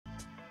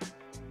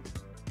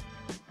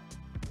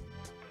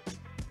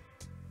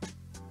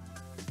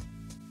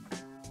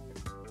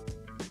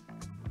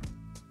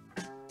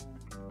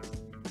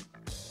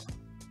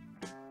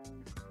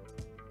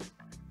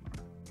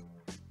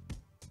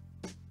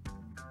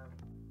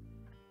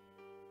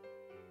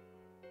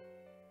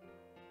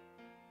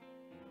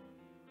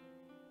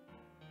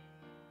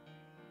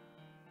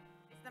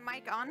the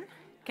mic on?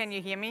 Can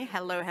you hear me?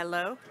 Hello,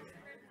 hello.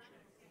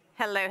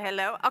 Hello,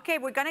 hello. Okay,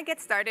 we're going to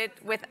get started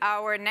with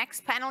our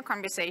next panel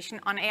conversation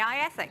on AI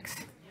ethics.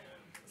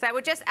 So I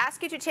would just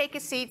ask you to take a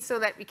seat so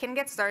that we can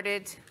get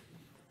started.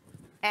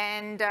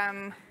 And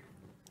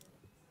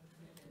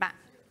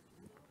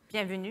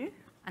bienvenue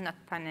à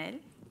notre panel.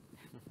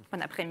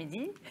 Bon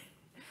après-midi.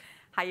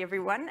 Hi,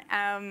 everyone.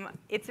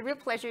 It's a real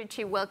pleasure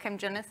to welcome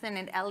Jonathan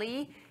and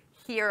Ellie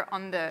here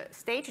on the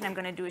stage, and I'm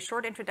going to do a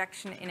short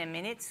introduction in a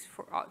minute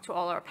to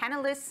all our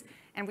panelists,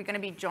 and we're going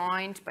to be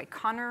joined by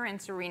Connor and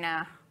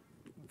Serena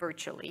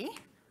virtually.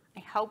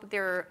 I hope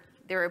they're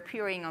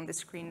appearing on the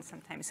screen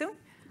sometime soon.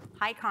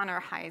 Hi,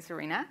 Connor. Hi,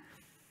 Serena.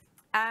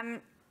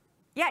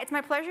 Yeah, it's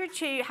my pleasure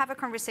to have a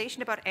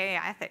conversation about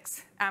AI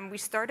ethics. We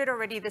started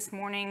already this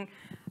morning,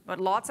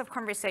 but lots of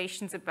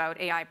conversations about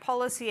AI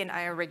policy and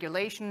AI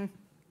regulation.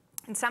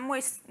 In some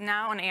ways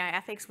now on AI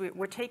ethics,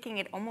 we're taking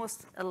it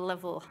almost a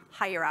level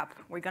higher up.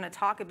 We're going to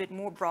talk a bit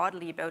more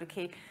broadly about,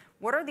 okay,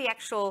 what are the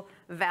actual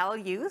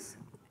values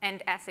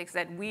and ethics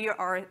that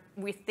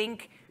we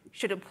think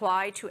should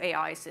apply to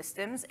AI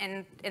systems?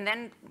 And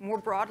then more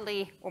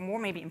broadly, or more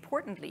maybe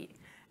importantly,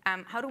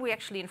 how do we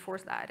actually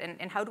enforce that?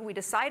 And how do we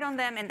decide on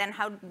them? And then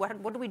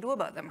what do we do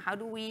about them? How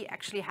do we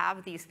actually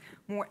have these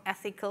more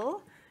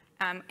ethical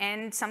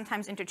and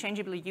sometimes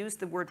interchangeably use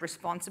the word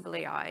responsible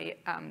AI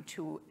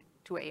to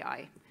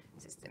AI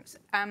systems.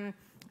 I'm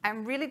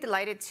really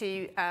delighted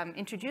to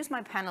introduce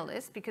my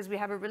panelists because we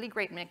have a really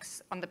great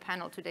mix on the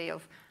panel today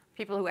of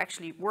people who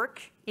actually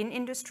work in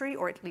industry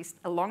or at least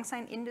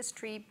alongside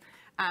industry.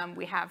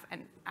 We have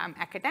an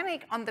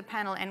academic on the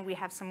panel, and we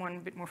have someone a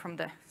bit more from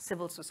the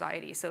civil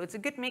society. So it's a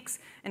good mix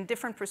and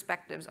different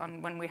perspectives on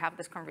when we have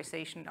this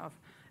conversation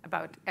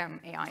about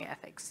AI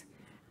ethics.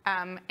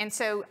 And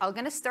so I'm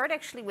going to start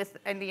actually with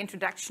the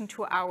introduction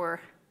to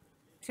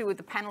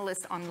the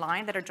panelists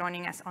online that are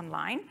joining us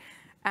online.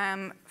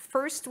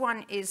 First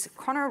one is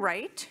Connor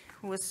Wright,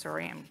 who is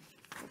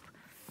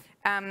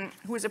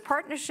a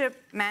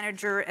partnership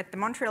manager at the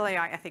Montreal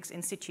AI Ethics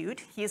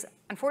Institute. He is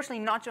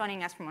unfortunately not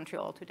joining us from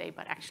Montreal today,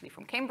 but actually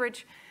from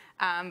Cambridge.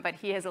 But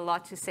he has a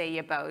lot to say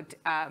about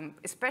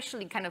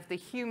especially kind of the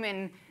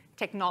human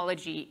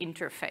technology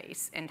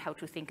interface and how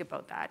to think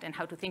about that and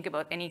how to think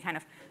about any kind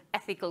of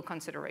ethical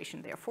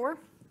consideration therefore.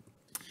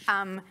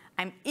 I'm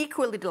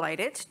equally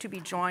delighted to be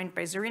joined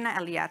by Zarina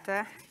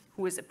Aliata,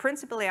 who is a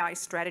principal AI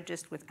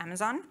strategist with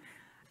Amazon.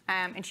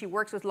 And she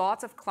works with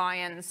lots of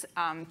clients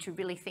to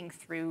really think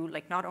through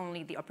like not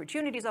only the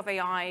opportunities of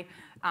AI,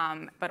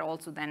 but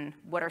also then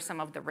what are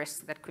some of the risks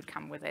that could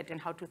come with it and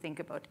how to think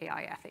about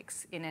AI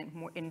ethics in a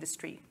more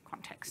industry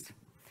context.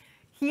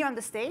 Here on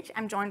the stage,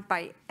 I'm joined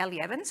by Ellie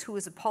Evans, who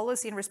is a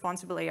policy and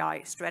responsible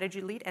AI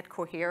strategy lead at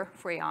Cohere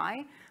for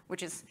AI,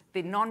 which is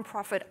the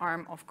nonprofit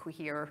arm of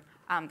Cohere,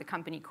 the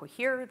company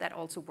Cohere that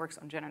also works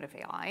on generative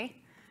AI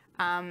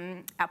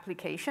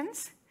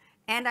applications.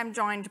 And I'm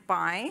joined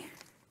by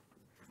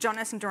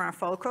Jonathan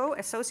Duran-Falco,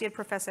 associate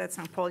professor at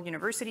St. Paul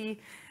University.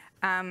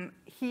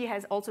 He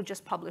has also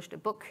just published a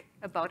book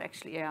about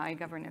actually AI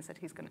governance that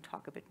he's going to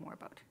talk a bit more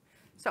about.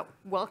 So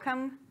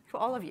welcome to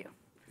all of you.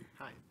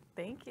 Hi.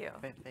 Thank you.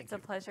 It's a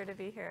pleasure to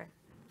be here.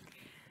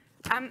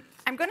 I'm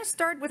going to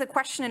start with a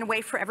question in a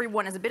way for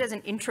everyone as a bit as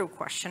an intro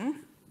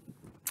question.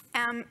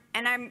 And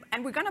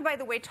we're going to, by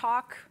the way,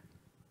 talk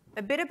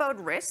a bit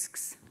about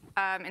risks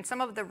and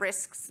some of the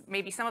risks,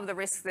 maybe some of the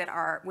risks that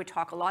we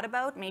talk a lot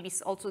about, maybe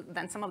also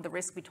then some of the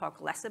risks we talk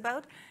less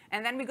about.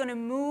 And then we're going to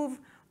move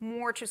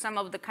more to some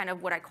of the kind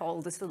of what I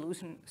call the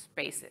solution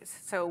spaces.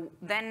 So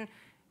then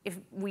if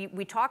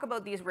we talk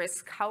about these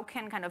risks, how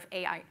can kind of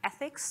AI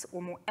ethics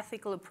or more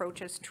ethical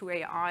approaches to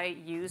AI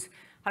use,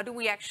 how do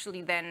we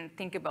actually then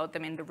think about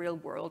them in the real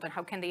world, and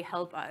how can they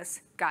help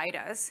us, guide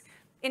us,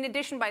 in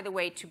addition, by the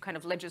way, to kind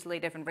of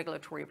legislative and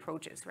regulatory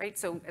approaches, right?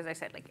 So as I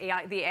said, like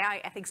the AI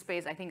ethics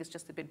space, I think is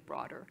just a bit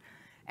broader.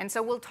 And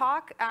so we'll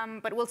talk,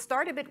 but we'll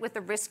start a bit with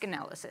the risk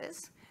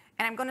analysis.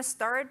 And I'm going to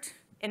start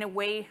in a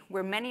way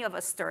where many of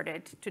us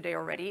started today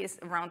already, is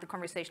around the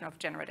conversation of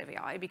generative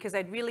AI, because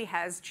it really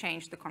has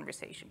changed the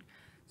conversation.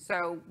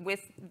 So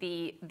with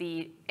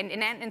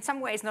in some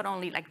ways, not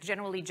only like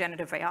generally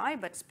generative AI,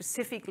 but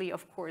specifically,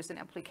 of course, an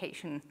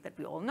application that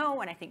we all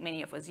know, and I think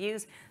many of us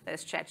use, that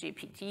is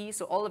ChatGPT.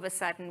 So all of a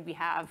sudden, we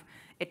have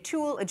a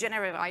tool, a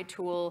generative AI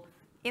tool,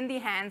 in the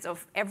hands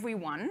of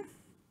everyone.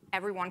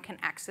 Everyone can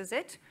access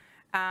it.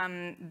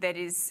 That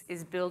is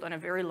built on a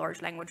very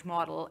large language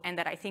model, and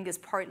that I think is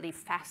partly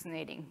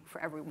fascinating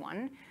for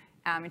everyone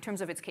in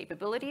terms of its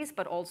capabilities,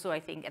 but also I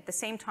think at the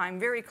same time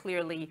very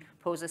clearly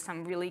poses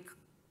some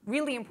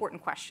really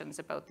important questions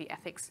about the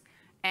ethics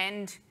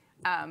and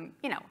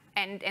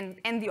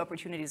and the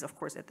opportunities, of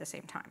course, at the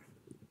same time.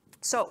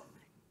 So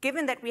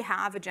given that we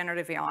have a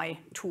generative AI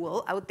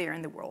tool out there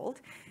in the world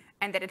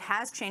and that it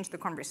has changed the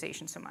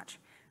conversation so much,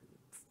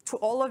 to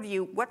all of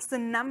you, what's the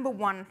number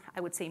one,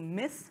 I would say,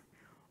 myth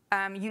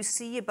you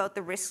see about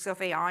the risks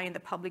of AI in the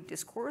public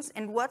discourse,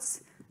 and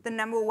what's the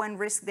number one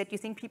risk that you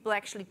think people are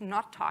actually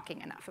not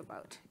talking enough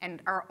about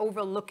and are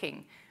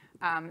overlooking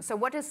So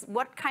what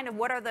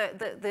are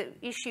the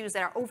issues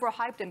that are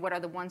overhyped and what are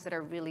the ones that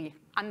are really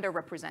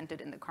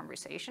underrepresented in the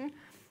conversation?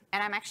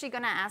 And I'm actually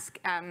going to ask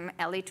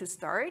Ellie to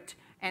start,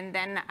 and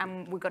then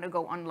we're going to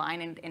go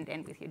online and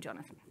end with you,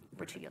 Jonathan,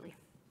 particularly.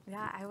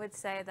 Yeah, I would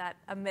say that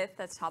a myth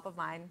that's top of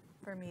mind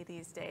for me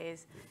these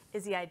days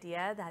is the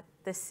idea that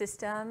the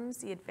systems,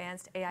 the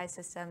advanced AI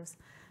systems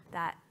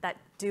that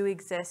do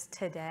exist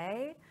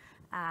today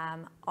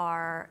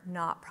are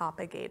not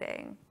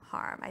propagating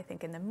harm. I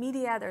think in the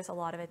media, there's a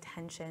lot of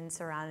attention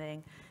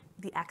surrounding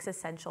the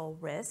existential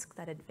risk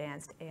that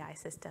advanced AI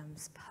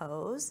systems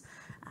pose.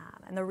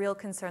 And the real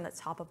concern that's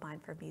top of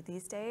mind for me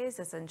these days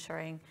is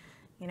ensuring,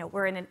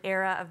 we're in an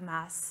era of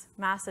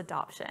mass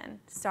adoption.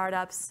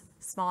 Startups,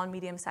 small and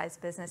medium-sized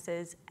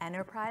businesses,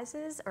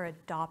 enterprises are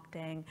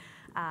adopting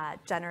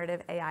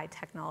generative AI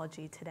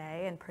technology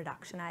today and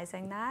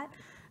productionizing that.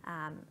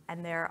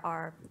 And there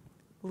are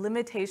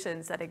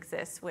limitations that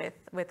exist with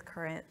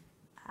current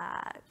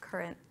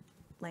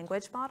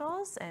language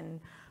models and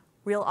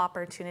real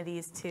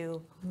opportunities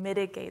to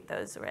mitigate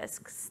those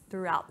risks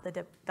throughout the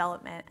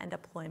development and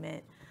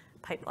deployment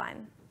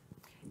pipeline.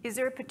 Is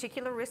there a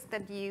particular risk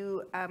that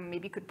you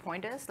maybe could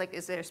point us? Like,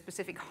 is there a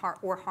specific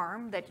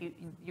harm that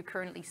you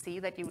currently see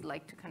that you would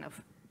like to kind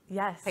of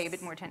pay a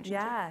bit more attention to?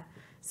 Yeah.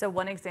 So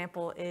one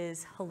example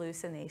is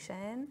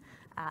hallucination.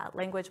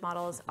 Language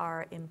models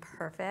are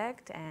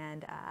imperfect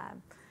and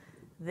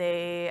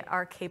they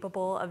are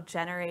capable of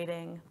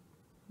generating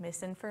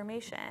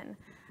misinformation.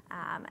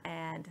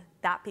 And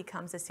that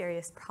becomes a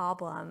serious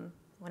problem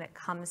when it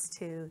comes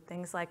to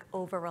things like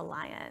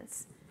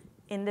over-reliance,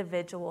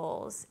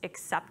 individuals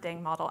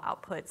accepting model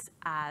outputs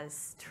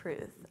as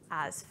truth,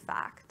 as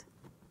fact.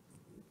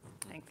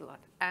 Thanks a lot.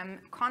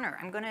 Connor,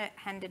 I'm going to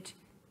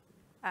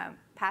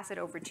pass it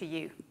over to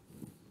you.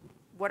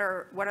 What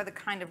are the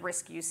kind of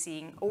risks you're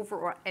seeing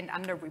over and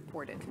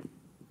underreported?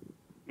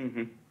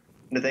 Mm-hmm.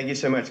 No, thank you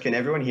so much. Can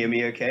everyone hear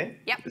me okay?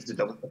 Yep. Just a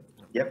double check.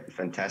 Yep,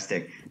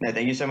 fantastic. No,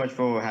 thank you so much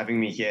for having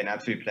me here. An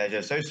absolute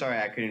pleasure. So sorry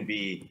I couldn't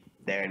be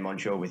there in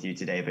Montreal with you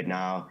today, but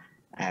now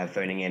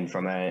phoning in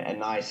from a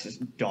nice,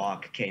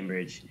 dark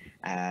Cambridge,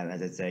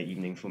 as it's an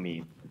evening for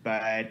me.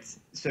 But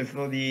so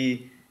for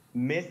the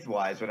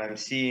myth-wise, what I'm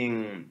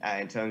seeing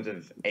in terms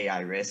of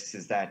AI risks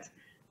is that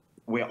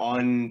we're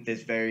on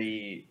this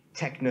very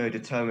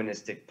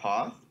techno-deterministic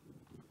path,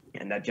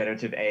 and that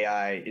generative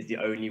AI is the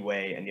only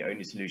way and the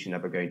only solution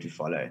that we're going to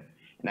follow.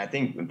 And I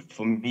think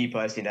for me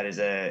personally, that is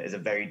a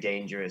very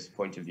dangerous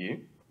point of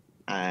view.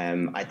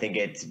 I think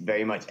it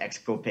very much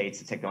exculpates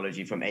the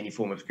technology from any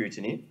form of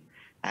scrutiny,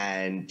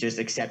 and just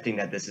accepting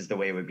that this is the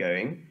way we're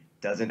going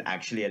doesn't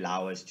actually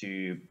allow us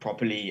to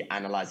properly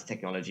analyze the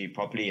technology,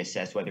 properly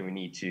assess whether we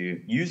need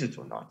to use it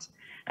or not,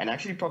 and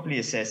actually properly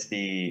assess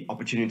the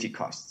opportunity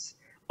costs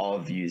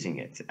of using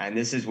it. And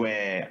this is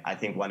where I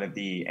think one of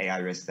the AI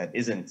risks that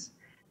isn't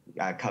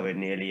covered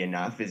nearly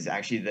enough is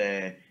actually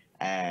the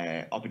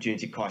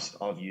opportunity cost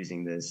of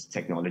using this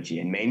technology,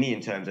 and mainly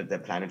in terms of the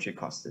planetary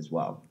cost as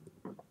well.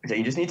 So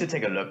you just need to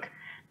take a look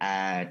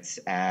at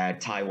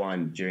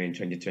Taiwan during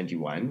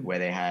 2021, where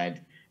they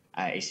had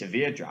a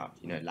severe drought.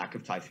 Lack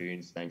of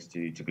typhoons thanks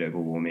to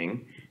global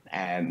warming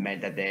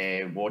meant that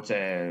their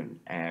water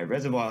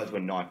reservoirs were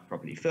not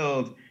properly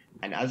filled,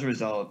 and as a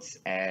result,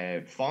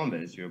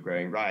 farmers who were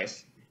growing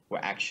rice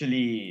were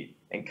actually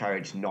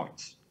encouraged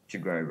not to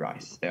grow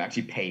rice. They were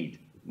actually paid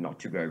not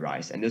to grow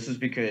rice, and this was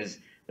because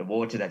the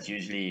water that's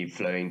usually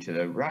flowing to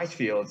the rice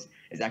fields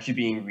is actually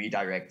being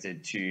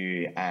redirected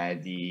to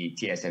the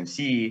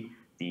TSMC,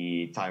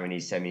 the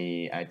Taiwanese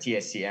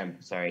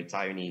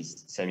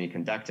Taiwanese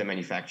semiconductor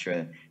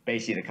manufacturer,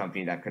 basically the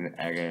company that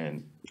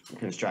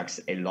constructs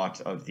a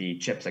lot of the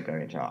chips that go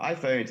into our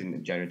iPhones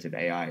and generative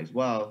AI as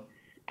well.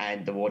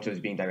 And the water is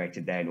being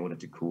directed there in order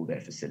to cool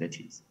their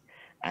facilities.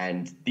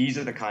 And these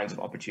are the kinds of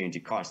opportunity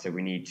costs that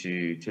we need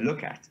to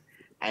look at.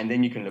 And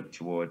then you can look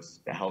towards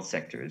the health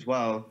sector as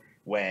well,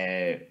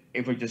 where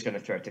if we're just going to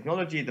throw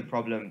technology at the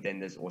problem, then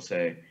there's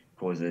also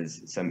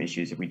causes some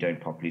issues if we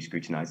don't properly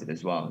scrutinize it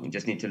as well. You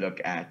just need to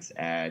look at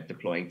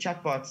deploying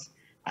chatbots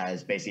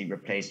as basically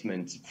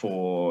replacement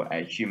for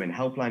human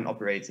helpline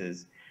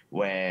operators,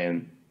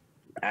 where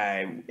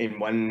in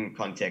one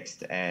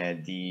context,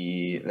 let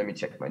me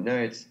check my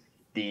notes,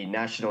 the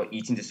National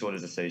Eating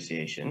Disorders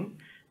Association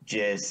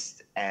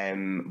just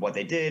what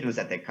they did was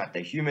that they cut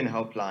their human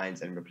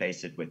helplines and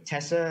replaced it with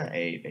Tessa,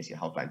 a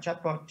basically helpline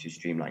chatbot to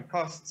streamline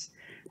costs.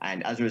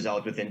 And as a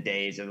result, within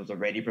days, it was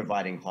already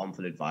providing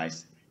harmful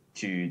advice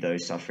to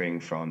those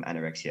suffering from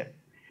anorexia.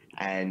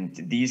 And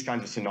these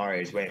kinds of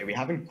scenarios where we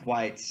haven't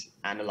quite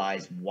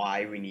analyzed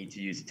why we need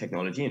to use the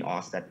technology and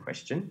ask that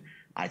question,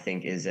 I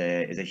think is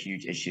a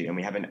huge issue. And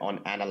we haven't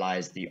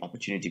analyzed the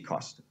opportunity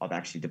cost of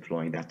actually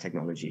deploying that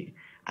technology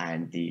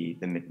and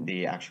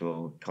the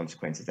actual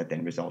consequences that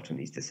then result from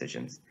these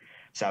decisions.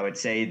 So I would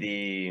say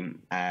the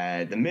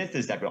myth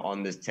is that we're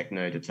on this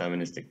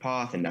techno-deterministic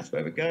path and that's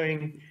where we're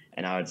going.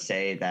 And I would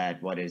say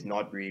that what is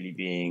not really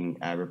being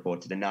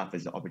reported enough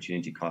is the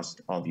opportunity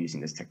cost of using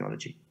this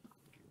technology.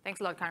 Thanks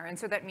a lot, Connor. And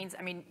so that means,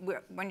 I mean,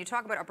 when you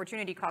talk about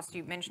opportunity costs,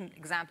 you mentioned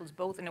examples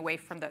both in a way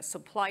from the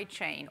supply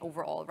chain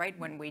overall, right,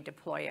 when we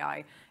deploy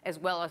AI, as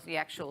well as the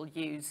actual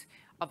use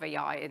of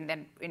AI. And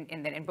then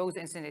in both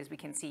instances, we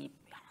can see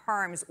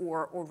harms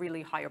or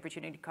really high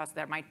opportunity costs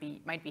that might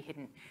be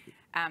hidden.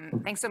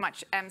 Thanks so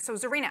much. So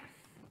Zarina,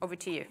 over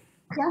to you.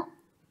 Yeah,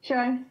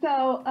 sure.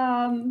 So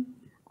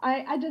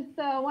I just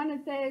want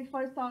to say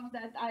first off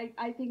that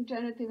I think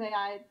generative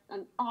AI is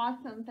an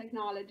awesome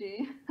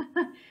technology.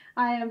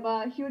 I am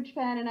a huge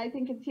fan, and I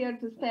think it's here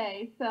to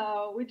stay.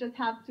 So we just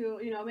have to,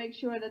 make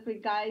sure that we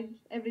guide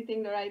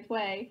everything the right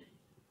way.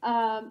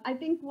 I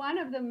think one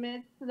of the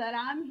myths that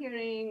I'm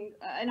hearing,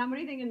 and I'm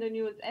reading in the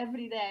news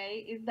every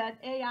day, is that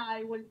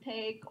AI will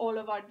take all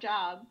of our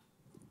jobs.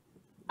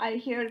 I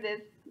hear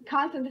this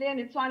constantly, and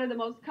it's one of the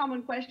most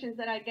common questions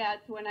that I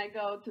get when I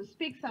go to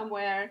speak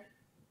somewhere.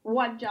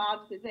 What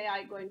jobs is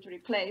AI going to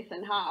replace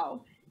and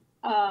how?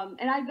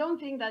 And I don't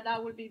think that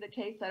will be the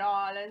case at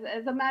all.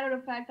 As a matter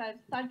of fact, I've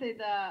started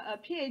a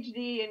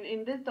PhD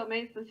in this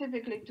domain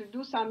specifically to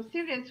do some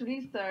serious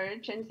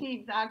research and see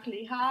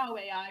exactly how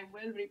AI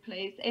will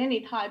replace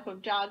any type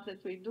of jobs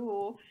that we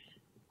do.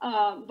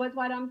 But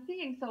what I'm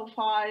seeing so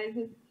far is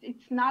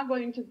it's not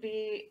going to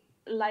be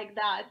like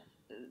that.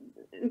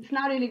 It's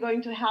not really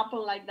going to happen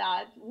like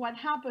that. What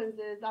happens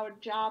is our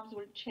jobs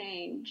will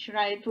change,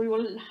 right? We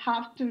will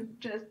have to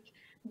just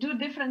do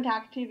different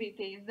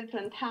activities,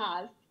 different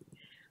tasks.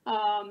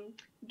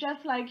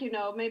 Just like,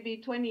 maybe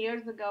 20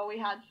 years ago, we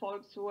had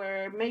folks who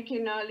were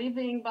making a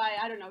living by,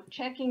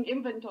 checking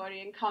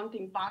inventory and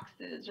counting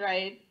boxes,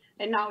 right?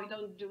 And now we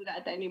don't do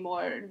that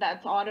anymore.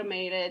 That's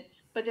automated.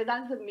 But it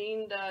doesn't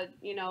mean that,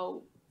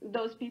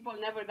 those people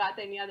never got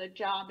any other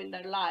job in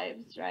their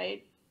lives,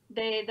 right?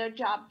 Their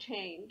job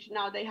changed.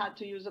 Now they had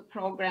to use a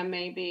program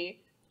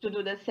maybe to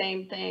do the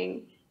same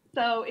thing.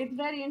 So it's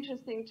very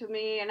interesting to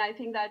me, and I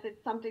think that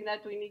it's something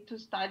that we need to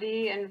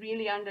study and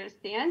really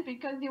understand,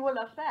 because it will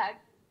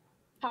affect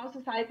how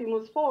society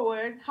moves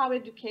forward, how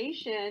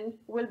education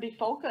will be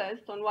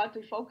focused on what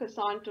we focus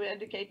on to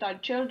educate our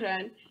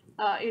children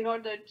in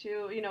order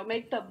to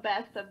make the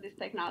best of this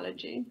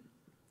technology.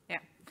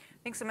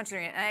 Thanks so much,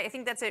 Zarina. I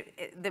think that's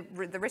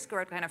the risk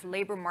around kind of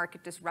labor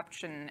market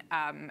disruption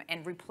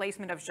and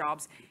replacement of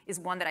jobs is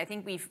one that I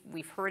think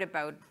we've heard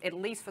about at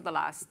least for the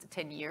last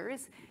 10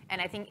 years. And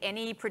I think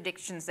any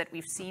predictions that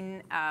we've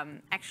seen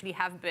actually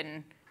have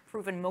been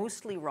proven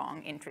mostly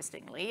wrong,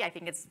 interestingly. I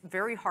think it's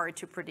very hard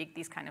to predict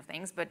these kind of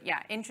things. But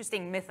yeah,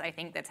 interesting myth, I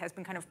think, that has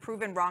been kind of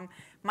proven wrong.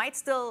 Might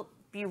still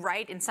be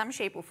right in some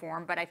shape or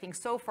form, but I think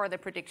so far the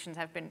predictions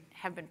have been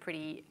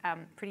pretty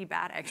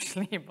bad,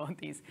 actually, about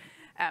these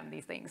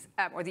things,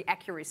 or the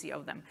accuracy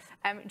of them.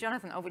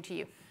 Jonathan, over to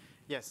you.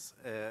 Yes,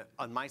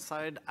 on my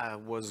side, I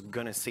was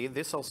going to say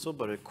this also,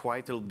 but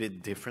quite a little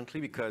bit differently,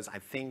 because I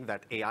think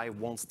that AI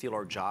won't steal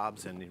our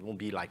jobs and it won't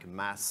be like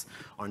mass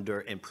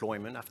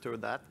underemployment after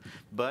that.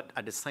 But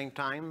at the same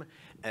time,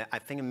 I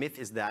think a myth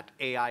is that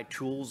AI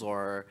tools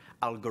or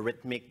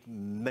algorithmic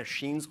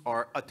machines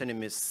are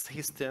autonomous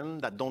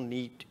systems that don't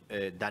need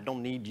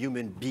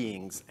human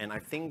beings. And I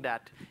think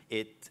that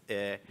it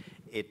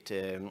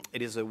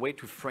is a way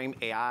to frame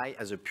AI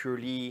as a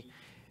purely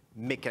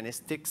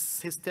mechanistic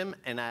system,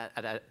 and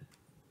at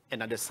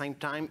the same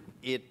time,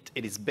 it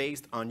is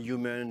based on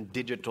human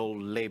digital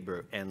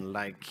labor, and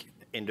like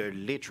in the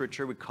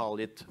literature we call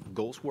it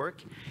ghost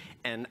work.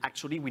 And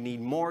actually we need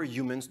more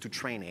humans to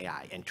train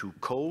AI and to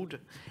code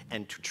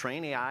and to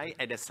train AI.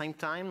 At the same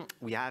time,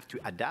 we have to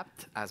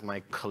adapt, as my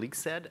colleague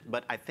said,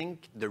 but I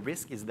think the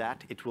risk is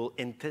that it will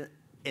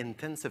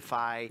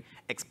intensify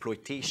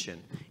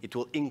exploitation. It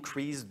will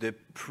increase the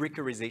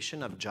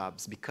precarization of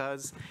jobs,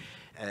 because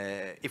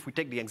if we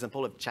take the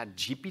example of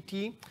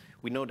ChatGPT,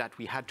 we know that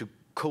we had to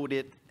code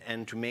it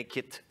and to make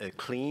it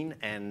clean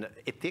and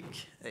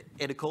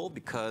ethical,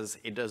 because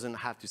it doesn't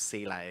have to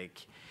say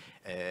like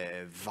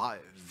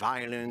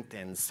violent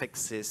and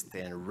sexist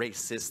and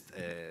racist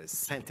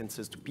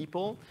sentences to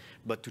people.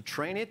 But to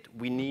train it,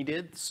 we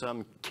needed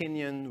some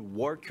Kenyan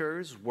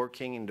workers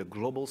working in the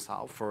global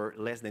south for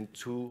less than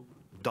 $2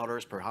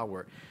 per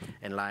hour.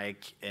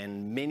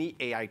 And many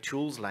AI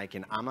tools, like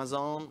in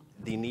Amazon,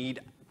 they need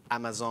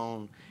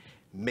Amazon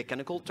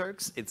mechanical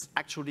Turks. It's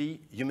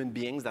actually human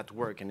beings that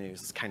work in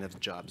this kind of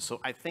job. So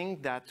I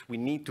think that we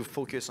need to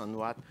focus on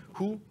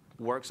who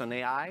works on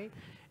AI,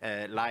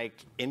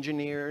 like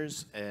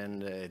engineers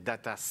and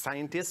data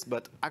scientists,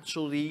 but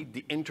actually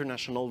the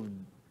international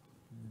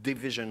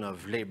division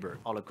of labor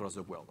all across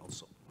the world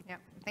also. Yeah,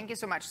 thank you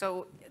so much.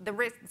 So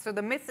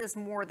the myth is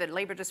more the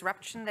labor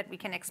disruption that we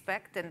can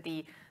expect, and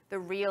the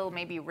real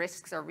maybe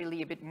risks are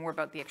really a bit more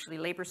about the actually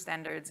labor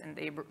standards and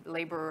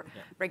labor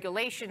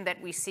regulation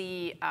that we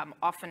see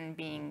often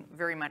being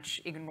very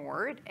much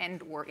ignored.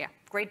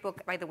 Great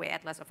book, by the way,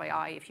 Atlas of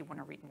AI, if you want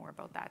to read more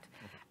about that,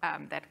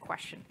 that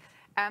question.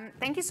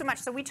 Thank you so much.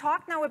 So we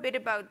talked now a bit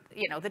about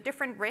the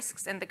different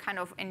risks and the kind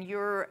of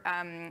your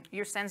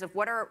sense of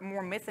what are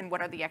more myth and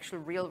what are the actual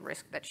real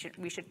risks that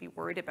we should be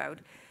worried about.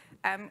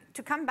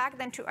 To come back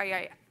then to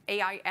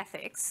AI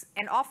ethics,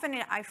 and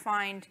often I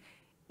find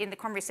in the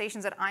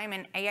conversations that I'm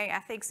in, AI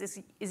ethics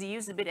is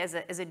used a bit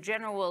as a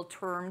general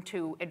term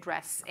to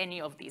address any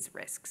of these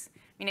risks.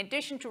 In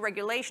addition to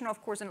regulation,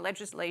 of course, and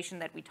legislation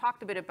that we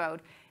talked a bit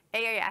about,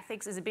 AI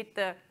ethics is a bit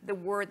the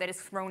word that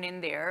is thrown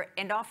in there,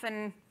 and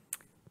often,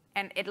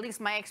 and at least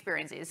my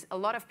experience is, a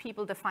lot of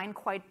people define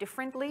quite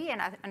differently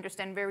and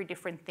understand very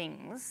different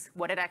things,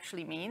 what it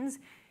actually means.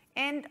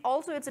 And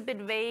also it's a bit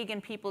vague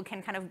and people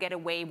can kind of get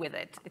away with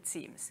it, it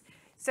seems.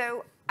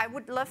 So I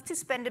would love to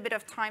spend a bit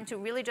of time to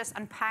really just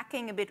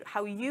unpacking a bit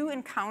how you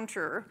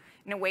encounter,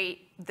 in a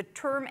way, the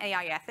term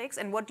AI ethics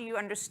and what do you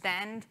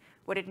understand,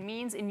 what it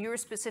means in your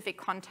specific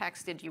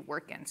context that you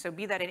work in. So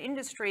be that in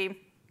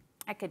industry,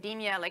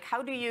 academia, like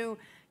how do you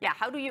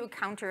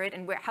encounter it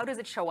and how does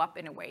it show up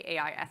in a way,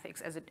 AI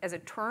ethics as a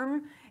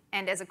term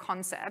and as a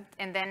concept?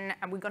 And then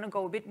we're going to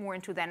go a bit more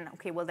into then,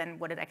 okay, well then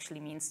what it actually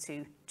means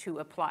to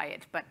apply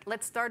it. But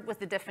let's start with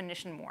the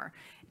definition more.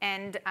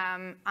 And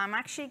I'm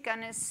actually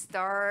going to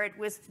start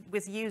with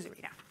you,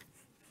 Zarina.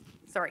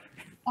 Sorry.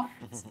 Oh.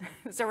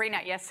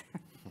 Zarina, yes.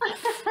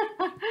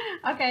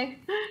 Okay,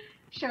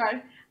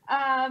 sure.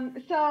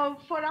 So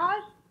for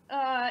us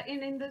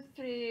in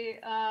industry,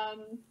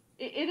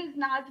 it is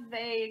not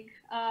vague.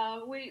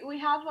 We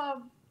have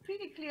a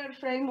pretty clear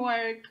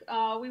framework.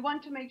 We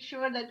want to make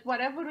sure that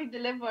whatever we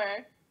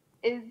deliver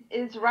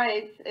is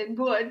right,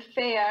 good,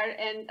 fair,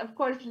 and of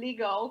course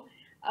legal.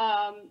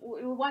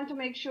 We want to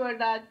make sure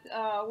that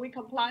we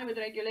comply with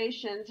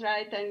regulations,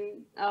 right,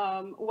 and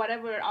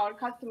whatever our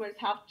customers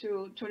have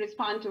to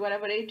respond to,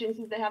 whatever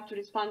agencies they have to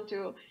respond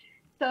to.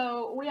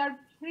 So we are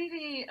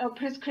pretty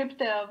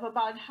prescriptive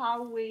about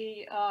how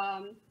we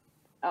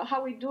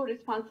do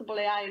responsible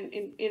AI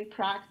in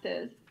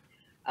practice.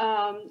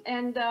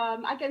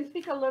 I can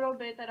speak a little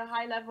bit at a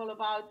high level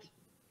about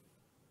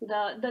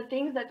the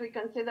things that we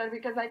consider,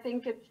 because I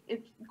think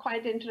it's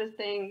quite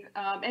interesting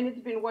and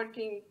it's been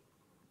working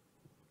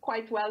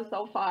quite well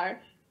so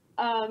far.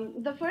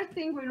 The first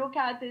thing we look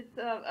at is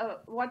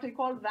what we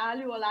call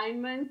value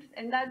alignment,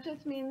 and that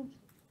just means,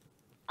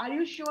 are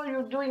you sure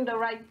you're doing the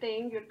right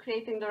thing, you're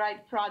creating the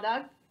right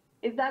product?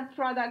 Is that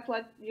product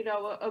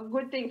a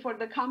good thing for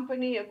the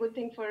company, a good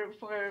thing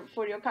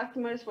for your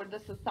customers, for the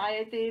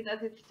society?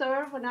 Does it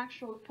serve an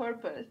actual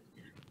purpose?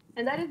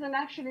 And that is an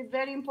actually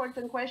very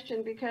important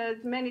question, because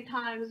many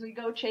times we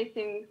go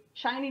chasing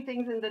shiny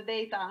things in the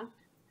data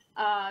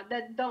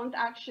that don't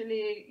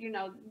actually,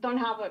 don't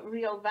have a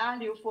real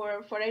value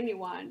for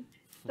anyone.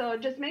 So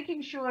just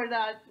making sure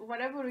that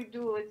whatever we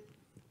do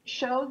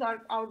shows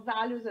our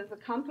values as a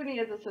company,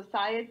 as a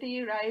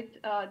society, right?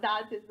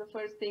 That is the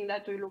first thing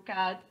that we look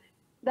at.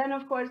 Then,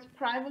 of course,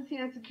 privacy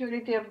and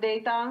security of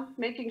data,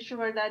 making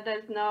sure that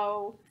there's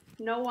no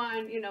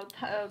one,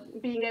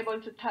 being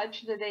able to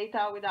touch the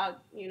data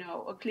without,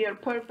 a clear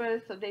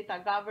purpose, so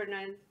data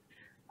governance,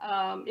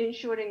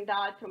 ensuring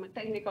that from a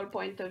technical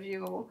point of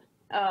view.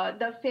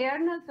 The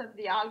fairness of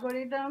the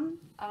algorithm,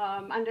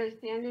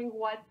 understanding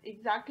what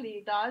exactly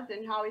it does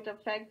and how it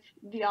affects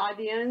the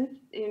audience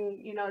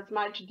in, as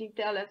much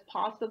detail as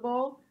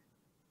possible.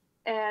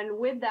 And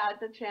with that,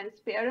 the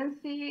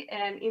transparency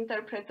and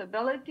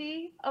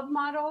interpretability of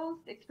models,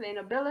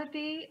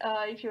 explainability,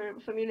 if you're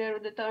familiar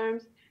with the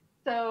terms.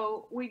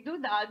 So we do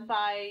that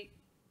by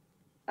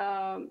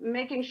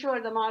making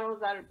sure the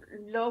models are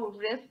low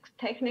risk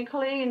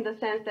technically, in the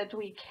sense that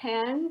we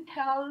can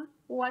tell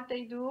what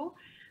they do,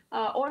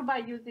 or by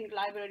using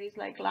libraries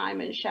like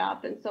Lime and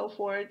SHAP and so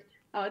forth,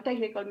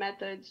 technical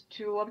methods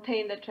to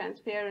obtain the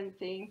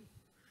transparency.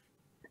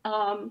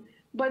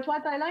 But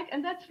what I like,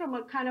 and that's from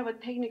a kind of a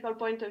technical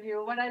point of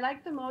view, what I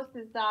like the most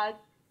is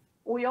that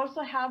we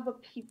also have a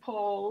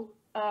people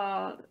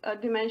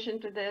dimension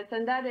to this,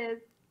 and that is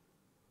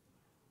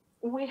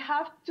we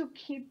have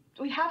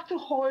to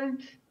hold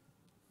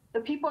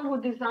the people who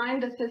design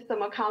the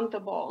system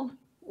accountable.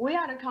 We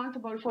are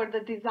accountable for the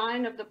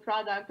design of the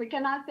product. We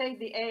cannot say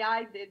the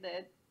AI did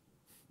it,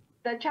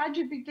 the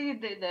ChatGPT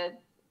did it.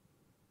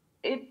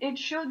 It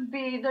should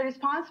be the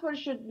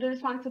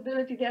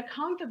responsibility, the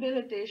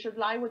accountability should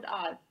lie with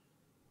us.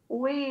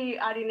 We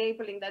are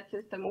enabling that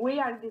system. We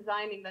are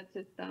designing that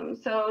system.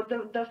 So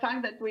the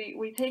fact that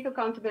we take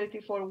accountability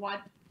for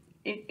what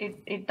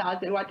it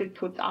does and what it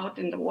puts out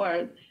in the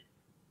world.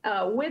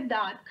 With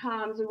that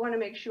comes, we want to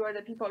make sure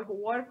that people who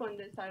work on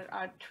this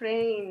are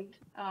trained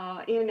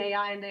in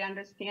AI and they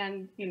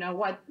understand,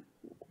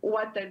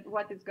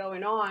 what is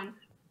going on.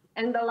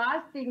 And the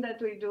last thing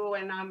that we do,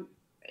 and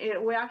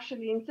we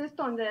actually insist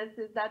on this,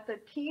 is that the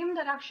team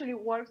that actually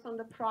works on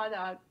the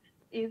product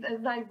is as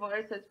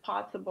diverse as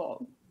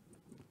possible.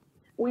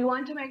 We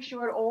want to make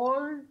sure all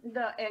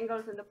the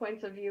angles and the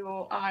points of view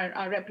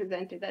are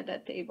represented at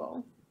that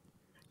table.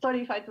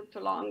 Sorry if I took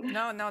too long.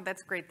 No,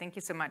 that's great. Thank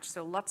you so much.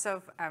 So lots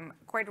of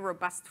quite a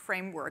robust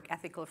framework,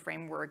 ethical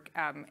framework,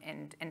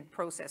 and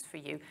process for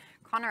you.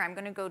 Connor, I'm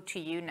going to go to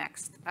you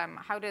next.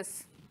 How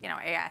does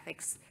AI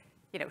ethics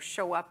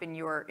show up in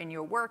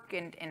your work,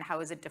 and how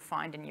is it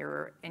defined in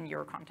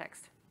your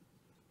context?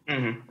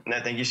 Mm-hmm.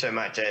 No, thank you so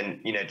much.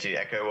 And to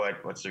echo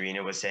what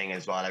Zarina was saying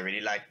as well, I really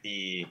like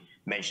the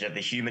mention of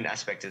the human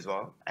aspect as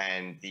well,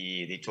 and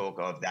the talk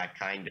of that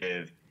kind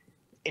of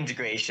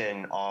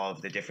integration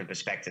of the different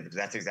perspectives.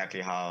 That's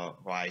exactly how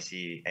I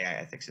see AI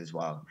ethics as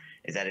well,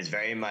 is that it's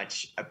very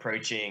much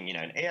approaching,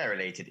 an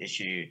AI-related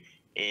issue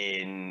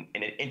in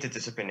an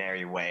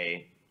interdisciplinary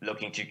way,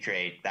 looking to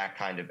create that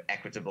kind of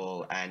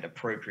equitable and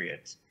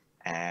appropriate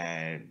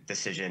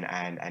decision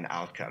and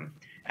outcome.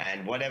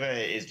 And whatever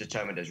is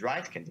determined as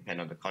right can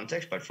depend on the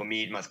context, but for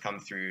me, it must come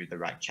through the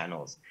right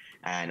channels.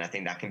 And I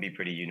think that can be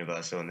pretty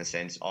universal in the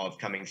sense of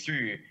coming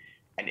through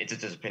an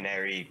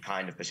interdisciplinary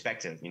kind of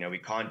perspective. We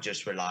can't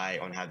just rely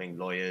on having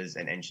lawyers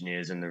and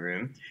engineers in the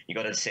room. You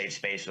got to save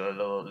space for a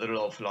little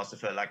old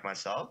philosopher like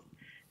myself,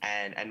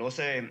 and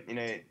also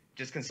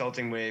just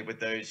consulting with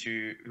those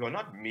who are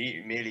not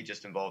merely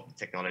just involved in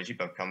technology,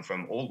 but come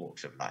from all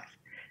walks of life.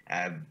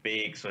 A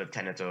big sort of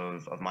tenet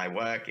of my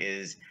work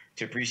is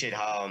to appreciate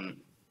how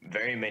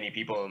very many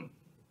people,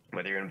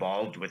 whether you're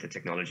involved with the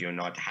technology or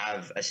not,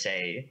 have a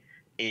say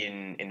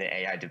in the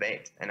AI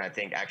debate. And I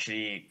think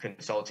actually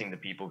consulting the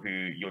people who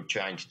you're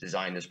trying to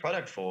design this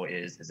product for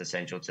is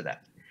essential to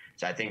that.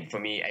 So I think for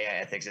me, AI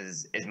ethics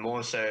is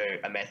more so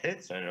a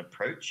method, so an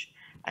approach,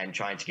 and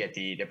trying to get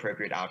the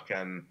appropriate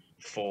outcome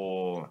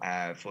for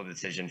the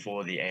decision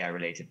for the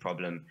AI-related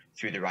problem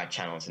through the right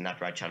channels. And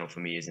that right channel for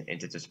me is an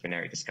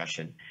interdisciplinary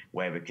discussion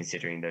where we're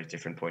considering those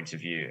different points of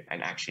view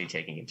and actually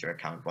taking into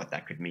account what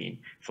that could mean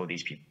for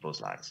these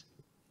people's lives.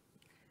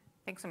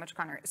 Thanks so much,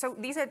 Connor. So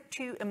these are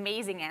two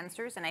amazing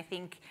answers, and I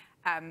think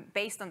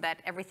based on that,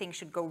 everything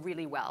should go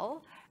really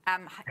well.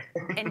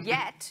 And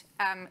yet,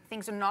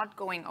 things are not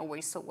going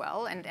always so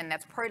well, and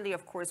that's partly,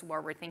 of course, why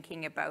we're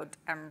thinking about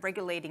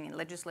regulating and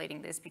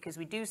legislating this, because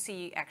we do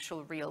see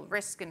actual real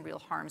risk and real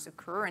harms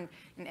occur, and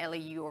Ellie,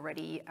 you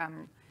already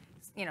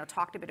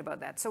talked a bit about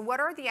that. So what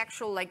are the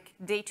actual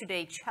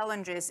day-to-day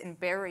challenges and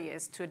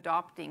barriers to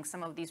adopting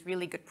some of these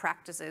really good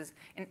practices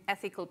and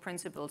ethical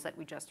principles that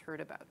we just heard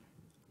about?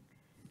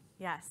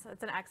 Yes,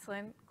 that's an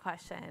excellent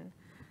question.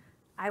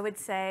 I would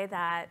say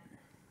that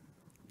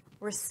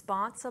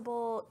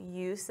responsible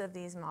use of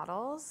these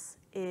models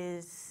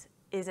is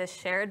a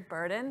shared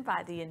burden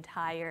by the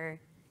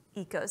entire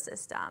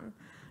ecosystem,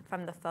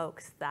 from the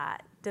folks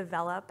that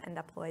develop and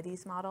deploy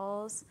these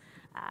models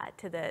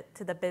to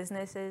the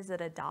businesses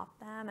that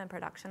adopt them and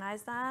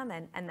productionize them,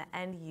 and the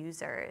end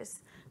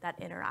users that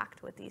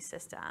interact with these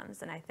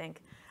systems. And I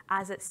think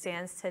as it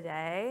stands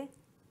today,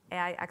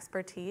 AI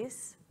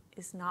expertise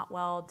is not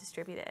well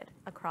distributed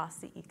across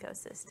the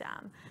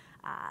ecosystem.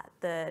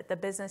 The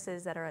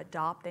businesses that are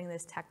adopting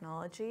this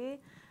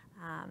technology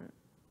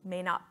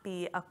may not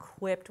be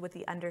equipped with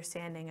the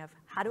understanding of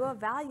how to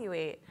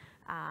evaluate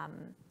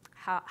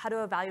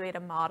a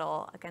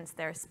model against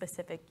their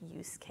specific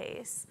use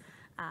case,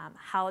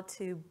 how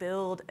to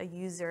build a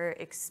user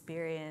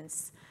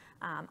experience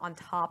on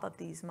top of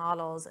these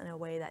models in a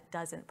way that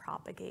doesn't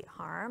propagate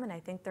harm. And I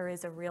think there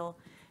is a real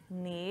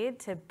need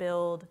to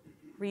build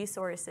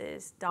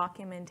resources,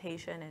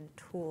 documentation, and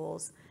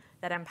tools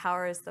that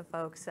empowers the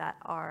folks that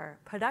are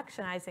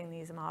productionizing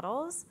these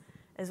models,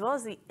 as well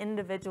as the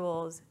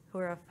individuals who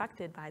are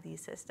affected by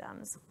these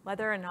systems,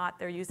 whether or not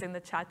they're using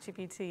the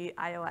ChatGPT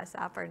iOS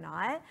app or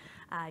not.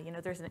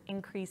 There's an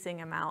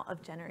increasing amount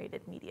of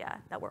generated media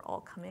that we're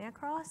all coming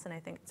across, and I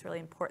think it's really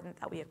important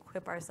that we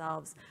equip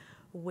ourselves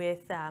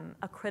with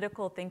a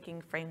critical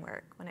thinking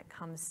framework when it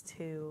comes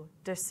to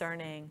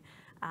discerning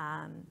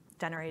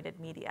generated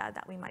media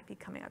that we might be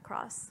coming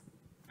across.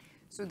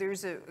 So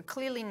there's a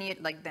clearly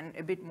need, then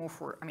a bit more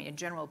for, a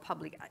general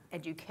public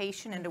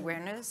education and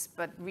awareness,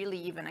 but really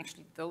even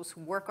actually those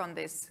who work on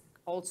this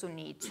also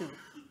need to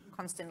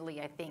constantly,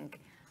 I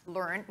think,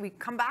 learn. We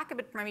come back a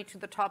bit maybe to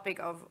the topic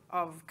of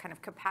kind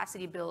of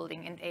capacity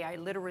building and AI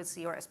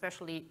literacy, or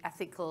especially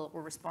ethical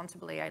or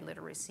responsible AI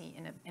literacy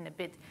in a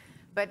bit.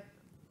 But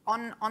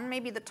on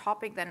maybe the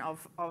topic then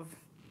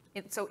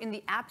so in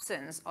the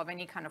absence of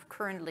any kind of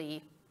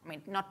currently,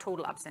 not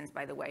total absence,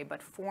 by the way,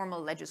 but formal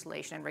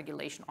legislation and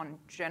regulation on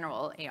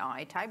general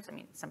AI types.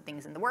 Some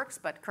things in the works,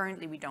 but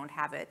currently we don't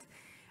have it.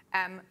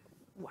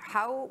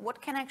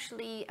 What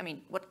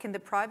can the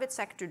private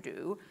sector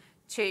do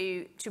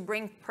to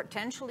bring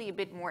potentially a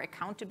bit more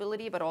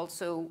accountability, but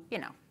also,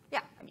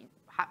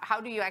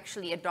 how do you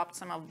actually adopt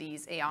some of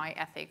these AI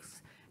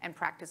ethics and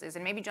practices?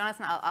 And maybe,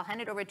 Jonathan, I'll hand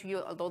it over to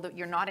you, although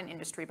you're not in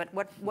industry, but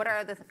what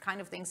are the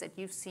kind of things that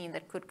you've seen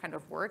that could kind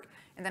of work?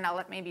 And then I'll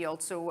let maybe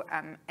also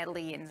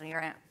Ellie and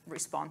Zamira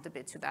respond a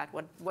bit to that.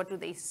 What do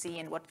they see,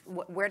 and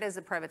where does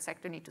the private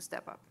sector need to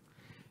step up?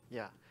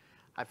 Yeah,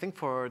 I think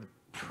for the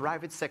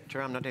private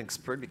sector, I'm not an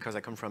expert because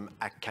I come from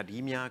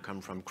academia, I come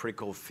from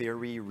critical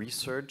theory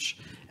research,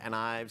 and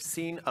I've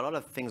seen a lot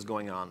of things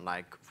going on,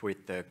 like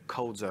with the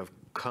codes of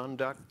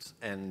conduct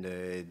and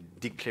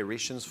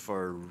declarations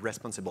for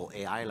responsible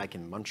AI, like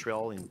in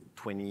Montreal in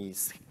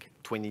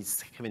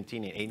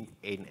 2017 and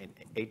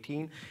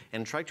 2018,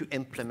 and try to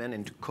implement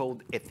into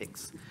code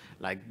ethics,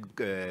 like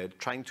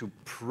trying to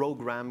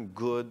program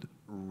good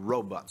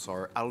robots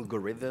or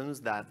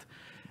algorithms that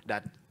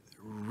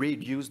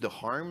reduce the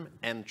harm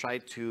and try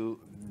to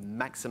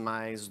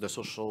maximize the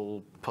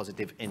social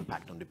positive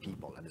impact on the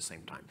people at the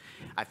same time.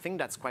 I think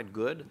that's quite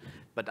good,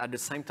 but at the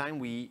same time,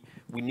 we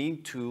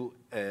need to,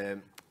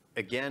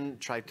 again,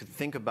 try to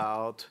think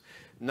about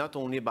not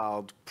only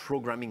about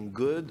programming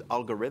good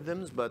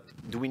algorithms, but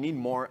do we need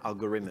more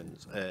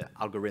algorithms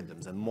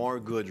and more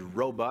good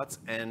robots,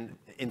 and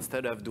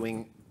instead of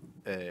doing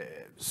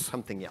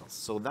something else.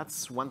 So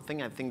that's one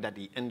thing I think that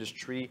the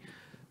industry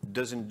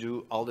doesn't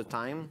do all the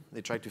time. They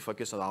try to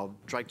focus on,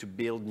 try to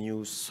build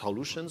new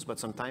solutions, but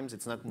sometimes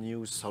it's not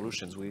new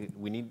solutions.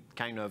 We need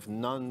kind of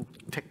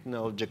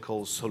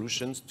non-technological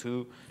solutions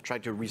to try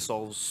to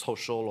resolve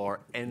social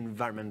or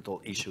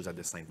environmental issues at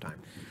the same time.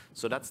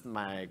 So that's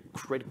my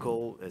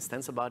critical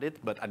stance about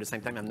it, but at the same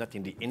time, I'm not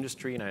in the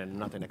industry and I'm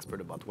not an expert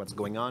about what's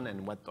going on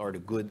and what are the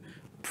good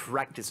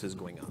practices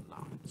going on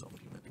now.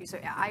 So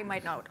AI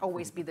might not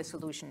always be the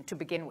solution to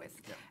begin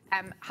with.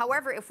 Yeah.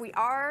 However, if we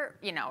are,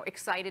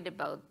 excited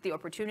about the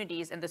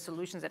opportunities and the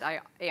solutions that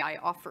AI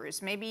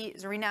offers, maybe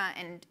Zarina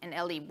and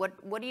Ellie,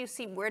 what do you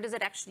see? Where does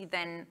it actually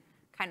then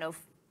kind of,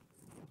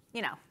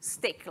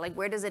 stick? Like,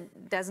 where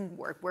doesn't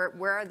work?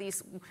 Where are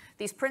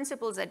these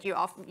principles that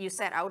you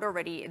set out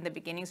already in the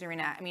beginning,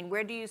 Zarina? I mean,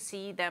 where do you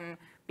see them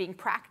being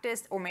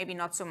practiced, or maybe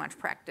not so much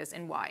practiced,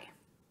 and why?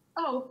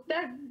 Oh,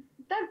 they're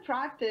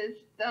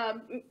practiced.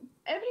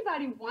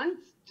 Everybody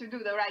wants to do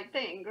the right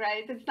thing,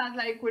 right? It's not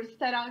like we're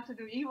set out to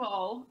do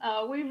evil.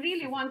 We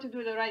really want to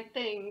do the right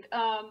thing.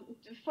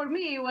 For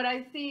me, what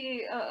I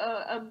see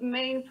a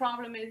main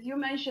problem is, you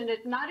mentioned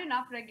it, not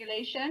enough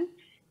regulation.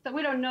 So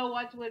we don't know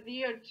what we're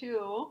adhere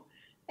to.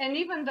 And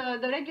even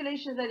the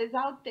regulations that is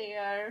out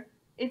there,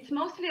 it's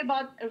mostly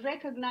about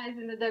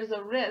recognizing that there's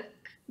a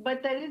risk,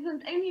 but there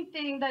isn't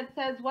anything that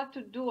says what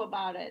to do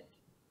about it.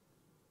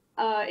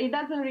 It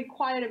doesn't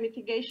require a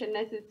mitigation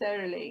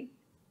necessarily.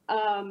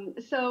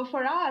 So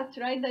for us,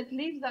 right, that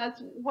leaves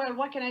us, well,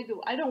 what can I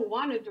do? I don't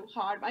want to do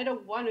harm. I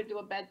don't want to do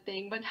a bad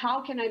thing, but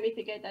how can I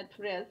mitigate that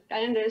risk?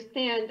 I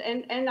understand.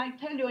 And I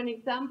tell you, an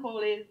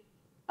example is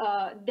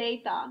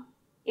data.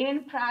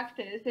 In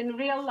practice, in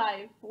real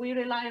life, we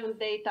rely on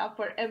data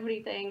for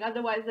everything.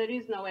 Otherwise, there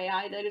is no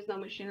AI, there is no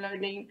machine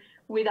learning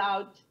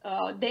without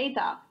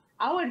data.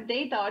 Our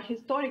data, our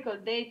historical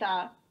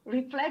data,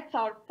 reflects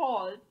our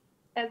faults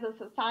as a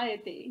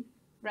society,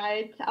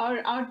 right?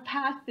 Our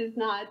past is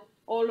not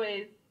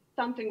always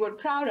something we're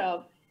proud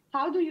of.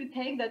 How do you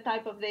take that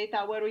type of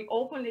data where we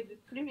openly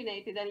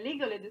discriminated and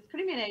legally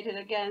discriminated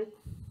against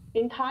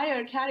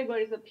entire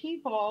categories of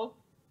people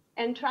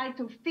and try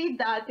to feed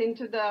that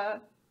into the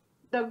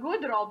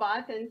good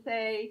robot and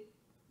say,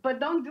 but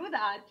don't do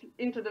that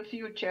into the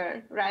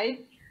future,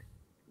 right?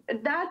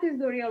 That is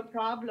the real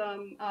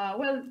problem.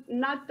 Well,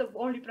 not the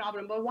only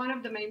problem, but one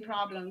of the main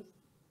problems.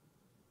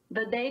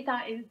 The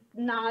data is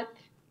not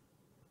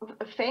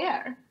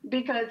fair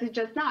because it's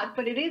just not,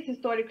 but it is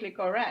historically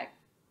correct.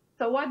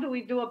 So what do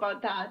we do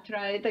about that,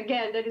 right?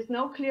 Again, there is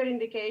no clear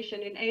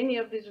indication in any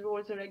of these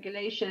rules or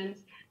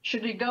regulations.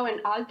 Should we go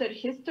and alter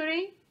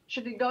history?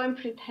 Should we go and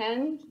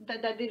pretend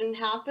that that didn't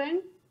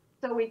happen?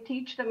 So we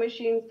teach the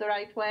machines the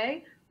right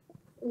way?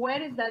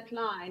 Where is that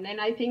line?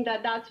 And I think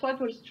that that's what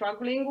we're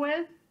struggling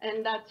with,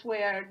 and that's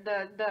where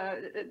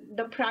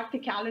the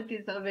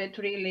practicalities of it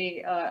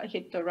really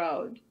hit the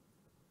road.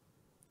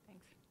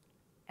 Thanks.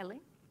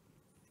 Ellie?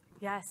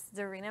 Yes,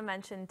 Zarina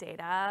mentioned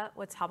data.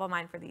 What's top of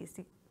mind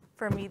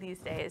for me these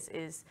days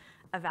is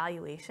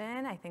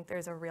evaluation. I think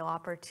there's a real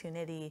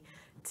opportunity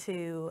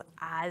to,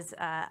 as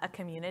a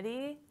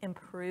community,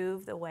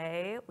 improve the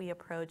way we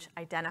approach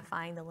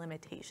identifying the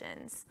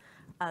limitations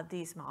of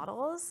these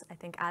models. I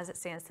think as it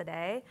stands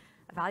today,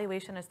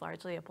 evaluation is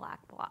largely a black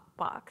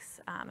box,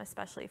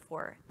 especially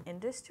for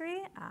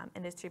industry.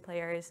 Industry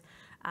players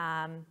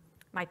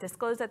might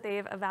disclose that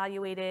they've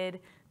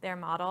evaluated their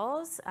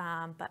models,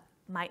 but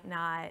might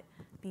not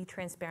be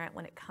transparent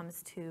when it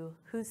comes to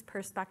whose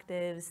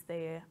perspectives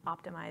they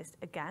optimized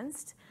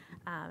against,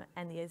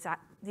 and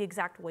the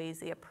exact ways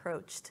they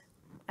approached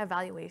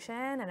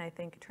evaluation. And I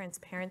think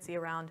transparency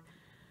around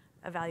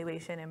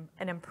evaluation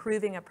and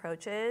improving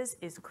approaches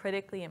is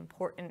critically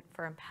important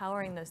for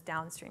empowering those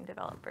downstream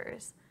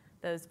developers,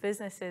 those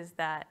businesses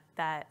that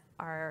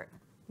are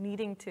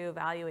needing to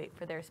evaluate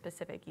for their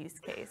specific use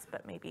case,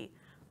 but maybe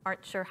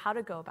aren't sure how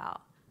to go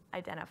about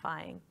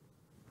identifying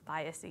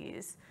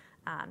biases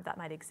that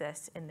might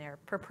exist in their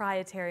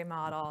proprietary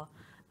model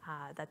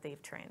that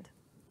they've trained.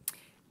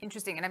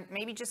 Interesting, and I'm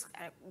maybe just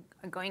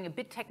going a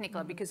bit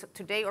technical, because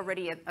today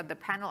already at the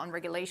panel on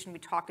regulation, we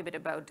talked a bit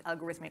about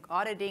algorithmic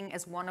auditing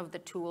as one of the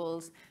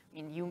tools.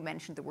 I mean, you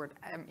mentioned the word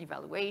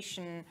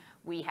evaluation.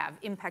 We have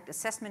impact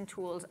assessment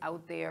tools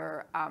out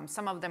there,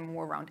 some of them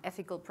more around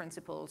ethical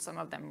principles, some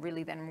of them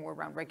really then more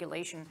around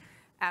regulation.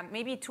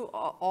 Maybe to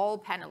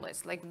all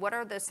panelists, like what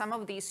are some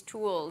of these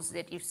tools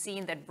that you've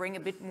seen that bring a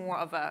bit more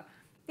of a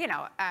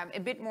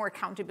bit more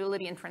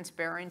accountability and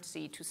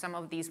transparency to some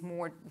of these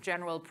more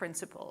general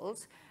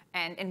principles,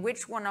 And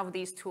which one of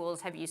these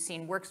tools have you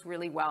seen works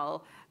really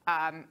well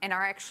and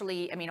are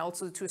actually, I mean,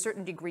 also to a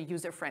certain degree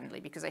user-friendly?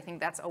 Because I think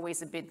that's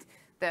always a bit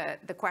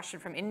the question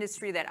from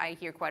industry that I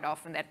hear quite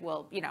often, that,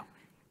 well, you know,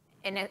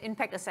 an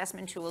impact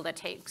assessment tool that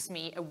takes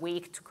me a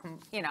week to,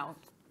 you know,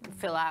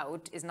 fill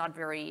out is not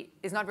very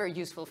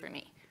useful for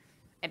me.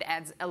 It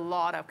adds a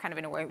lot of kind of,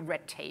 in a way,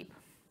 red tape.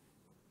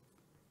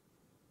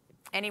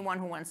 Anyone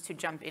who wants to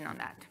jump in on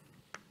that?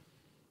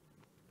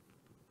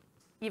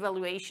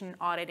 Evaluation,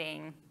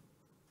 auditing,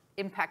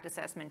 impact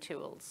assessment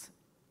tools.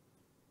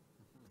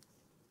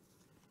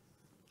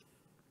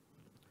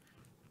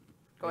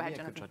 Go ahead,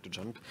 Jonathan. I could try to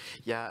jump.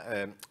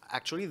 Yeah,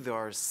 actually there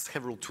are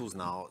several tools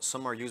now.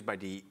 Some are used by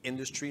the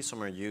industry,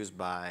 some are used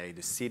by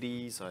the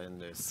cities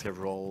and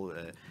several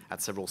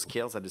at several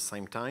scales at the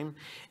same time.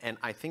 And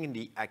I think in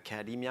the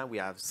academia we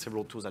have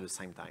several tools at the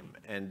same time.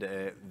 And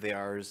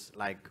there's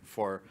like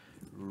for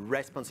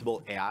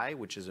responsible AI,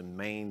 which is a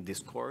main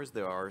discourse,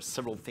 there are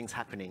several things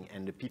happening,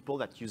 and the people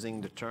that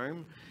using the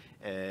term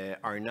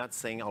are not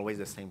saying always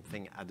the same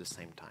thing at the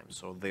same time.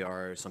 So there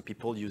are some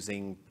people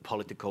using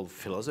political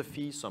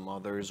philosophy, some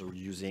others are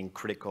using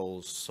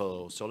critical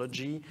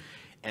sociology,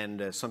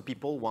 and some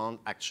people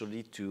want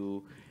actually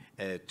to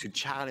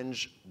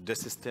challenge the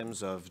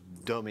systems of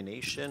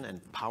domination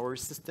and power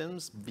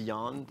systems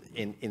beyond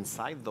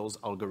inside those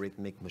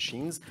algorithmic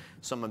machines.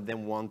 Some of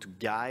them want to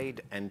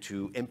guide and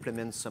to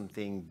implement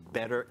something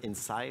better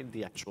inside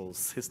the actual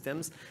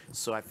systems.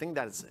 So I think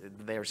that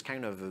there's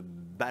kind of a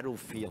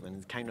battlefield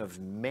and kind of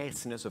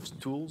messiness of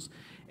tools,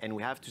 and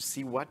we have to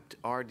see what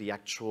are the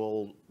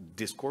actual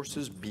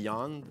discourses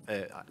beyond,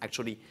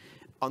 actually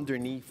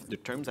underneath the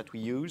terms that we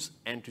use,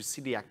 and to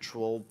see the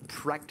actual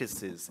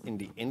practices in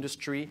the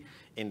industry,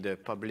 in the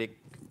public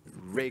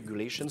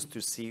regulations, to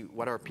see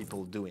what are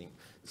people doing.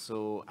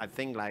 So I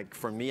think, like,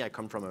 for me, I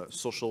come from a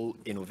social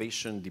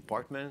innovation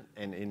department,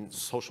 and in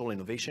social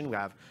innovation we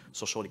have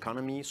social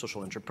economy,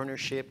 social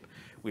entrepreneurship,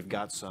 we've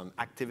got some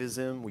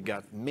activism, we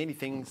got many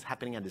things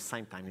happening at the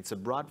same time. It's a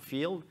broad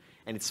field,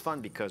 and it's fun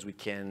because we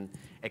can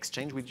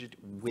exchange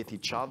with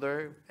each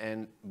other,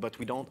 but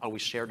we don't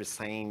always share the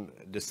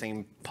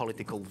same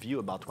political view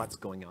about what's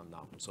going on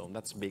now. So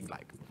that's big.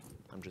 Like,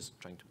 I'm just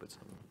trying to put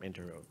some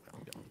intro.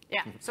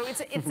 Yeah. So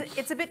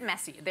it's a bit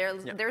messy.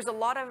 There's a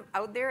lot of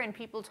out there, and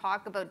people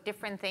talk about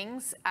different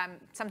things.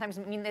 Sometimes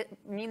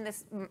mean the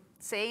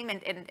same,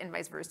 and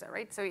vice versa,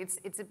 right? So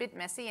it's a bit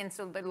messy, and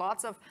so there are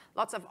lots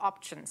of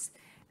options.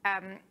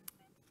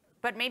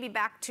 But maybe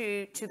back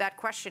to that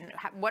question,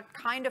 what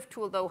kind of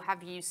tool, though,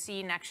 have you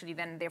seen actually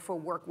then therefore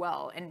work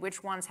well? And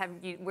which ones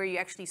where you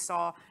actually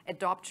saw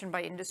adoption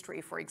by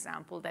industry, for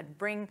example, that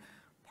bring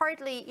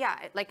partly, yeah,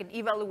 like an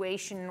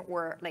evaluation,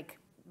 or like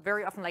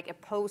very often like a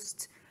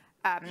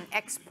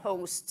ex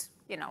post,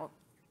 you know,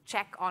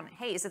 check on,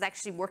 hey, is it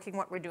actually working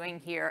what we're doing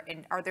here?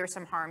 And are there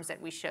some harms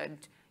that we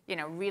should, you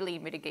know, really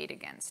mitigate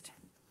against?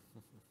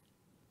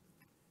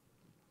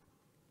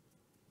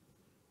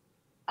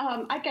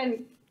 I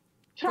can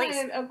try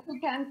a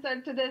quick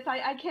answer to this.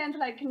 I can't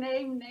like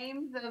name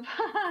names of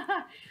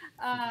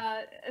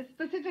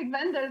specific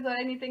vendors or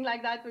anything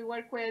like that we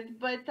work with,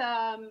 but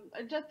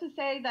just to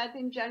say that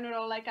in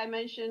general, like I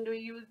mentioned, we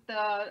use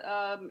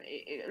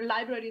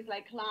libraries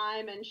like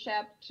Climb and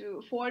Shep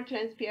for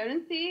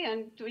transparency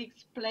and to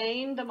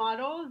explain the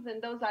models,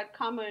 and those are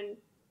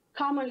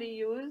commonly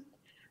used.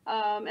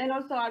 And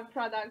also our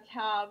products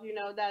have, you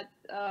know, that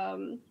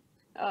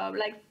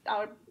like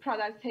our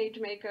product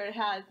SageMaker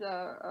has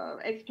a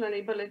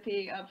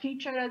explainability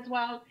feature as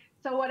well.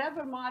 So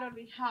whatever model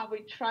we have,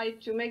 we try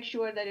to make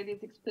sure that it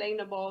is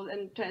explainable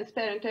and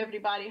transparent to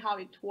everybody how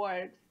it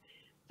works.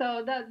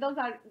 So those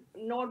are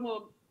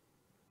normal,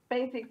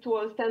 basic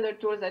tools,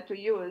 standard tools that we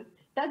use.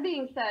 That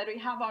being said, we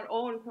have our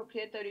own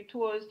proprietary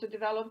tools to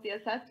develop the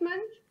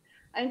assessments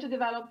and to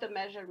develop the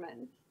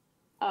measurements.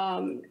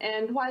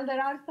 And while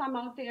there are some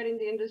out there in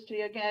the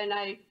industry, again,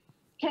 I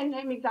can't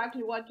name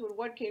exactly what we're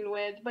working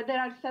with, but there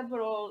are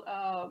several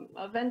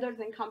vendors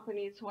and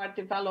companies who are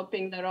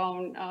developing their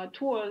own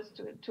tools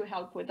to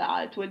help with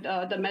that, with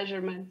the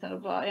measurements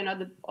of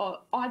and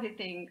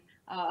auditing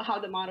how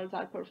the models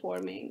are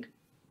performing.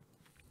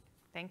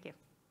 Thank you.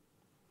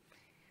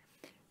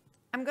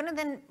 I'm going to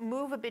then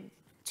move a bit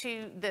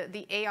to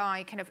the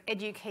AI kind of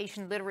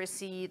education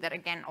literacy that,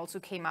 again, also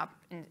came up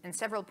in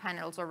several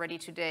panels already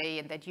today,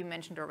 and that you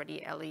mentioned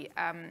already, Ellie.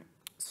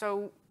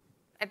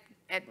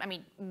 I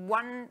mean,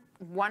 one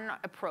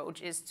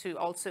approach is to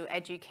also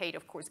educate,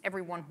 of course,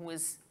 everyone who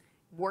is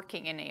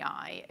working in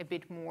AI a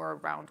bit more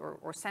around,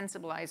 or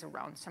sensibilize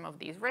around some of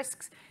these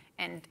risks,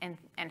 and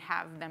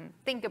have them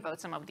think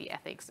about some of the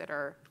ethics that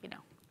are, you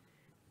know,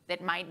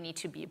 that might need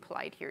to be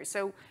applied here.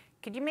 So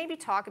could you maybe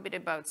talk a bit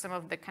about some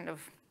of the kind of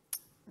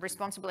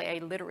responsible AI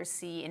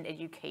literacy and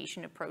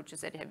education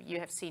approaches that you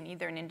have seen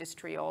either in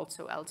industry or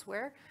also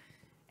elsewhere?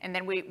 And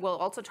then we will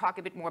also talk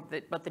a bit more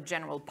about the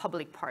general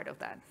public part of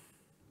that.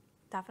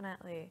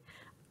 Definitely.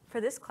 For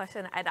this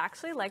question, I'd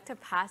actually like to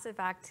pass it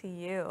back to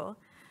you.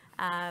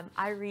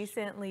 I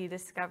recently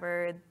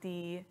discovered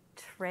the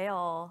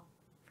trail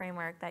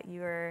framework that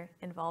you were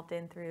involved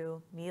in through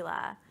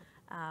Mila.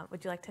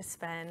 Would you like to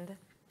spend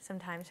some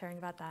time sharing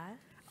about that?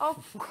 Oh,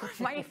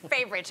 my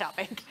favorite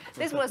topic.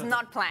 This was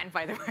not planned,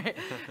 by the way.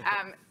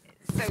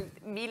 So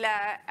Mila,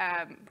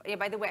 yeah,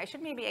 by the way, I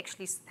should maybe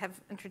actually have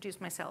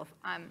introduced myself.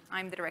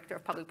 I'm the Director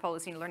of Public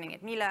Policy and Learning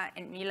at Mila,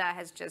 and Mila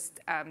has just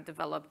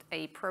developed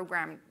a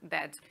program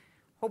that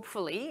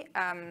hopefully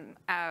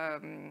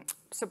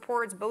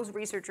supports both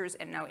researchers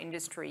and now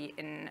industry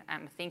in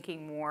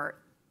thinking more,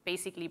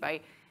 basically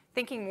by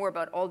thinking more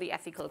about all the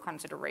ethical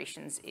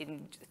considerations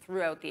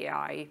throughout the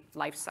AI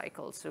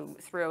lifecycle, so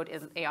throughout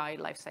an AI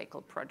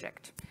lifecycle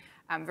project.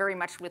 Very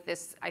much with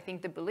this, I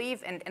think the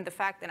belief and the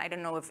fact, and I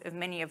don't know if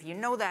many of you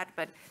know that,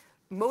 but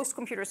most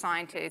computer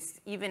scientists,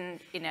 even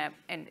in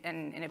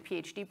a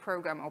PhD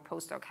program or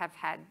postdoc, have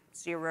had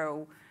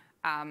zero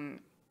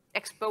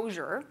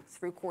exposure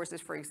through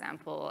courses, for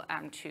example,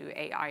 to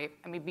AI,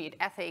 I mean, be it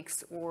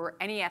ethics or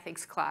any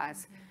ethics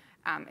class.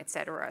 Et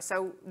cetera.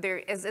 So there,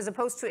 as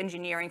opposed to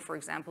engineering, for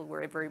example,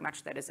 where very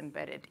much that is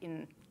embedded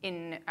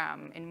in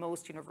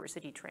most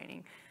university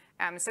training.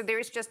 So there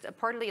is just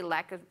partly a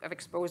lack of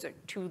exposure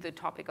to the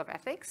topic of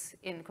ethics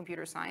in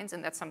computer science,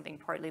 and that's something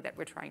partly that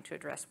we're trying to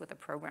address with the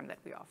program that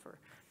we offer.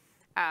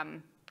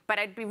 But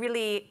I'd be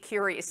really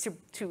curious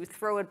to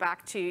throw it back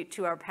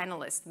to our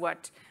panelists.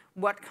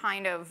 What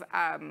kind of,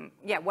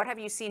 what have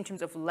you seen in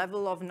terms of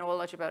level of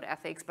knowledge about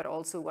ethics, but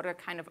also what are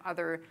kind of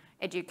other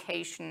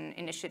education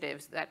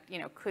initiatives that,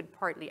 could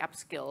partly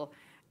upskill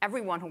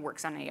everyone who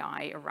works on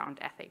AI around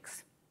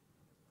ethics?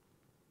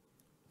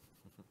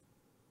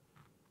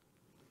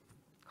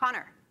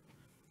 Connor,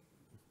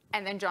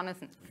 and then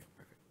Jonathan.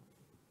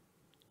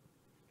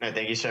 No,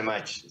 thank you so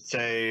much.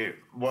 So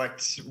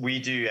what we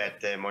do at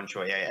the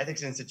Montreal AI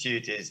Ethics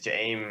Institute is to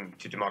aim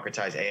to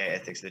democratize AI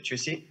ethics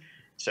literacy.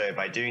 So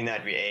by doing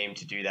that, we aim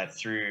to do that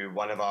through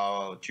one of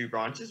our two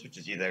branches, which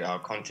is either our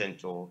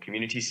content or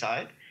community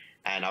side.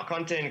 And our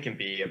content can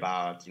be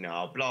about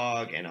our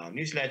blog and our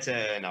newsletter,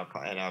 and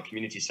our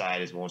community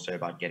side is more so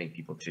about getting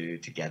people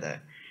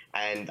together.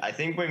 And I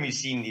think when we've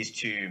seen these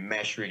two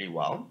mesh really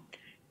well,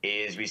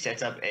 is we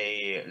set up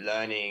a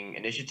learning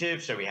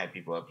initiative. So we had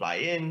people apply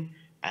in,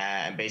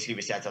 and basically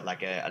we set up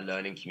like a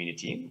learning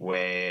community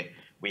where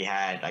we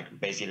had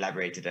basically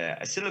elaborated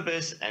a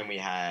syllabus, and we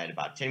had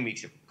about 10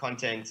 weeks of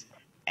content.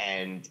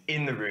 And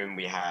in the room,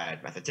 we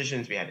had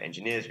mathematicians, we had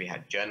engineers, we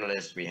had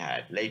journalists, we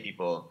had lay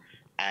people.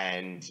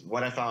 And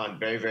what I found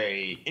very,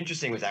 very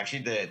interesting was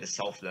actually the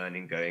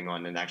self-learning going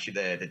on, and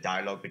actually the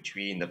dialogue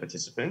between the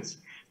participants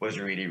was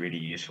really, really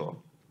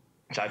useful.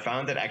 So I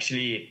found that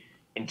actually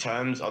in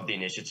terms of the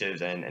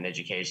initiatives and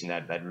education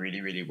that really,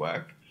 really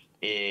work,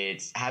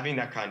 it's having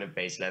that kind of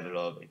base level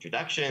of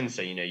introduction.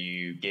 So,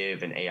 you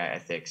give an AI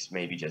ethics,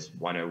 maybe just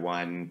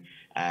 101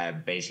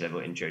 base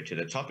level intro to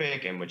the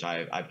topic, in which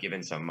I've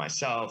given some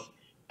myself,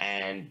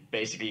 and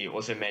basically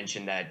also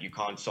mentioned that you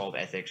can't solve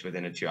ethics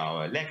within a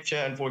 2-hour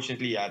lecture.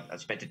 Unfortunately,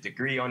 I've spent a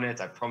degree on it.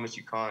 I promise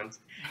you can't.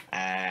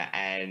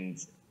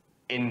 And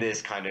in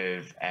this kind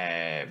of,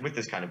 with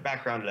this kind of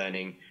background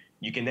learning,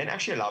 you can then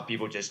actually allow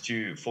people just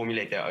to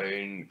formulate their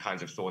own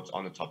kinds of thoughts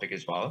on the topic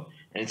as well.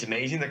 And it's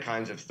amazing the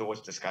kinds of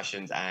thoughts,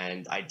 discussions,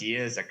 and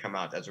ideas that come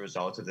out as a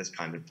result of this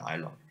kind of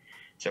dialogue.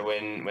 So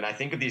when I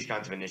think of these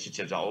kinds of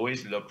initiatives, I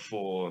always look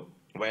for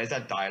where's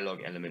that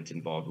dialogue element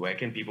involved? Where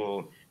can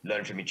people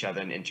learn from each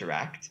other and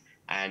interact?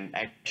 And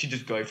actually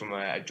just go from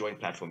a joint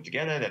platform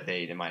together, that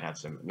they might have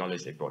some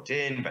knowledge they brought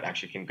in, but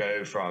actually can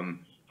go from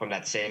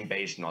that same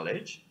base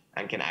knowledge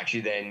and can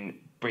actually then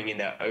bring in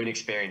their own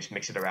experience,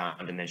 mix it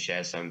around, and then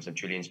share some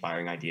truly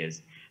inspiring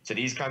ideas. So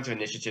these kinds of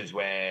initiatives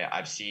where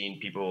I've seen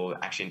people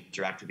actually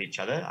interact with each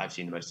other, I've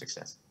seen the most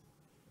success.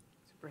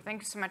 Super.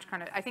 Thank you so much,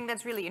 Connor. I think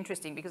that's really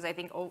interesting because I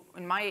think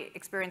in my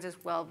experience as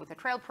well with the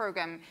Trail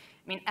program,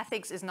 I mean,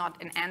 ethics is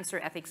not an answer.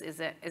 Ethics is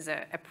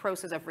a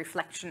process of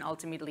reflection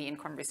ultimately in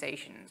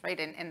conversations, right?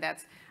 And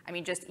that's, I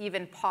mean, just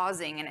even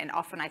pausing, and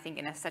often I think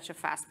in such a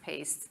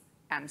fast-paced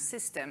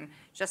system,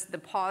 just the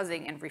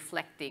pausing and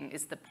reflecting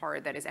is the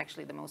part that is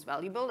actually the most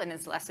valuable, and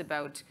it's less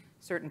about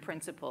certain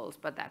principles,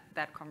 but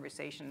that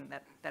conversation,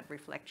 that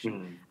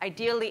reflection,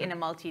 ideally in a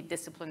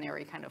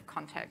multidisciplinary kind of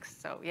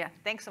context. So yeah,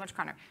 thanks so much,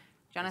 Connor.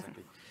 Jonathan.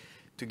 Exactly.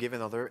 To give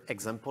another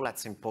example, at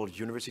St. Paul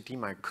University,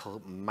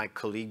 my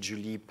colleague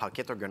Julie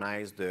Paquette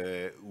organized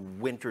the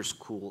winter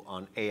school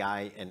on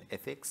AI and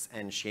ethics,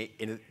 and she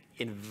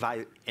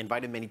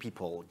invited many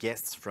people,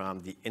 guests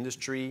from the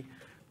industry,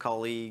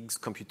 colleagues,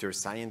 computer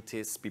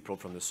scientists, people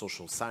from the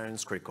social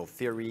science, critical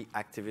theory,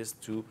 activists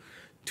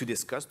to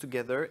discuss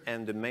together.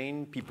 And the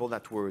main people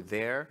that were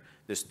there,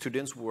 the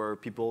students, were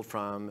people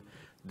from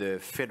the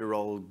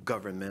federal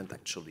government,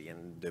 actually,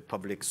 and the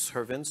public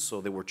servants.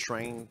 So they were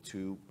trained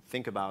to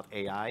think about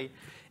AI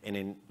in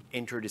an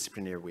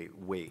interdisciplinary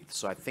way.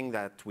 So I think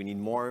that we need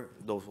more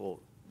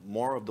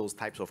of those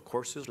types of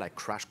courses, like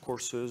crash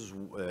courses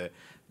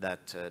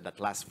that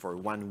last for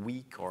 1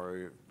 week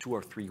or 2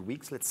 or 3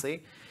 weeks, let's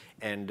say.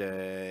 And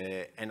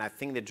I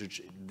think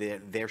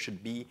that there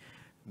should be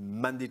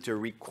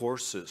mandatory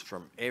courses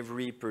from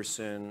every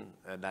person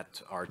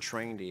that are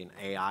trained in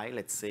AI,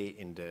 let's say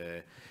in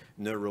the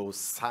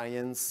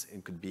neuroscience,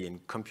 it could be in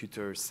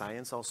computer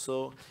science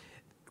also,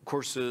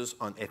 courses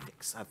on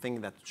ethics. I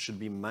think that should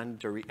be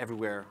mandatory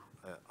everywhere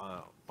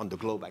on the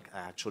globe,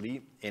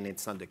 actually, and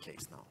it's not the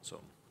case now.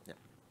 So, yeah.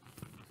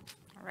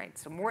 All right,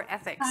 so more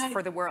ethics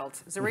for the world.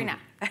 Zarina.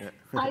 Yeah,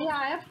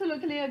 I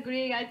absolutely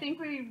agree. I think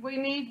we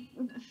need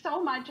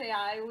so much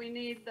AI. We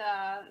need,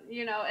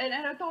 you know, and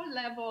at all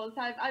levels.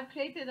 I've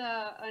created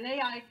an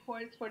AI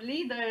course for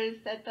leaders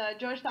at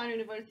Georgetown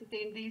University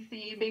in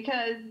DC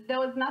because there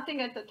was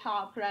nothing at the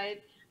top,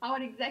 right? Our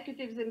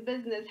executives in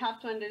business have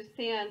to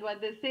understand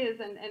what this is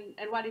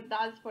and what it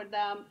does for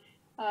them,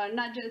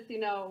 not just, you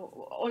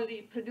know,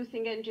 only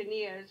producing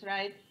engineers,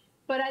 right?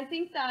 But I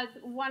think that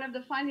one of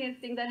the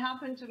funniest things that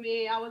happened to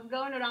me, I was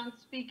going around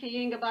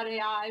speaking about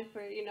AI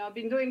for, you know, I've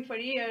been doing for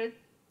years.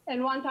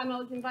 And one time I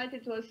was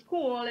invited to a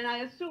school and I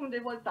assumed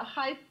it was the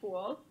high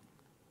school.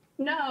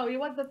 No, it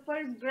was the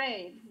first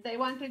grade. They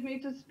wanted me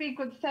to speak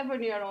with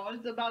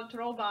 7-year-olds about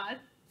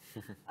robots.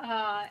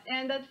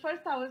 And at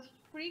first I was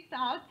freaked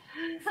out,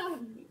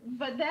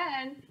 but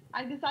then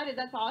I decided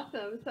that's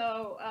awesome.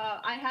 So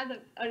I had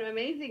an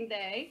amazing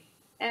day.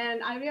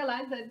 And I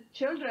realized that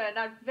children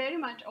are very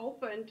much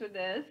open to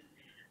this.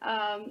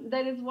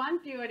 There is one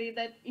theory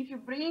that if you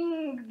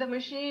bring the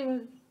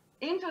machines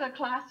into the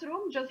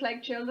classroom, just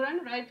like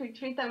children, right? We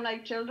treat them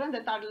like children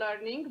that are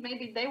learning.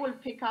 Maybe they will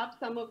pick up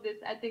some of this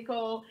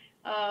ethical,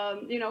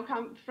 you know,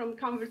 from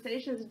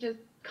conversations, just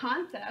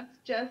concepts,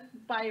 just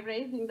by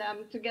raising them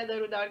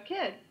together with our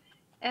kids.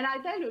 And I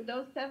tell you,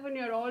 those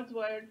 7-year-olds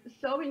were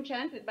so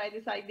enchanted by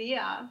this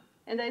idea.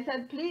 And they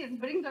said, please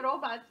bring the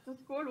robots to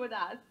school with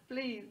us,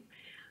 please.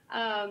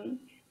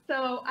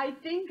 So I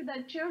think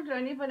that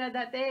children, even at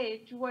that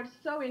age, were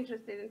so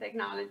interested in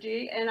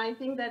technology, and I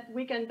think that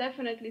we can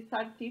definitely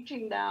start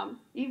teaching them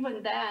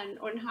even then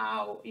on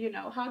how, you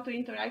know, how to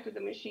interact with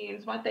the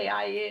machines, what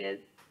AI is,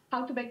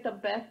 how to make the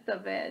best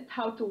of it,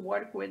 how to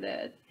work with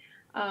it.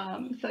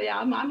 So yeah,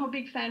 I'm a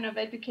big fan of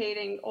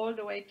educating all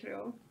the way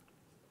through.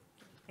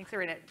 Thanks,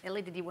 Zarina.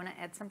 Ellie, did you want to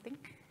add something?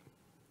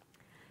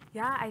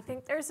 Yeah, I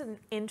think there's an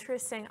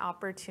interesting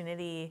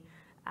opportunity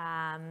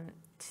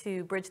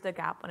to bridge the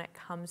gap when it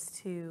comes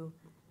to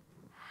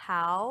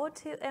how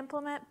to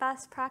implement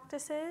best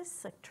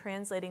practices, like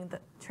translating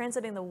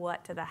the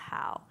what to the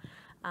how.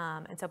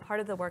 And so part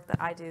of the work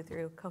that I do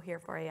through Cohere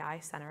for AI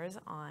centers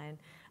on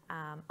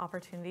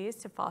opportunities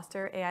to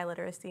foster AI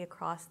literacy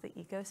across the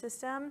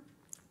ecosystem,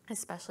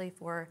 especially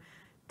for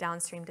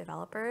downstream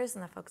developers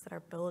and the folks that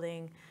are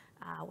building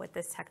with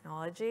this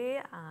technology.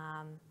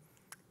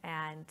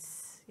 And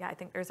yeah, I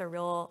think there's a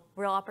real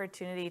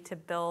opportunity to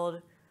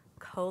build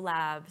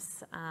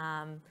collabs,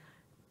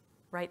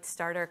 write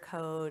starter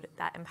code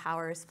that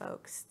empowers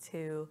folks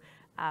to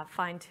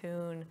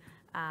fine-tune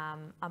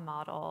a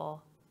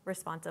model,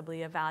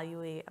 responsibly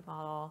evaluate a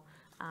model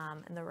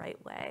in the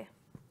right way.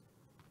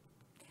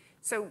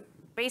 So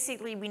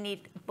basically, we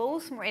need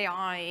both more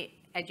AI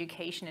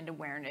education and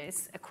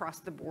awareness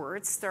across the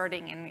board,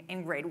 starting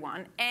in grade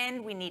 1,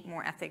 and we need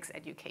more ethics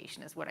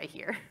education, is what I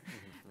hear.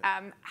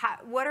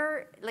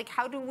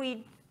 How do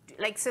we,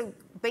 so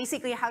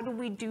basically, how do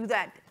we do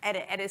that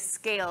at a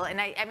scale? And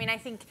I mean, I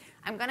think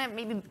I'm gonna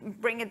maybe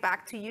bring it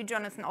back to you,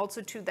 Jonathan,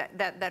 also to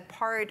that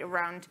part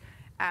around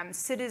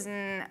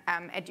citizen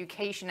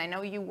education. I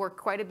know you work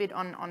quite a bit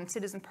on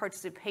citizen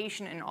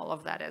participation in all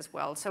of that as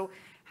well. So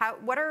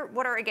what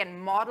are again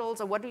models,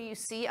 or what do you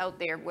see out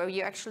there where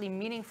you actually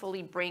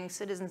meaningfully bring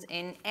citizens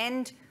in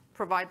and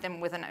provide them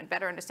with a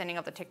better understanding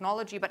of the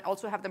technology, but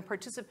also have them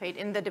participate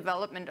in the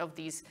development of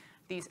these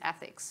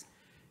ethics?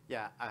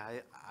 Yeah,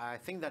 I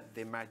think that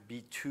there might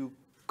be two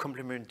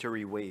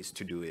complementary ways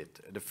to do it.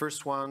 The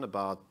first one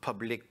about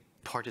public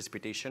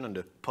participation on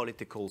the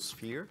political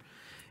sphere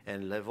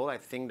and level. I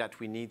think that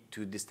we need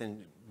to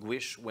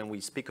distinguish when we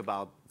speak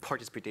about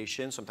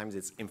participation. Sometimes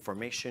it's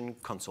information,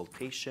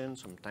 consultation,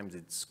 sometimes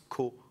it's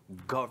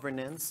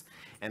co-governance,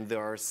 and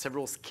there are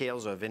several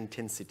scales of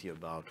intensity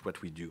about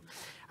what we do.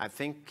 I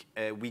think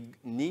we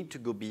need to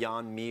go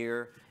beyond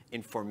mere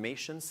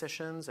information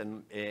sessions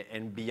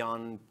and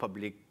beyond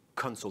public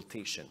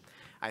consultation.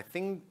 I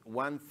think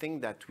one thing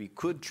that we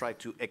could try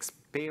to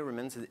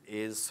experiment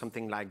is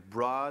something like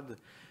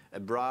a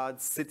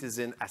broad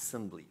citizen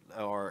assembly,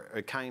 or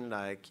a kind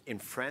like in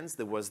France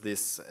there was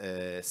this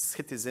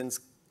citizens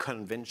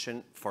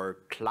convention for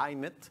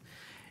climate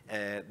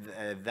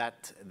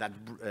that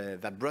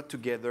brought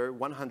together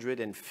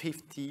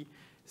 150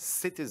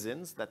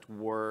 citizens that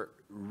were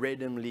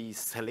randomly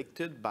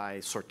selected by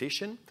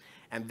sortation,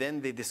 and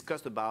then they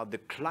discussed about the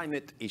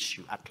climate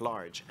issue at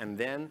large, and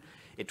then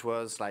it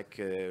was like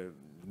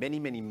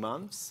many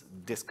months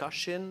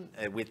discussion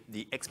with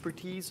the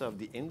expertise of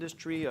the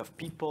industry, of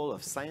people,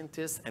 of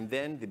scientists, and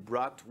then they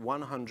brought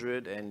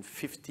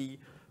 150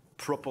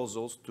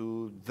 proposals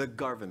to the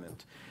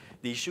government.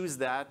 The issue is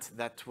that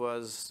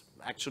was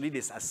actually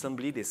this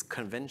assembly, this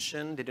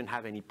convention didn't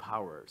have any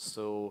power.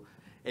 So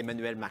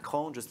Emmanuel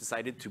Macron just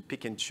decided to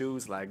pick and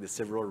choose like the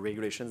several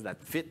regulations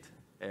that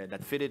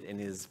fitted in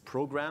his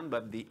program,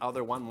 but the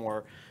other one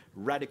more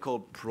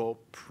radical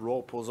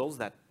proposals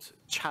that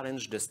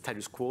challenged the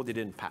status quo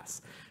didn't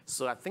pass.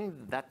 So I think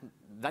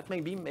that may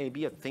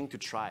be a thing to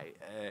try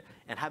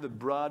and have a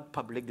broad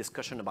public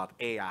discussion about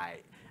AI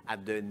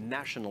at the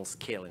national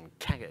scale in,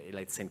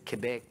 let's say in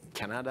Quebec,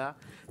 Canada,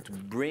 to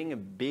bring a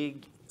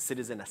big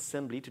citizen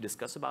assembly to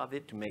discuss about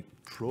it, to make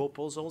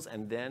proposals,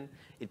 and then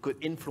it could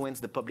influence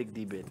the public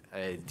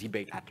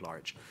debate at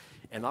large.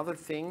 Another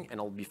thing, and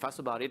I'll be fast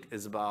about it,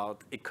 is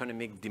about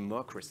economic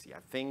democracy. I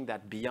think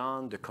that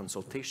beyond the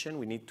consultation,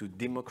 we need to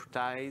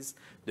democratize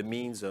the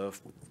means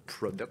of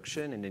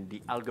production and then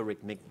the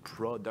algorithmic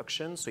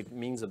production. So it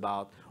means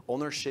about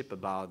ownership,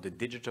 about the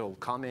digital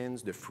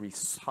commons, the free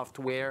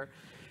software,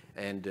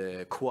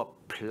 and co-op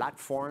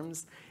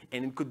platforms.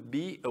 And it could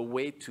be a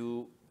way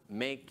to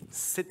make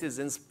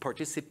citizens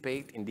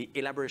participate in the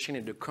elaboration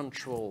and the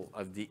control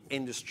of the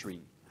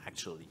industry,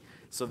 actually.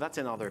 So that's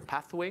another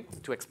pathway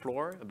to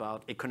explore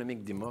about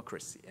economic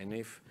democracy. And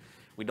if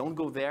we don't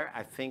go there,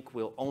 I think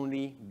we'll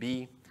only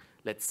be,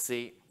 let's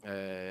say,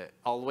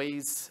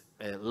 always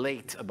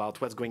late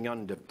about what's going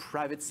on in the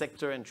private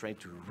sector and trying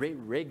to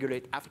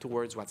regulate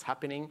afterwards what's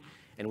happening.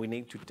 And we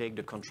need to take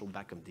the control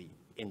back of the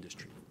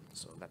industry.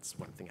 So that's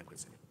one thing I could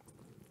say.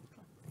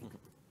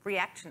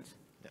 Reactions?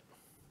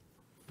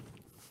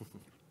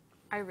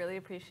 I really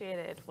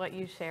appreciated what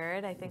you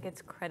shared. I think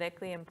it's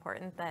critically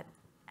important that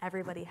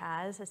everybody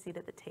has a seat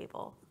at the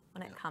table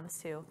when it comes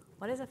to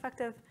what does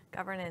effective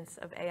governance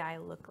of AI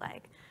look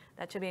like.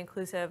 That should be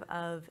inclusive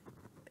of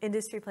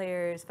industry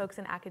players, folks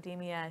in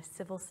academia,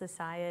 civil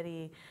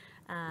society.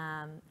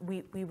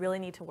 We really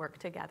need to work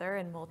together,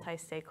 and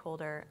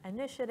multi-stakeholder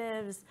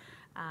initiatives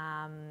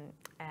are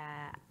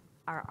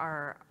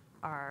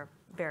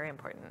very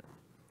important.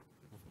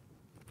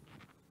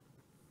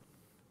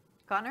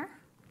 Connor?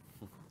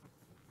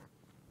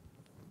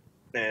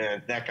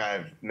 That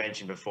I've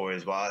mentioned before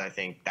as well. I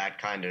think that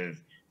kind of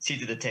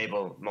seat at the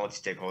table,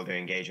 multi-stakeholder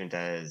engagement,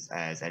 as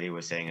Eddie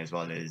was saying as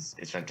well, is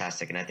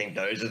fantastic. And I think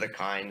those are the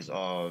kinds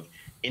of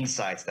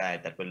insights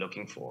that we're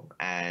looking for.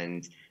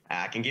 And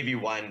I can give you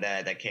one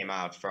that came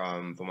out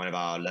from one of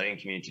our learning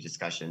community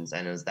discussions,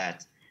 and it was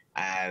that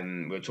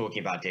we were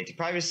talking about data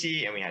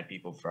privacy, and we had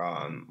people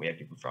from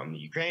the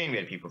Ukraine, we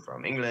had people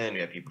from England,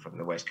 we had people from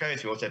the West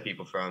Coast, we also had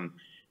people from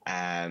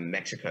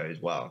Mexico as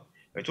well.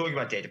 We're talking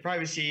about data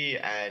privacy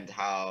and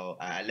how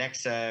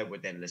Alexa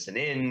would then listen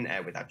in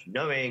without you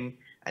knowing,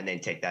 and then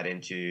take that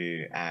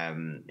into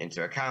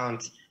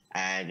account,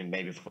 and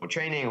maybe for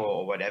training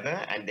or whatever.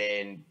 And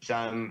then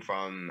some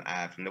from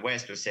the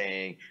West were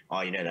saying,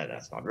 oh,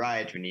 that's not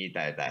right. We need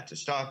that to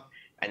stop.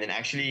 And then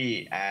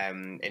actually,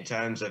 in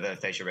terms of a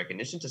facial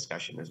recognition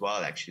discussion as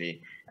well,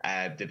 actually,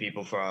 the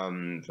people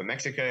from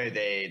Mexico,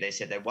 they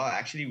said that, well,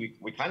 actually,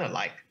 we kind of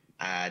like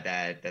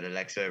that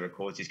Alexa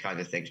records these kinds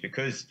of things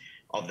because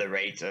of the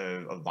rate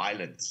of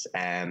violence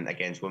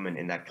against women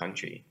in that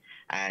country.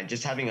 And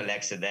just having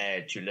Alexa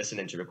there to listen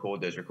and to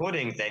record those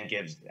recordings then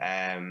gives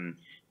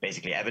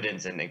basically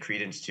evidence and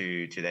credence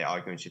to their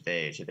argument should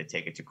they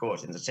take it to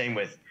court. And the same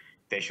with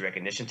facial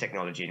recognition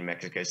technology in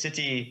Mexico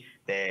City.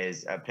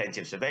 There's plenty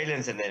of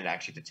surveillance, and then it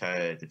actually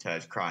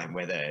deters crime,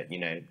 whether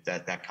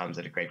that comes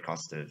at a great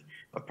cost of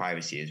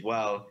privacy as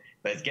well.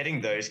 But it's getting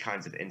those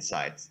kinds of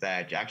insights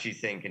that you actually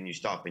think and you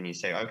stop and you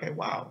say, okay,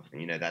 wow,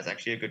 that's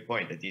actually a good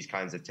point, that these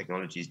kinds of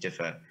technologies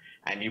differ.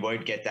 And you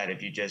won't get that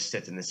if you just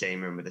sit in the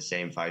same room with the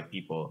same 5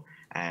 people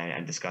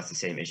and discuss the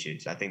same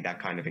issues. I think that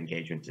kind of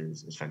engagement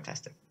is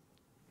fantastic.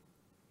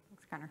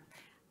 Thanks, Connor.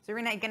 So,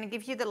 Irina, I'm going to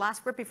give you the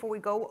last word before we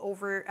go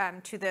over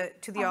to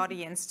the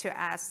audience to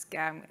ask,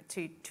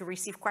 to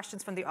receive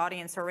questions from the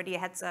audience. Already a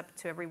heads up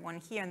to everyone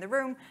here in the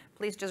room.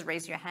 Please just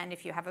raise your hand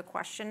if you have a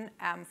question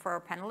for our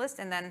panelists.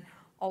 And then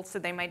also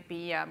there might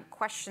be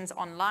questions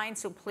online.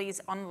 So please,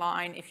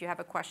 online, if you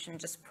have a question,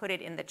 just put it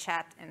in the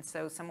chat, and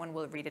so someone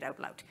will read it out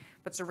loud.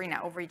 But Serena,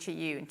 over to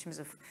you in terms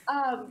of...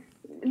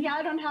 Yeah,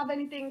 I don't have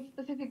anything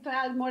specific to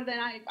add more than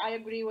I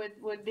agree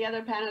with the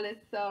other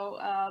panelists. So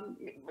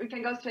we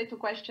can go straight to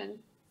questions.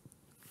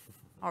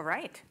 All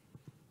right.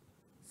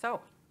 So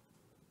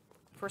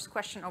first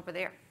question over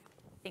there.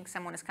 I think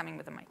someone is coming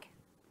with a mic.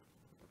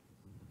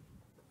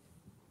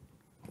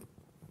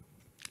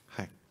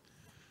 Hi.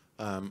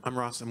 I'm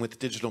Ross. I'm with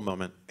Digital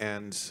Moment.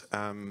 And,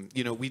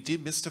 we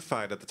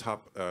demystified at the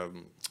top,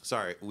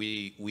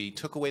 we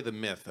took away the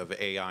myth of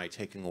AI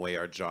taking away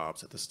our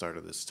jobs at the start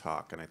of this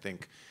talk. And I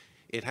think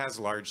it has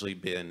largely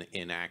been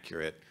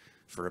inaccurate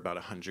for about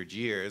 100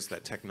 years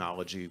that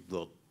technology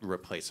will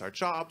replace our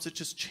jobs. It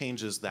just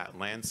changes that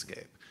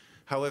landscape.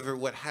 However,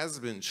 what has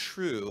been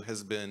true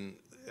has been,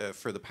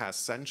 for the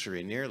past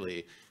century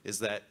nearly, is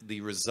that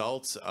the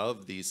results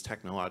of these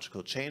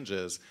technological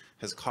changes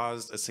has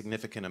caused a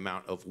significant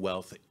amount of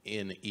wealth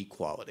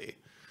inequality.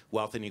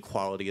 Wealth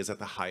inequality is at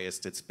the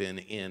highest it's been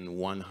in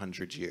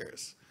 100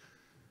 years.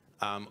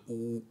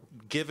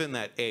 Given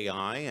that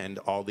AI and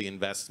all the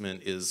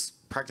investment is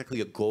practically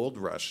a gold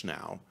rush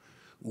now,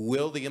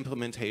 will the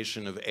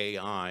implementation of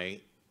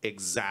AI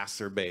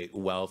exacerbate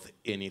wealth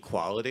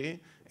inequality?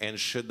 And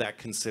should that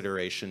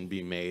consideration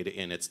be made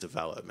in its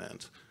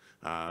development?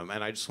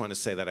 And I just want to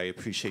say that I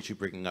appreciate you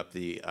bringing up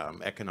the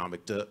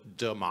economic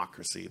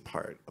democracy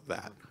part of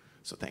that.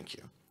 So thank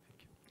you.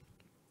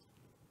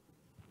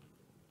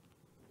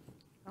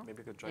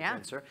 Maybe I could try to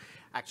answer.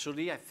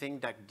 Actually, I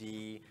think that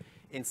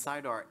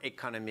inside our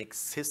economic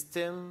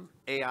system,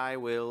 AI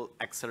will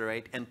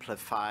accelerate,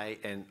 amplify,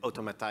 and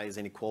automatize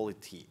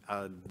inequality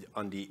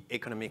on the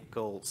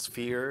economical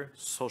sphere,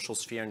 social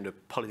sphere, and the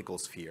political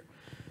sphere.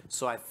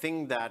 So I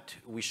think that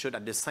we should,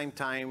 at the same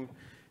time,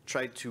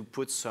 try to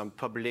put some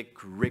public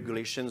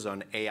regulations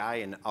on AI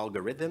and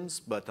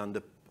algorithms, but on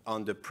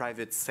the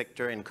private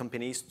sector and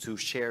companies to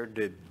share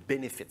the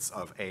benefits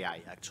of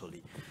AI,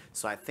 actually.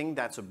 So I think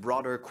that's a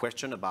broader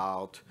question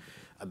about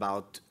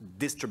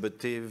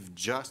distributive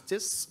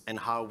justice and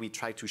how we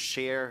try to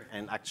share,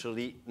 and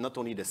actually not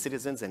only the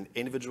citizens and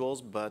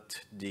individuals, but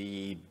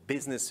the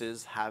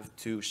businesses have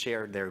to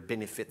share their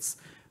benefits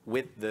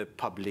with the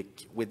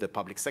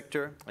public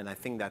sector, and I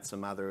think that's a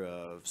matter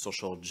of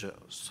social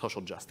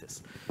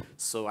justice.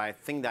 So I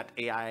think that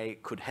AI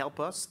could help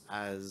us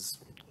as,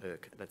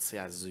 let's say,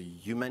 as a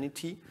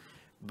humanity,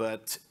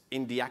 but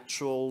in the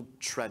actual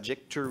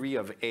trajectory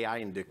of AI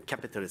in the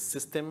capitalist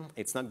system,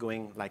 it's not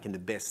going like in the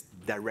best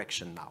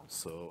direction now.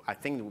 So I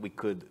think we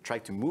could try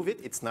to move it.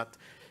 It's not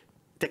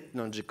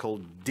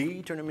technological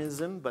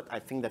determinism, but I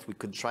think that we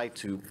could try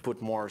to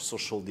put more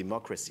social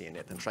democracy in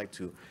it and try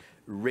to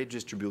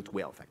redistribute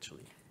wealth,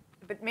 actually.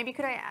 But maybe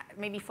could I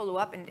maybe follow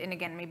up, and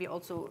again, maybe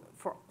also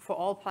for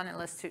all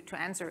panelists to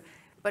answer,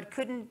 but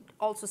couldn't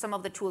also some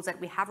of the tools that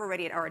we have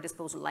already at our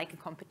disposal, like a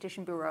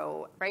competition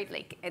bureau, right,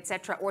 like et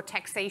cetera, or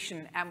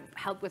taxation,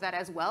 help with that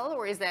as well?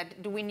 Or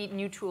do we need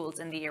new tools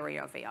in the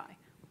area of AI?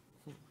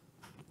 That's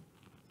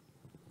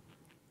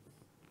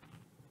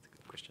a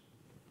good question.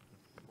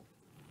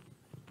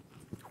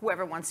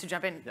 Whoever wants to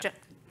jump in. Yeah.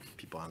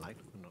 People online?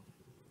 No.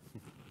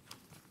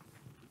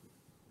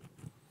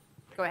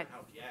 Go ahead.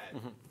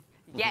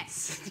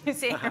 Yes. You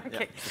see? Okay.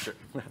 Yeah, for sure.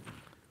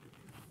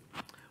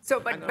 So,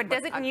 but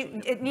does it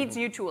needs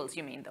new tools,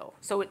 you mean, though?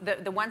 So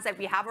the ones that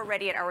we have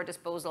already at our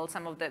disposal,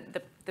 some of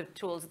the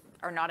tools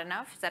are not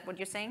enough? Is that what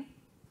you're saying?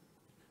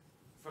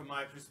 From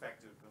my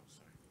perspective,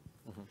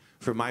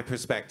 From my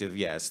perspective,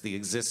 yes. The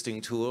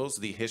existing tools,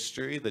 the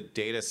history, the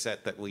data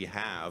set that we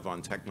have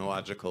on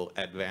technological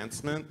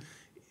advancement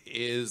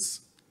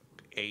is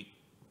a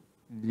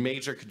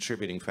major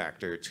contributing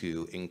factor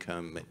to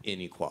income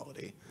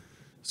inequality.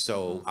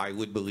 So I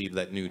would believe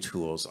that new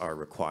tools are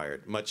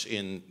required, much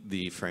in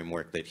the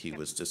framework that he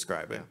was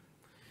describing.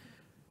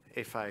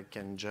 If I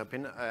can jump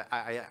in,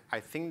 I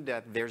think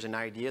that there's an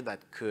idea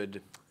that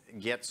could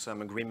get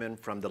some agreement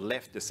from the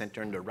left, the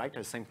center, and the right at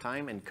the same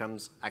time, and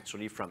comes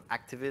actually from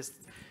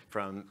activists,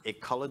 from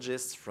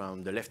ecologists,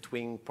 from the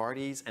left-wing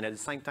parties, and at the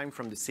same time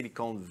from the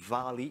Silicon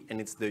Valley, and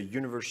it's the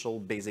universal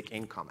basic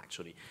income,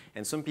 actually.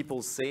 And some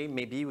people say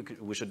maybe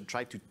we should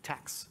try to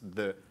tax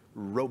the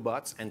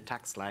robots and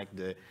tax like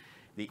the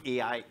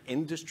AI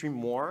industry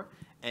more,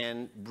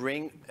 and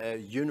bring a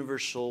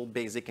universal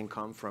basic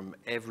income from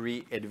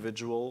every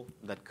individual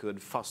that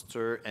could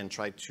foster and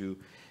try to,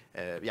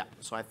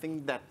 So I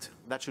think that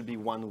should be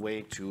one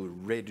way to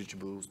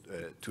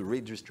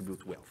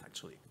redistribute wealth,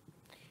 actually.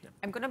 Yeah.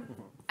 I'm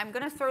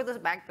gonna throw this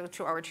back though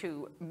to our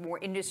two more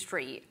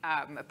industry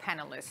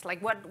panelists.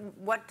 Like, what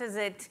does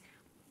that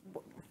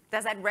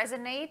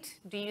resonate?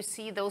 Do you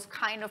see those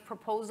kind of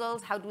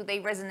proposals? How do they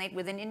resonate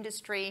within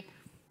industry?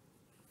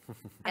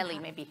 Ellie,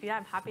 maybe. Yeah,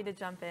 I'm happy to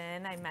jump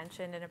in. I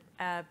mentioned in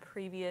a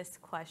previous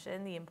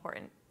question the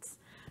importance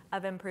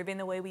of improving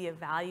the way we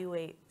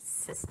evaluate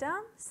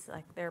systems,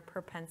 like their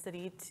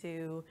propensity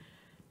to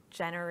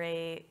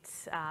generate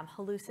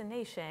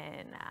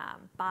hallucination,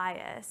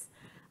 bias.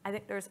 I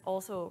think there's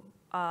also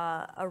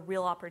a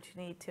real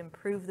opportunity to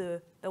improve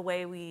the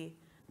way we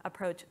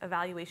approach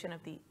evaluation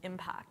of the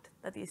impact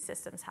that these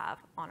systems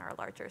have on our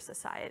larger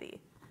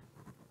society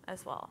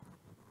as well.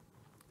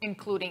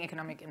 Including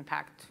economic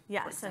impact.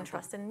 Yes, and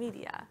trust in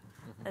media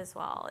as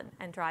well,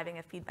 and driving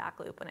a feedback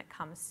loop when it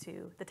comes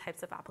to the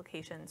types of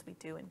applications we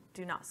do and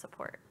do not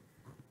support.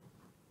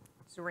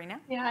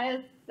 Serena?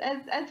 Yeah,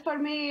 as for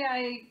me,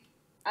 I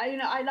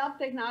love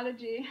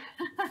technology.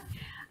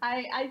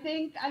 I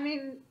think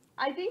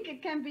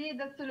it can be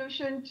the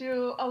solution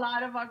to a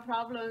lot of our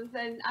problems,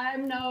 and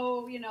I'm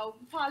no,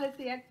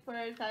 policy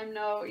expert. I'm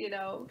no,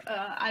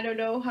 I don't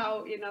know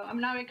how,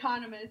 I'm no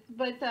economist,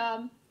 but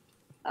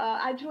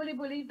I truly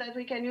believe that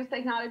we can use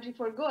technology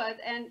for good.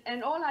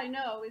 And all I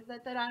know is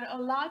that there are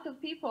a lot of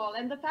people,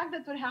 and the fact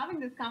that we're having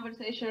this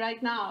conversation right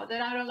now,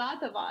 there are a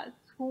lot of us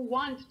who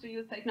want to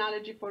use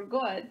technology for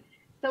good.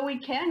 So we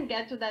can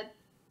get to that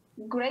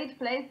great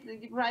place,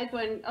 right,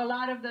 when a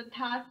lot of the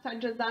tasks are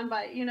just done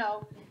by,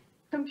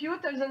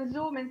 computers and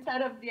Zoom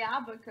instead of the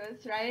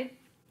abacus, right?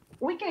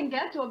 We can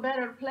get to a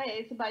better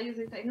place by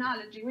using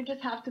technology. We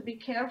just have to be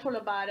careful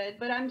about it.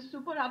 But I'm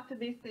super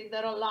optimistic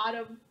that a lot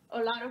of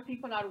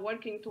people are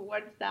working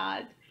towards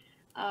that.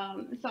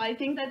 So I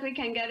think that we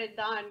can get it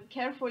done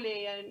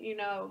carefully, and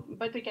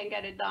but we can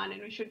get it done,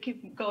 and we should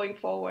keep going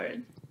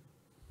forward.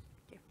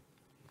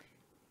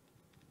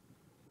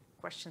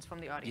 Questions from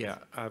the audience? Yeah,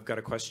 I've got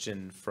a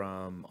question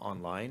from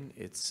online.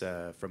 It's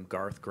from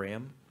Garth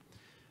Graham.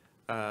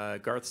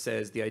 Garth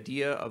says, the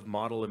idea of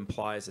model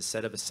implies a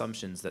set of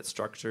assumptions that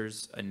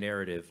structures a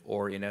narrative,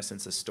 or in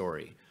essence, a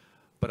story.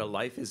 But a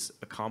life is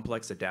a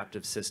complex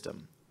adaptive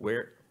system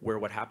where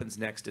what happens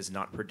next is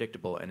not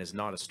predictable and is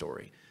not a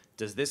story.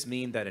 Does this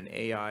mean that an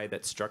AI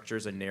that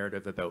structures a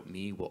narrative about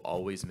me will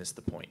always miss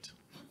the point?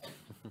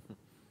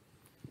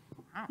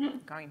 Wow,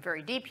 going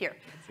very deep here.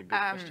 That's a good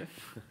question.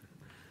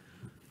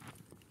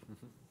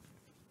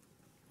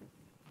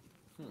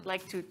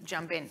 Like to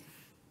jump in.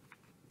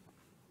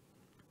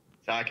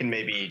 So I can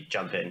maybe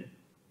jump in.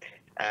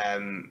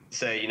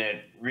 So,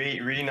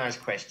 really nice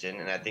question.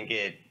 And I think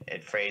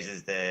it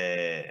phrases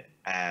the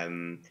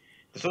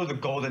sort of the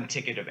golden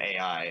ticket of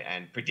AI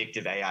and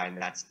predictive AI in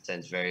that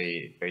sense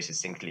very, very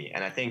succinctly.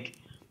 And I think,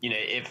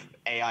 if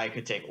AI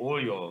could take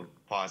all your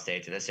past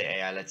data,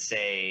 let's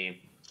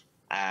say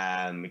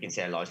we can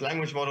say a large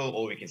language model,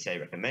 or we can say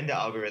recommender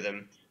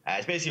algorithm.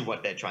 It's basically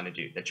what they're trying to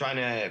do. They're trying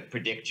to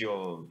predict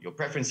your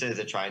preferences.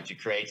 They're trying to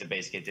create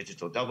basically a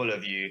digital double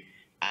of you,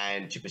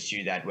 and to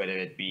pursue that, whether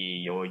it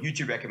be your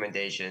YouTube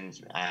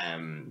recommendations,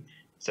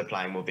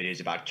 supplying more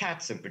videos about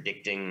cats and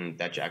predicting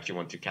that you actually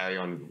want to carry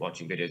on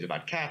watching videos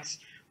about cats,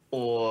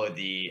 or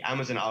the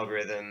Amazon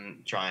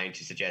algorithm trying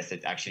to suggest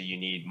that actually you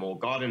need more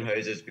garden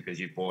hoses because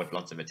you've bought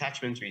lots of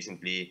attachments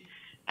recently.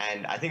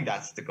 And I think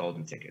that's the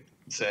golden ticket.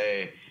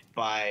 So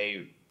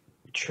by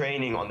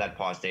training on that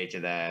past data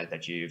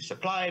that you've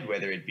supplied,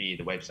 whether it be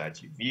the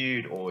websites you've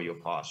viewed or your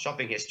past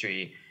shopping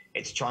history,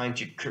 it's trying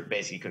to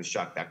basically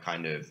construct that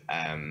kind of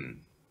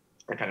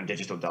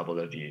digital double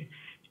of you.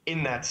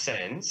 In that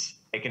sense,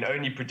 it can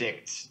only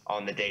predict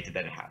on the data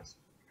that it has.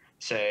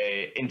 So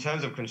in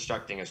terms of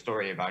constructing a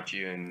story about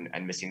you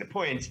and missing the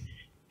point,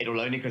 it will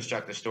only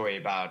construct a story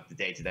about the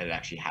data that it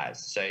actually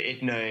has. So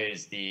it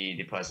knows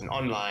the person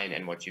online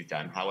and what you've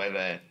done.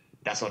 However,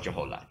 that's not your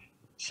whole life.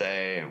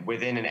 So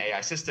within an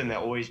AI system,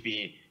 there'll always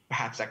be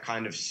perhaps that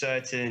kind of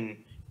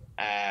certain,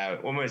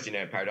 almost,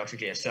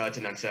 paradoxically, a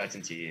certain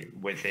uncertainty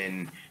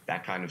within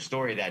that kind of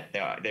story that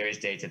there is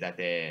data that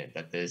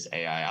this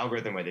AI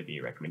algorithm, whether it be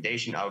a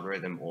recommendation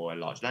algorithm or a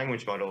large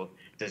language model,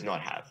 does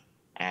not have.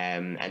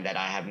 And that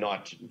I have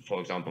not,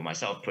 for example,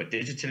 myself put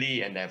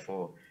digitally and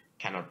therefore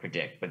cannot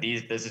predict. But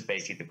this is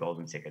basically the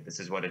golden ticket. This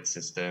is what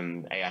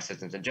AI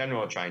systems in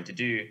general are trying to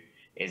do,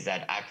 is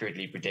that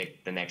accurately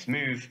predict the next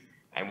move.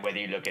 And whether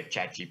you look at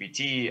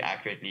ChatGPT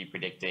accurately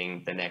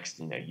predicting the next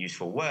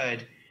useful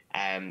word,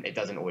 it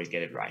doesn't always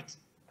get it right.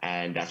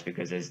 And that's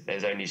because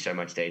there's only so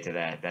much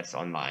data that's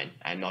online,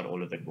 and not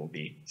all of it will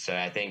be. So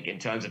I think in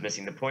terms of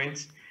missing the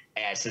point,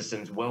 AI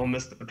systems will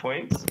miss the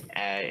point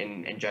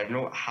in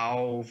general.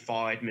 How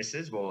far it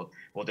misses will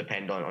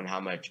depend on how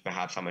much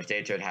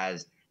data it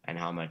has, and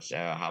how much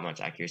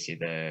accuracy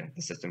the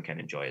system can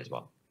enjoy as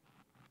well.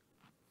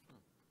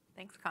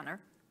 Thanks, Connor.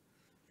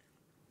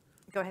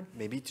 Go ahead.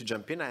 Maybe to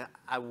jump in,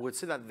 I would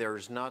say that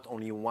there's not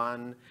only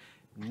one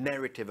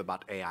narrative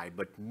about AI,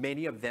 but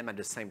many of them at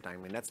the same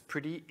time. And that's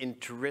pretty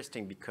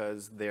interesting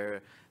because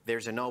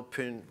there's an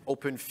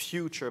open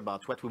future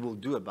about what we will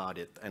do about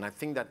it. And I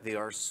think that there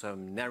are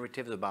some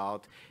narratives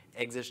about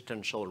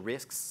existential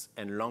risks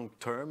and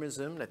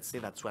long-termism. Let's say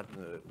that's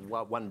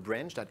one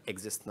branch that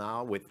exists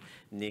now with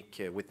Nick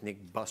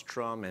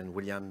Bostrom and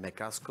William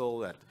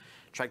McCaskill that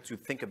try to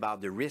think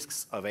about the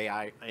risks of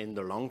AI in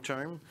the long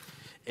term.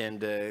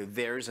 And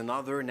there's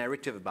another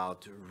narrative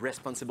about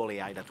responsible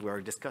AI that we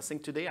are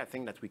discussing today. I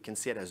think that we can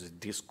see it as a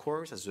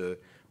discourse, as a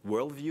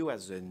worldview,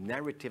 as a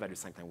narrative at the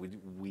same time.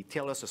 We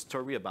tell us a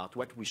story about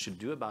what we should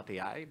do about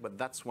AI, but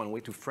that's one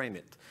way to frame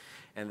it.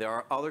 And there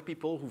are other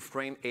people who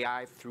frame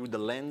AI through the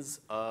lens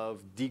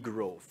of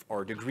degrowth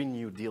or the Green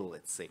New Deal,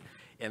 let's say.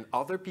 And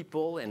other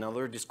people,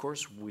 another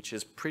discourse, which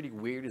is pretty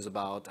weird, is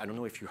about, I don't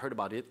know if you heard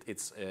about it,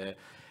 it's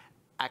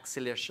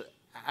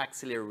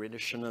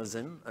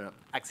accelerationism,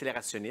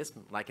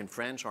 like in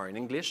French or in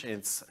English.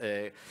 It's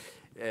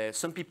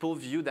some people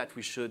view that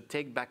we should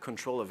take back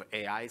control of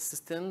AI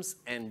systems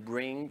and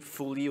bring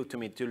fully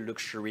automated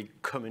luxury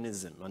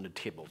communism on the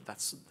table.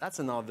 That's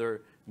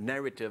another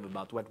narrative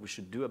about what we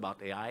should do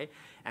about AI.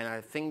 And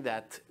I think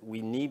that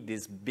we need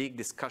this big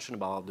discussion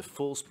about the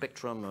full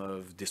spectrum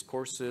of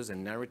discourses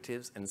and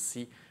narratives and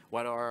see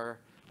what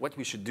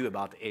we should do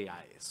about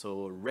AI.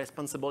 So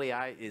responsible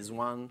AI is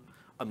one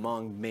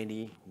among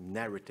many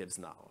narratives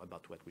now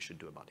about what we should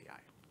do about AI.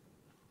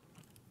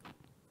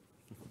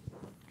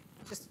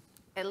 Just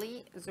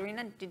Ellie,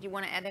 Zorina, did you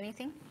want to add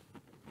anything?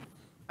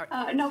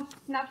 No,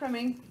 not from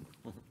me.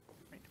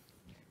 Right.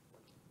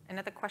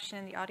 Another question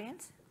in the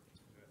audience?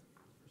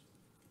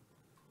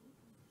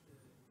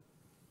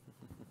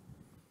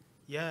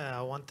 Yeah,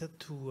 I wanted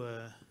to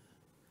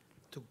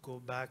go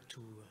back to,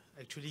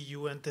 actually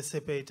you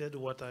anticipated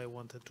what I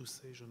wanted to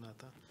say,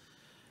 Jonathan.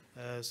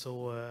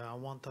 So I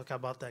won't talk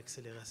about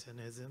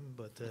accelerationism,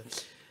 but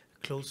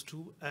close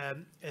to.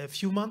 A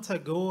few months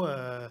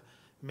ago,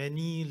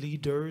 many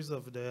leaders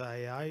of the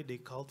AI, they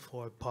called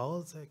for a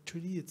pause.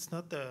 Actually, it's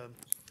not a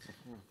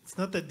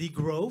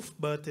degrowth,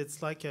 but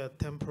it's like a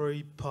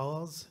temporary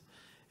pause.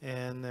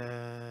 And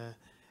I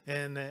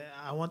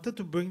wanted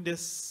to bring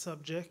this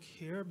subject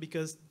here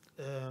because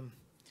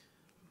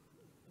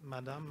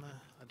Madame,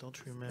 I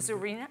don't remember.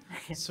 Serena?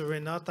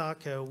 Serena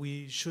talked,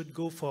 we should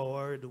go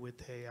forward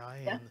with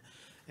AI. Yeah.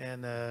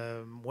 And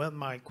well,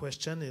 my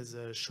question is,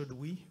 should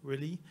we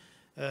really?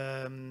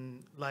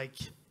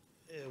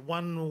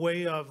 One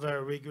way of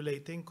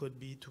regulating could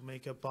be to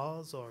make a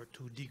pause or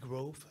to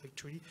degrowth,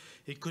 actually.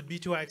 It could be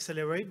to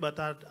accelerate, but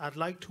I'd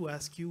like to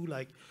ask you,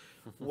 like,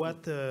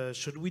 what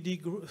should we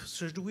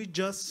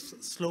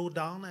just slow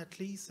down at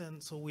least,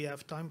 and so we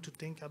have time to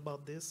think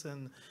about this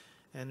and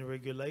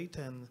regulate?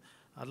 And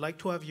I'd like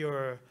to have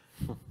your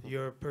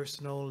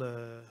personal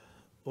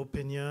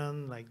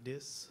opinion like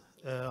this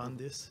on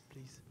this,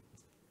 please,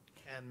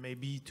 and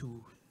maybe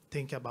to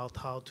think about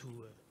how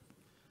to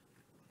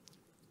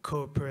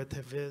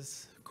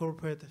corporativize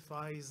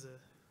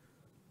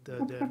the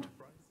enterprise.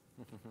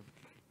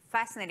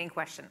 Fascinating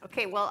question.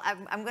 Okay, well,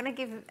 I'm going to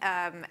give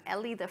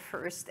Ellie the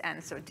first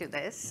answer to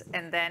this,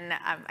 and then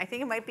I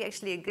think it might be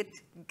actually a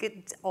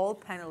good all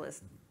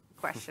panelist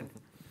question.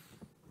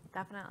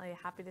 Definitely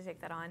happy to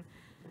take that on.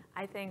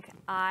 I think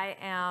I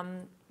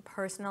am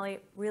personally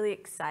really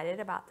excited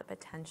about the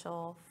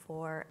potential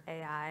for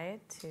AI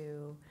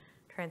to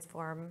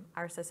transform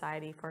our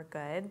society for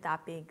good.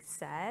 That being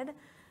said,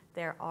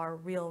 there are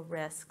real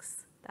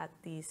risks that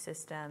these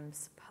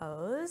systems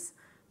pose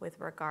with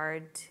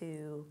regard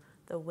to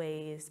the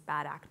ways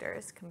bad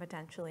actors can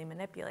potentially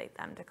manipulate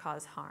them to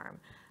cause harm,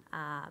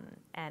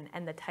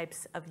 and the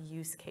types of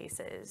use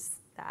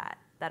cases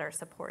that are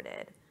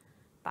supported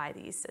by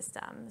these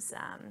systems.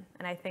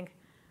 And I think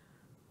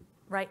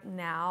right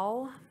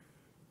now,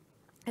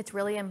 it's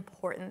really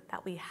important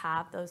that we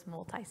have those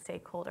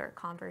multi-stakeholder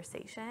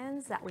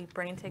conversations, that we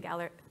bring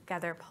together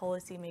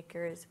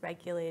policymakers,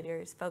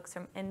 regulators, folks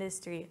from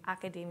industry,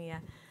 academia,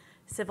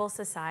 civil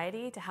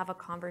society, to have a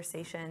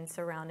conversation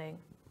surrounding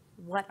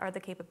what are the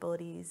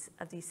capabilities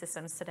of these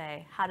systems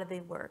today? How do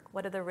they work?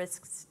 What are the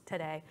risks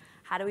today?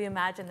 How do we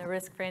imagine the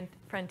risk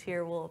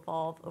frontier will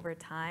evolve over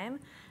time?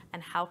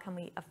 And how can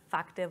we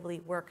effectively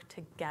work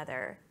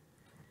together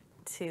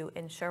to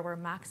ensure we're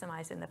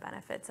maximizing the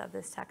benefits of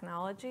this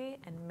technology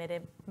and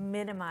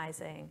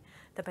minimizing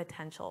the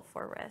potential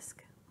for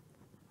risk?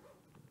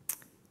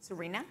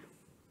 Serena?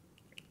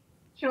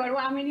 Sure.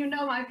 Well, I mean, you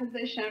know my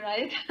position,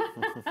 right?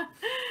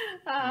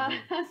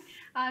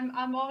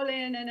 I'm all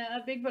in and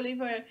a big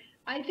believer.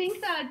 I think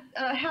that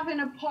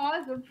having a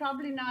pause would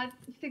probably not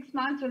 6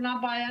 months or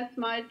not buy us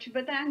much,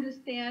 but I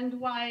understand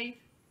why,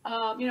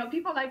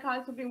 people like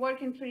us who've been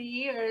working for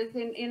years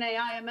in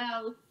AI,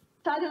 ML,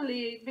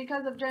 suddenly,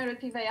 because of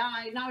generative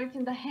AI, now it's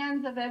in the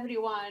hands of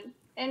everyone.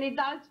 And it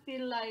does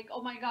feel like,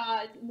 oh my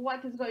God,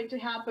 what is going to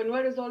happen?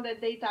 Where does all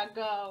that data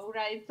go,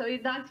 right? So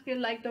it does feel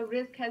like the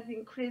risk has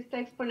increased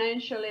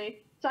exponentially.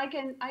 So I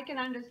can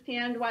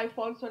understand why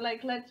folks are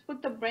like, let's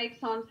put the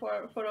brakes on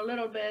for a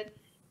little bit.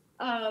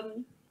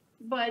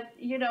 But,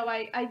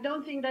 I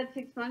don't think that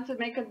 6 months would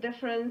make a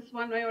difference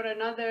one way or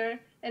another.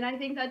 And I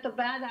think that the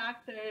bad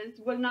actors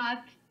will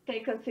not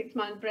take a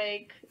 6-month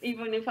break,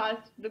 even if us,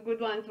 the good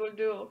ones, will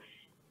do.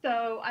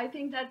 So I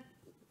think that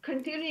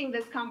continuing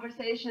these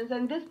conversations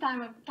and this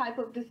type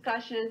of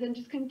discussions and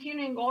just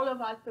continuing all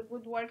of us the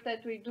good work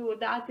that we do,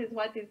 that is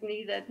what is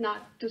needed,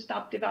 not to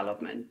stop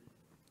development.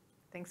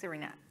 Thanks,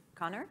 Serena.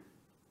 Connor?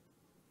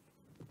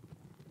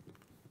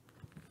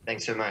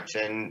 Thanks so much.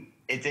 And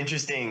it's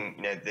interesting,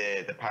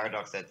 the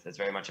paradox that's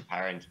very much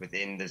apparent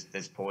within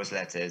this pause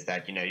letter is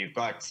that, you've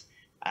got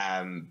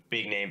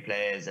big name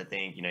players. I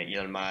think,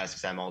 Elon Musk,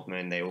 Sam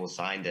Altman, they all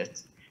signed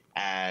it.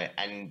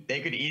 And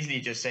they could easily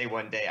just say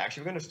one day,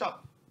 actually, we're going to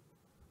stop.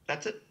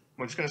 That's it.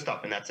 We're just going to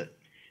stop, and that's it.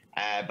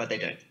 But they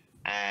don't.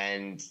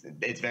 And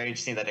it's very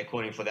interesting that they're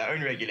calling for their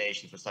own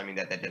regulations for something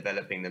that they're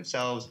developing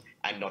themselves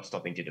and not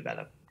stopping to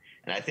develop.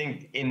 And I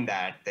think in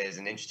that, there's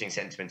an interesting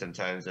sentiment in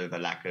terms of a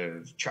lack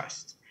of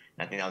trust.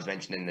 And I think that was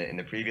mentioned in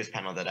the previous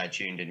panel that I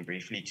tuned in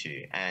briefly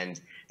to.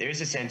 And there is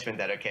a sentiment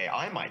that, okay,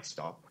 I might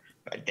stop,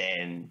 but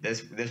then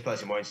this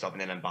person won't stop, and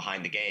then I'm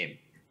behind the game.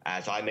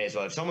 So I may as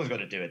well, if someone's got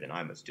to do it, then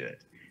I must do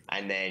it.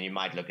 And then you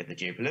might look at the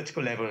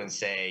geopolitical level and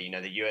say,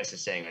 the US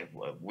is saying, like,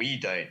 well, we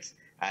don't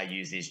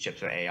use these chips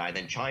for AI,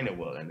 then China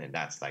will, and then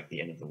that's like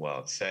the end of the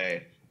world. So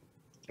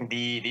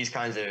these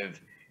kinds of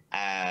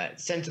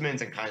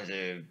sentiments and kinds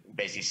of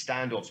basically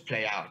standoffs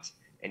play out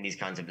in these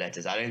kinds of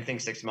letters. I don't think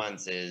 6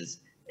 months is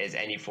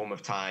any form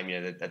of time.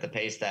 At the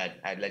pace that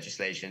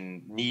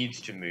legislation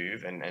needs to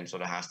move and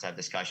sort of has to have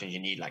discussions, you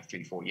need like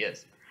 3-4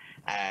 years.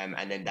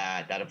 And then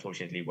that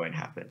unfortunately won't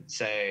happen.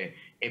 So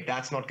if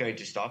that's not going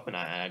to stop, and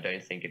I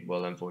don't think it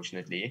will,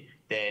 unfortunately,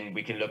 then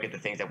we can look at the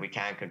things that we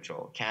can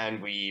control. Can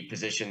we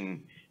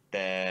position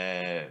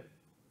the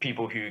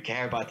people who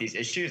care about these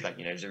issues, like,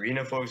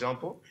 Zarina, for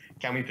example,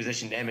 can we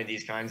position them in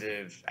these kinds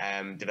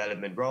of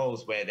development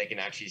roles where they can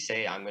actually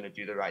say, I'm going to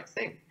do the right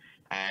thing?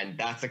 And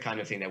that's the kind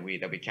of thing that we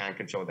can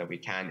control, that we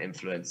can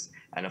influence.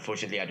 And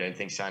unfortunately, I don't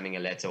think signing a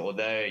letter,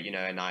 although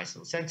a nice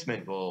little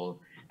sentiment, will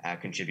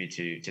contribute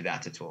to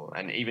that at all.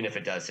 And even if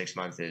it does, 6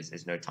 months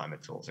is no time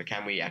at all. So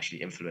can we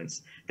actually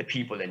influence the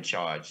people in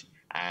charge?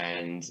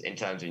 And in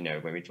terms of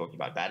when we're talking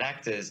about bad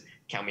actors,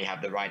 can we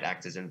have the right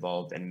actors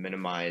involved and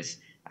minimize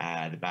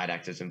the bad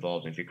actors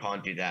involved? And if we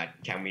can't do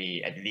that, can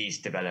we at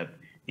least develop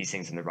these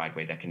things in the right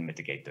way that can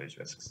mitigate those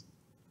risks?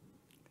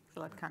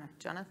 So that kind of,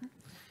 Jonathan?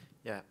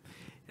 Yeah.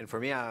 And for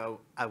me,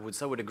 I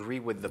would agree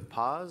with the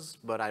pause,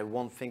 but I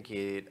think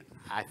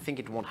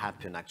it won't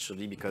happen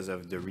actually because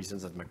of the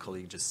reasons that my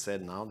colleague just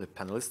said now, the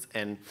panelists.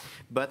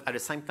 But at the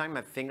same time,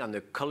 I think on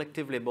the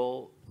collective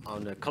level,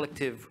 on a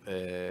collective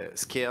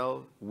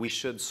scale, we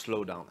should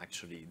slow down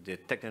actually the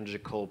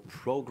technological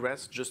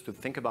progress, just to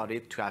think about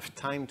it, to have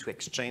time to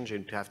exchange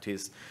and to have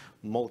this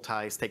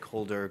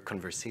multi-stakeholder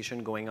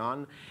conversation going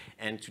on,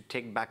 and to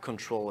take back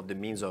control of the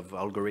means of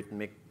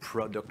algorithmic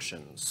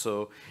production.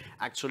 So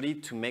actually,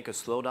 to make a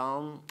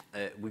slowdown,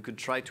 we could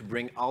try to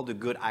bring all the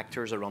good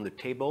actors around the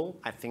table.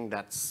 I think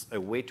that's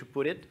a way to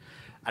put it.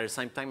 At the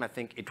same time, I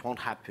think it won't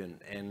happen.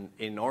 And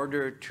in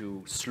order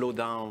to slow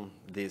down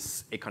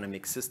this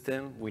economic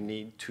system, we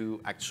need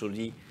to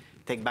actually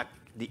take back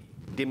the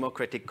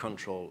democratic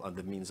control of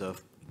the means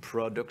of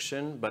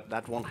production, but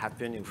that won't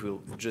happen if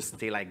we'll just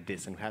stay like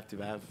this. And we have to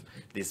have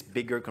this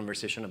bigger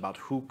conversation about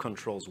who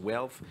controls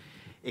wealth,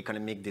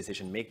 economic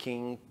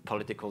decision-making,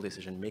 political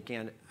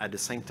decision-making at the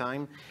same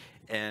time.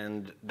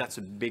 And that's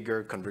a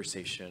bigger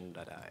conversation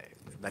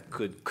that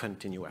could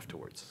continue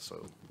afterwards.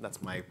 So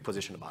that's my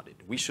position about it.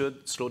 We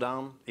should slow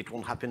down. It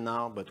won't happen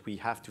now, but we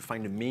have to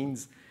find a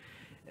means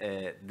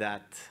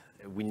that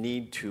we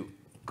need to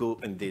go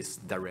in this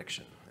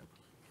direction.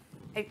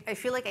 I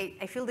feel like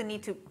I feel the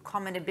need to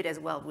comment a bit as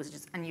well, which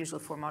is unusual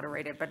for a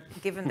moderator. But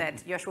given that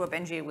Yoshua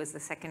Bengio was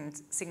the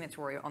second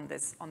signatory on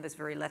this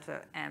very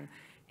letter,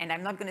 and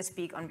I'm not going to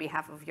speak on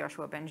behalf of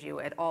Yoshua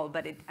Bengio at all,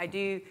 but I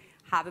do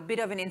have a bit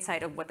of an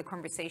insight of what the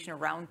conversation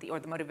around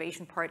the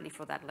motivation partly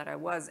for that letter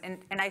was, and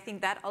I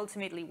think that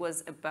ultimately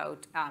was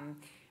about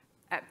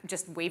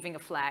just waving a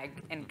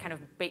flag and kind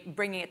of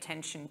bringing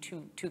attention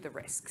to the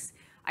risks.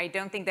 I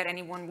don't think that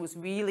anyone was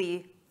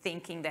really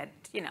thinking that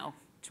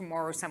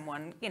tomorrow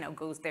someone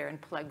goes there and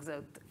plugs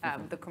out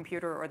the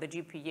computer or the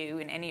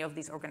GPU in any of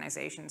these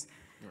organizations.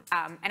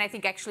 And I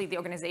think actually the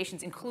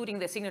organizations, including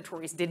the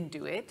signatories, didn't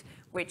do it,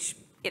 which,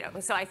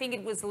 so I think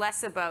it was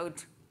less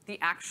about the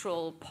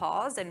actual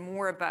pause and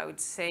more about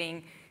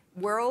saying,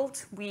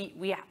 world,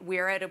 we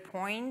are at a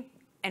point,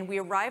 and we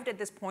arrived at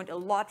this point a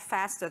lot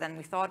faster than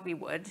we thought we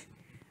would,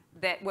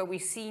 that where we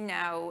see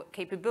now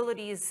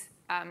capabilities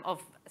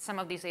of some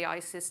of these AI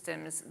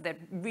systems that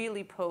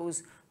really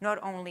pose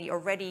not only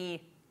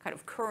already kind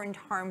of current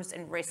harms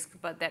and risks,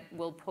 but that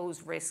will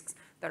pose risks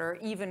that are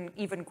even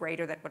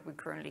greater than what we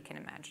currently can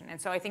imagine. And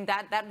so I think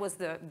that was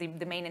the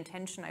main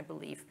intention, I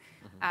believe,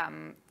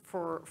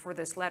 for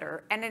this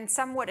letter. And then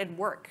somewhat it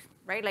worked,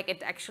 right? Like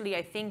it actually,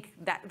 I think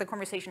that the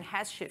conversation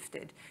has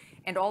shifted.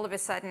 And all of a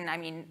sudden, I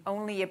mean,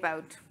 only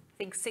about, I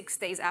think 6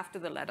 days after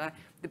the letter,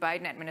 the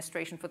Biden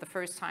administration for the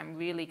first time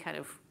really kind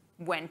of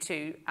went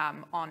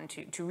on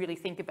to really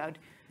think about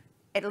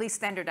at least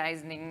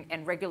standardizing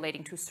and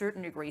regulating to a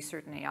certain degree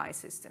certain AI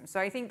systems. So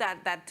I think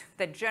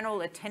that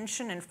general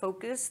attention and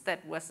focus,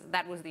 that was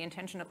the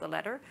intention of the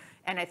letter.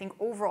 And I think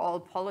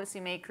overall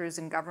policymakers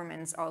and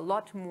governments are a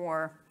lot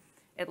more,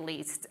 at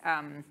least,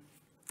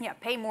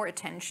 pay more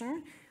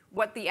attention.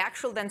 What the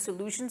actual then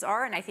solutions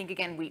are, and I think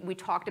again we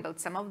talked about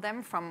some of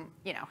them, from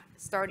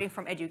starting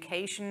from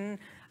education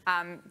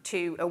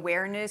to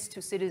awareness,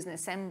 to citizen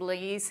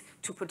assemblies,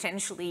 to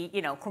potentially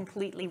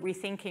completely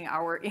rethinking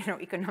our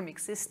economic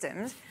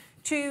systems,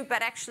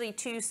 but actually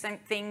to some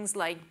things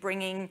like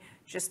bringing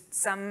just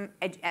some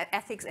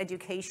ethics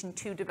education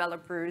to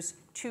developers,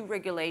 to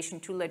regulation,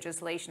 to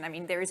legislation. I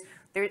mean,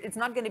 it's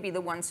not going to be the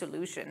one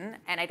solution,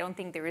 and I don't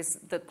think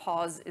the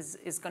pause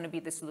is going to be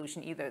the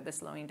solution either, the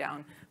slowing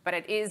down. But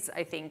it is,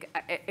 I think,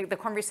 the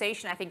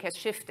conversation I think has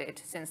shifted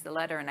since the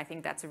letter, and I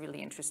think that's a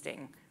really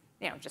interesting,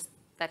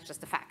 that's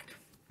just a fact.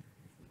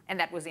 And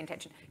that was the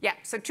intention. Yeah,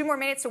 so 2 more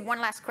minutes, so one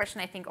last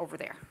question I think over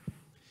there.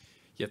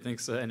 Yeah,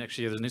 thanks. And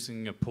actually, there's an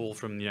interesting poll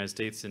from the United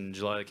States in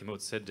July that came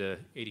out, said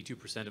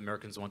 82% of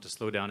Americans want to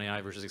slow down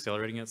AI versus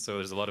accelerating it. So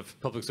there's a lot of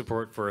public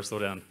support for a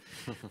slowdown.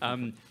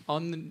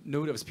 On the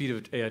note of speed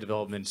of AI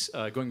development,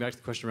 going back to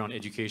the question around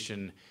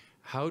education,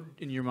 how,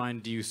 in your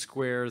mind, do you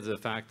square the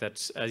fact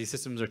that as these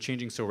systems are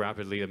changing so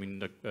rapidly, I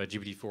mean,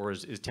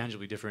 GPT-4 is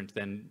tangibly different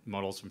than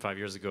models from 5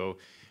 years ago.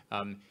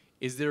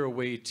 Is there a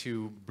way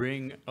to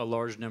bring a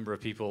large number of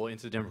people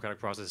into the democratic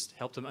process,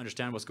 help them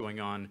understand what's going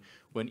on,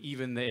 when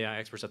even the AI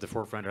experts at the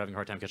forefront are having a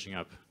hard time catching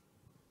up?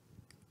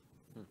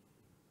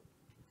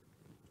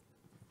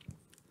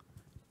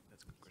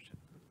 That's a good question.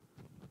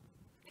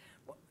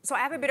 so I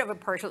have a bit of a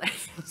partial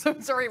answer. So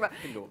sorry about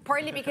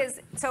partly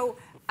because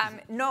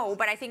no,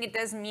 but I think it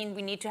does mean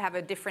we need to have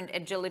a different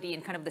agility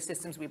in kind of the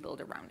systems we build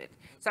around it.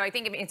 So I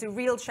think it's a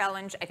real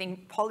challenge. I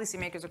think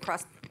policymakers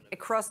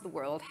across the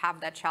world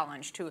have that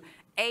challenge to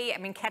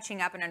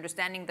catching up and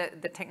understanding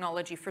the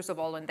technology first of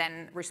all, and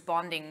then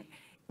responding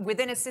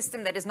within a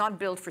system that is not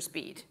built for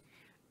speed.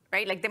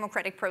 Right, like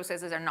democratic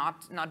processes are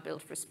not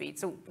built for speed.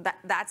 So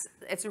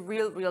it's a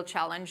real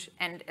challenge.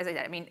 And as I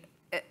said,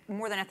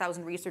 more than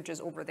 1,000 researchers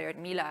over there at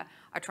Mila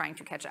are trying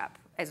to catch up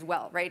as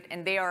well, right?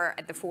 And they are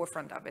at the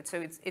forefront of it.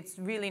 So it's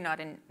really not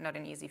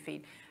an easy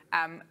feat.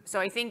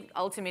 So I think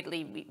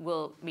ultimately we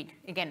will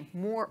again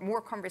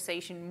more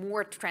conversation,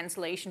 more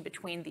translation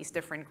between these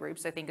different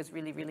groups. I think is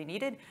really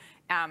needed.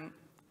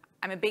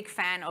 I'm a big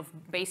fan of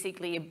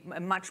basically a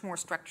much more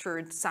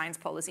structured science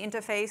policy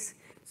interface,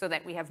 so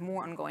that we have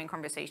more ongoing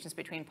conversations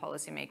between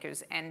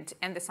policymakers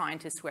and the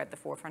scientists who are at the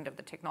forefront of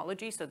the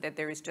technology, so that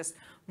there is just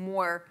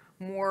more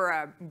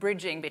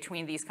bridging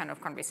between these kind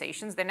of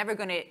conversations. They're never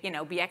going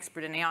to be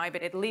expert in AI,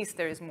 but at least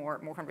there is more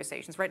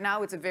conversations. Right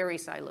now, it's a very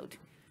siloed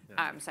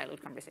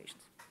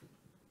conversations.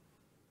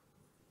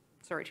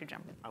 Sorry to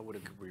jump in. I would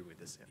agree with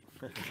this.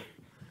 Yeah.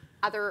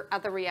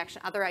 Other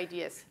reaction, other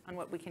ideas on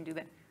what we can do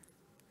then.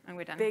 And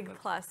we're done. Big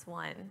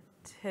 +1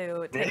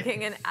 to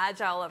taking an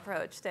agile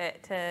approach to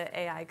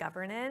AI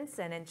governance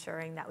and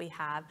ensuring that we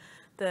have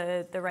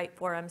the right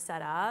forum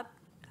set up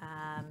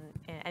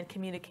and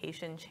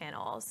communication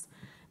channels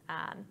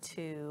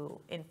to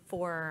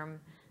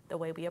inform the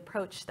way we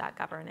approach that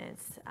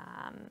governance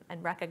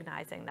and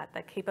recognizing that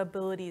the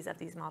capabilities of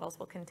these models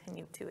will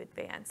continue to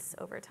advance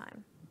over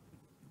time.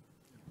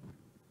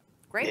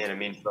 Great. Yeah,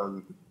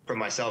 and from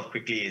myself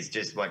quickly is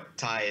just what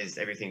ties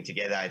everything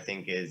together, I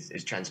think,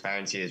 is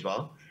transparency as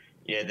well.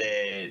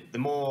 The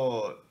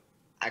more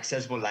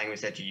accessible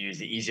language that you use,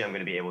 the easier I'm going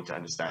to be able to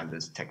understand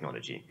this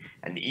technology,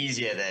 and the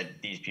easier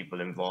that these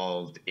people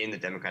involved in the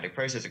democratic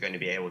process are going to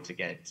be able to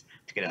get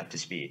up to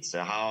speed.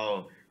 So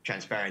how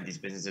transparent these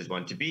businesses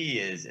want to be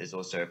is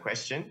also a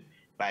question.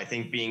 But I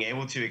think being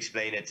able to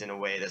explain it in a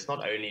way that's not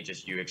only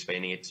just you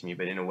explaining it to me,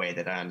 but in a way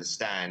that I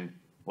understand,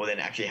 will then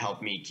actually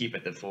help me keep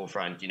at the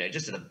forefront,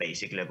 just at a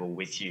basic level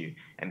with you,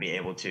 and be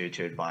able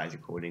to advise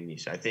accordingly.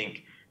 So I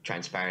think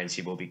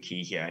transparency will be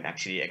key here, and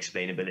actually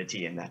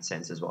explainability in that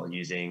sense as well,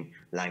 using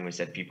language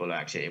that people are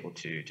actually able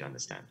to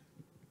understand.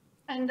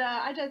 And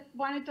I just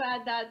wanted to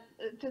add that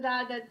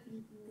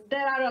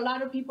there are a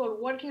lot of people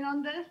working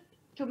on this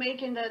to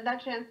making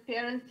that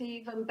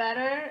transparency even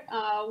better.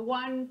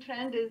 One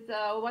trend is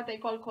what they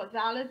call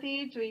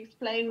causality, to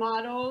explain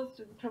models,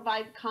 to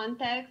provide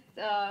context.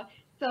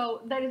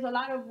 So there is a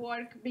lot of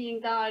work being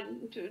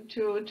done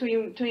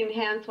to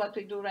enhance what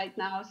we do right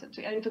now,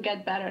 and to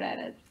get better at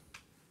it.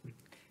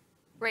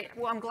 Great.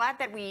 Well, I'm glad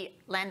that we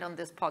land on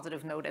this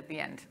positive note at the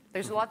end.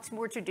 There's lots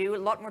more to do,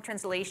 a lot more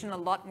translation, a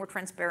lot more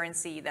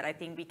transparency that I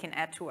think we can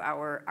add to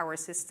our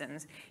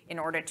systems in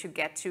order to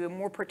get to a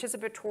more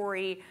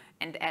participatory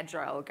and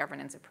agile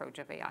governance approach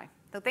of AI.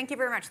 So thank you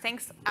very much.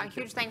 Thanks.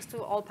 Huge thanks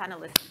to all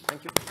panelists.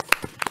 Thank you.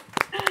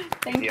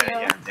 Thank you.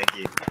 Yeah, thank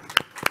you.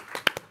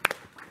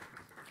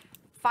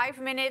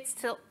 5 minutes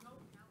till.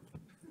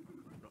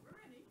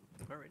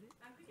 Already?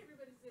 I think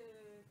everybody's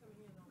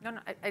coming in. No,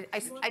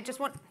 I just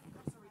want.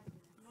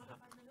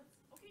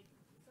 Okay,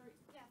 sorry.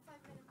 Yeah,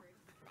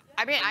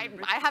 5-minute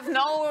break. I have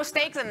no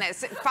stakes in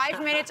this.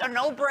 5 minutes or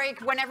no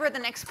break whenever the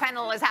next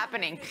panel is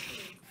happening.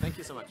 Thank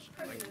you so much.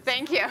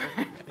 Thank you.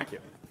 Thank you.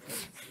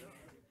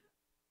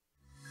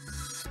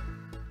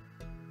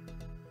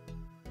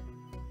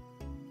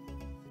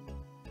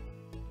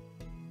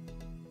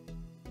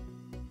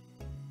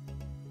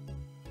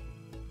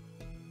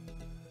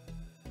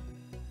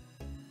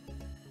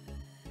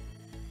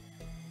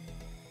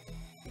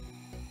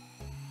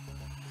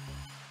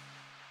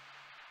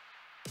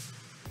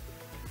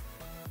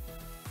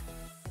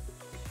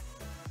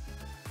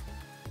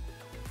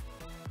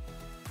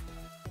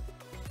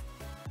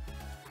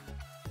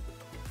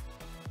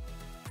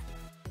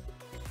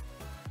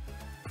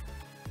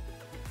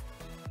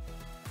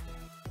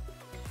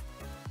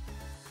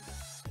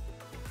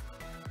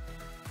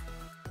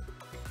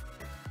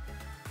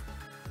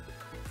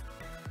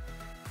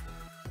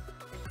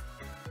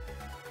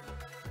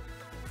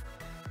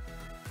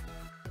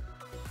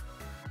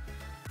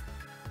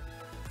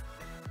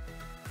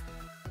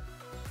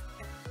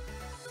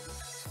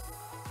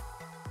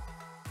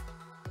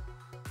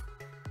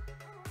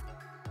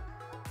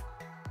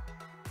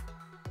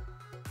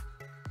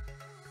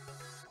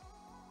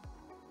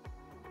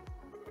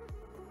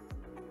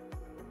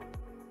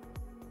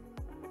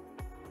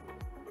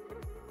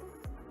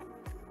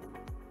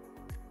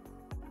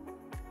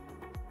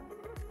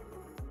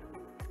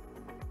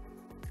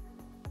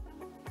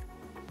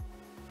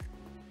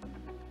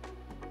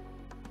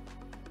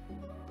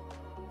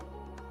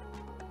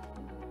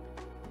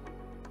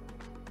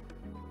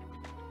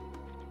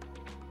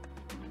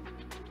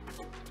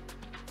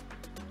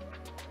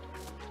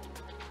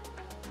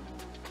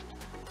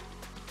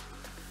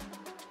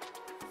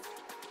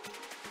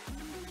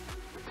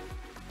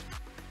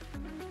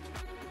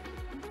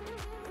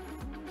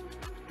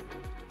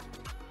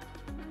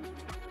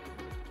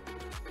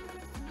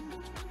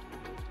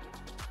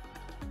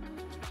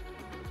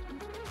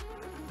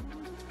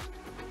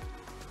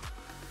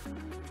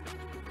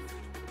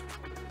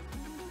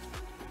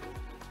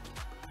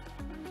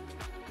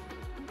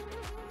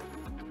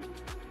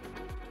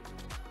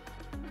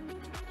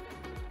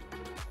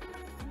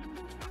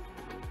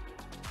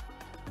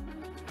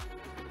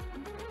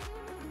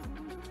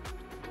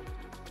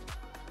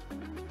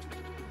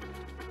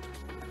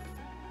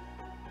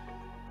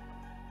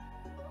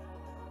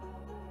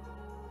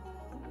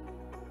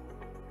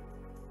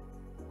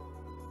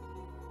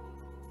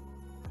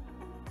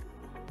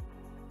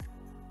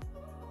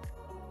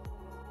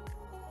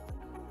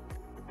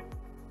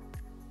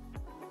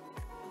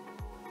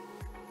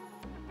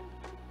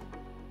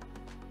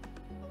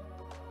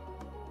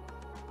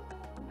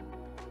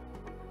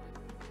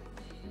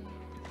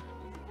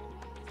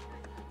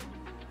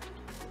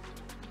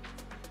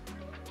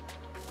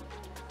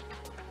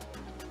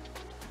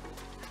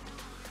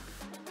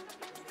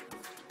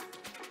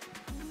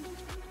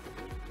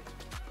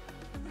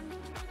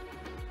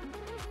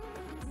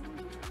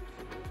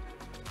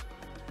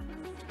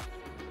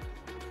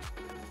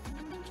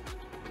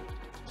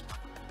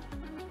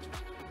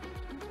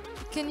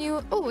 Can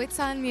you, oh, it's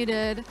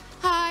unmuted.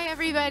 Hi,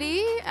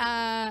 everybody.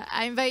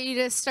 I invite you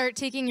to start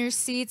taking your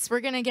seats.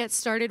 We're going to get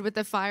started with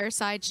the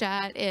fireside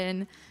chat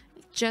in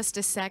just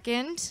a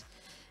second.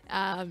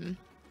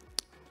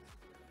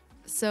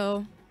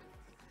 So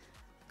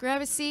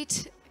grab a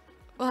seat.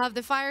 We'll have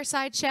the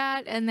fireside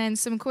chat and then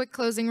some quick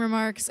closing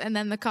remarks and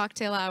then the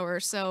cocktail hour.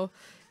 So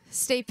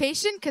stay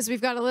patient because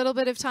we've got a little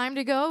bit of time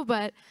to go,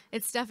 but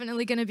it's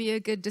definitely going to be a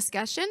good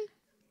discussion.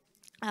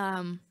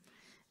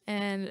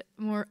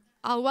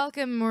 I'll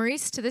welcome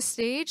Maurice to the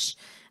stage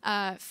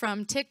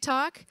from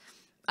TikTok.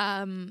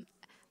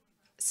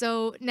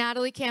 So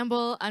Natalie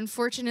Campbell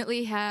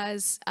unfortunately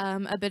has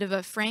a bit of a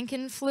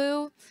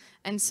Franken-flu,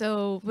 and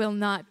so will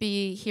not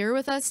be here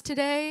with us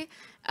today.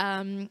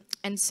 And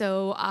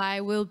so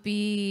I will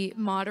be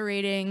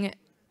moderating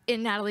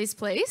in Natalie's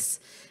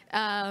place.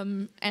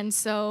 And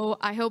so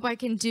I hope I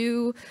can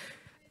do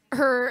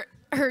her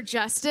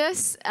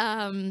justice.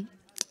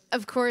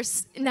 Of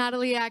course,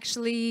 Natalie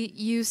actually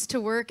used to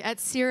work at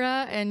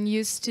CIRA and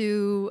used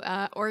to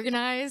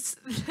organize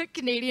the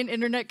Canadian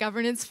Internet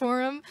Governance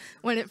Forum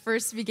when it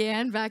first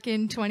began back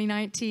in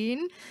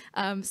 2019.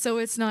 So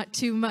it's not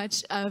too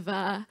much of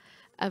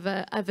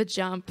a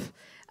jump.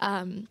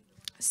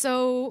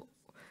 So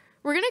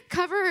we're going to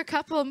cover a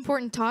couple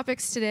important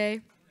topics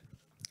today.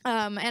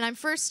 And I'm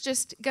first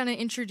just going to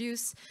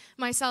introduce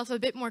myself a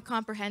bit more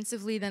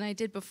comprehensively than I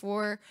did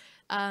before.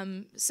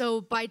 So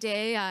by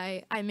day,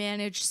 I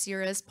manage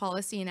CIRA's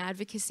policy and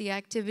advocacy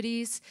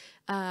activities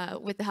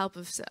with the help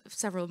of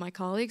several of my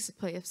colleagues who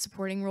play a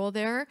supporting role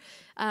there.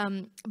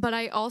 But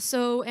I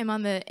also am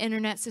on the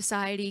Internet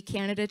Society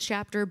Canada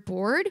chapter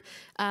board.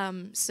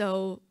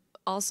 So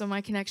also my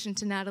connection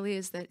to Natalie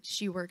is that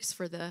she works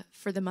for the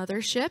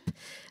mothership.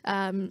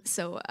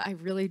 So I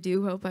really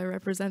do hope I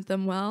represent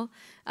them well.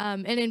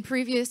 And in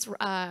previous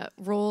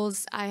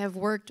roles, I have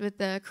worked with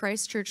the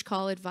Christchurch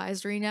Call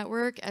Advisory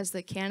Network as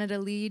the Canada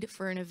lead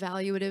for an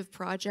evaluative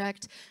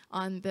project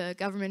on the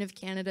Government of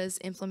Canada's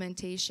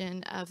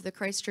implementation of the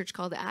Christchurch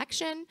Call to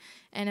Action,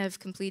 and have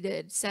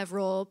completed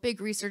several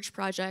big research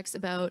projects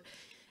about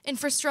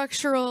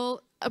infrastructural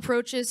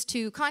approaches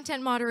to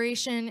content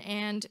moderation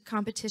and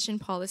competition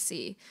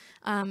policy.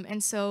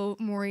 And so,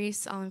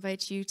 Maurice, I'll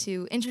invite you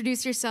to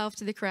introduce yourself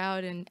to the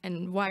crowd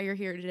and why you're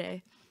here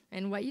today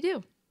and what you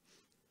do.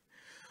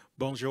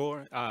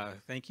 Bonjour.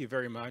 Thank you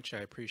very much. I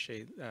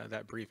appreciate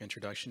that brief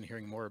introduction,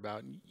 hearing more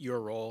about your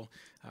role.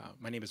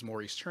 My name is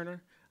Maurice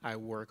Turner. I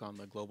work on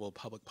the global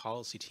public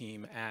policy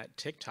team at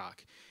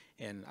TikTok.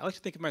 And I like to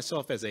think of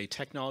myself as a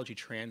technology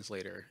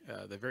translator.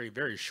 The very,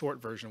 very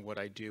short version of what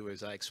I do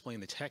is I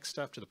explain the tech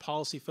stuff to the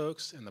policy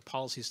folks and the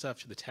policy stuff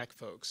to the tech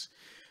folks.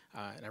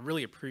 And I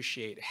really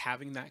appreciate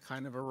having that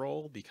kind of a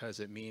role because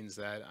it means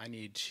that I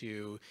need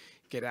to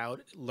get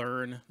out,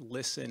 learn,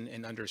 listen,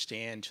 and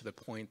understand to the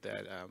point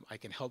that I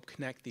can help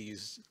connect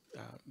these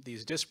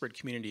disparate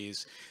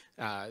communities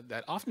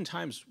that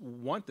oftentimes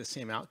want the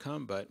same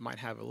outcome, but might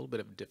have a little bit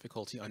of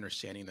difficulty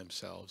understanding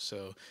themselves.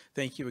 So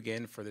thank you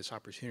again for this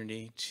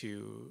opportunity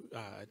to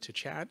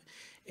chat.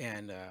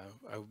 And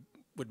I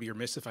would be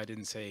remiss if I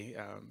didn't say,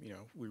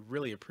 we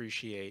really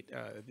appreciate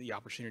the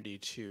opportunity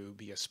to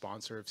be a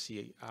sponsor of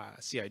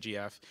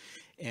CIGF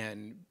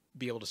and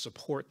be able to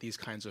support these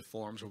kinds of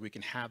forums where we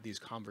can have these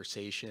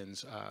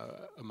conversations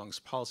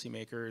amongst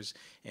policymakers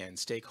and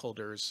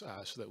stakeholders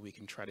so that we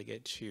can try to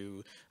get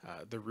to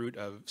the root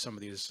of some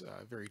of these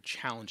very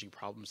challenging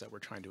problems that we're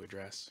trying to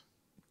address.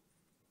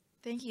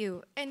 Thank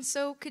you. And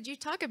so could you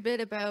talk a bit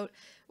about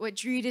what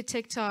drew you to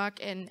TikTok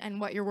and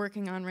what you're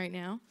working on right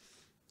now?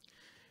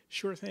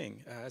 Sure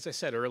thing. As I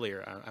said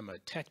earlier, I'm a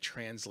tech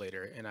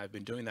translator, and I've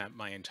been doing that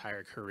my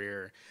entire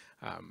career.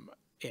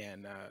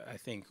 And I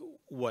think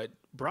what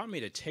brought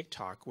me to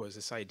TikTok was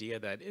this idea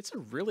that it's a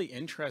really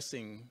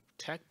interesting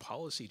tech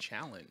policy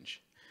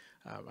challenge.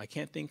 I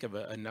can't think of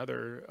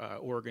another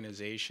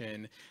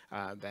organization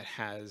that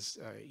has,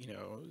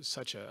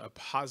 such a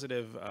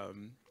positive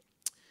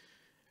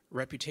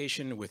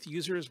reputation with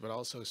users, but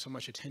also so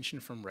much attention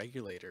from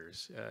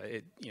regulators.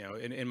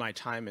 In my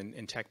time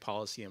in tech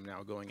policy, I'm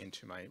now going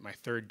into my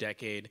third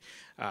decade.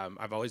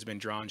 I've always been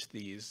drawn to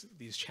these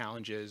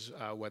challenges,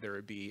 whether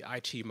it be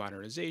IT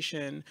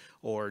modernization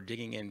or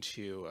digging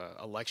into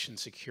election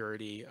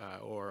security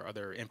or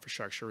other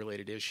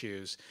infrastructure-related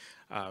issues.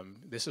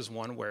 This is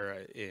one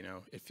where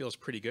it feels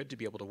pretty good to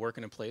be able to work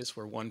in a place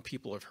where one,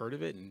 people have heard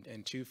of it,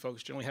 and two,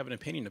 folks generally have an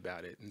opinion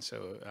about it, and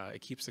so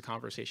it keeps the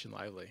conversation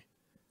lively.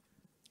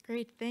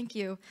 Great, thank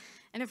you.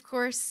 And of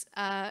course,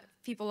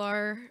 people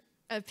are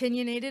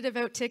opinionated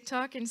about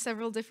TikTok in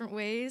several different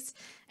ways.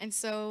 And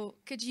so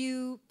could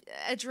you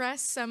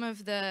address some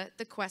of the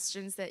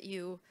questions that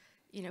you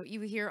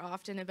hear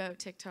often about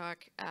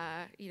TikTok,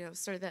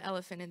 sort of the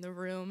elephant in the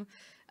room?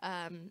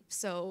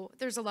 So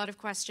there's a lot of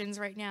questions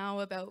right now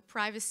about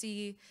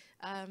privacy.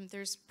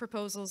 There's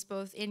proposals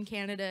both in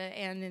Canada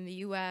and in the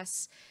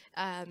US.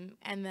 And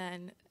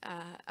then,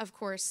 of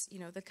course,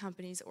 the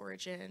company's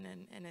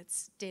origin and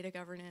its data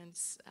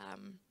governance.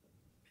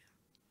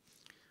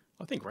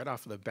 I think right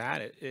off of the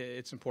bat,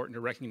 it's important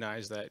to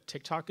recognize that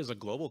TikTok is a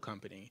global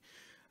company.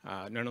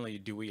 Not only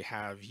do we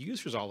have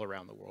users all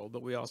around the world,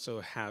 but we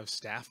also have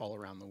staff all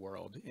around the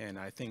world. And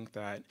I think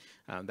that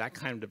that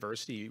kind of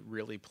diversity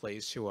really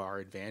plays to our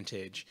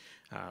advantage.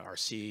 Our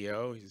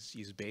CEO,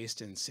 he's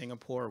based in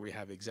Singapore. We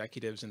have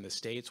executives in the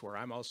States where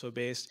I'm also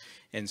based.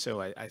 And so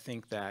I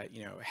think that,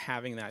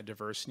 having that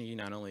diversity,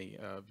 not only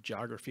of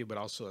geography, but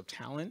also of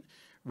talent,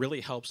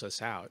 really helps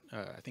us out.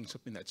 I think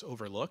something that's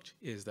overlooked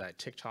is that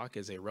TikTok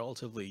is a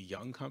relatively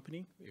young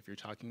company. If you're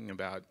talking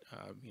about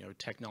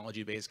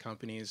technology-based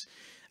companies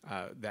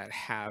that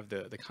have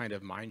the kind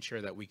of mind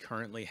share that we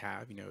currently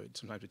have,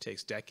 sometimes it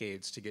takes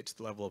decades to get to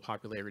the level of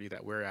popularity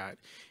that we're at.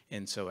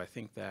 And so I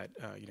think that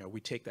we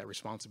take that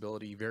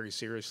responsibility very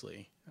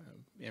seriously.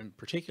 In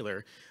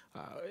particular,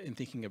 in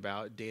thinking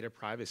about data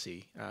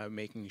privacy,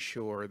 making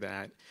sure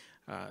that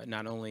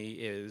not only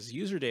is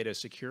user data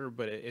secure,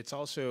 but it's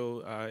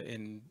also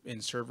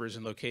in servers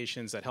and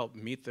locations that help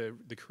meet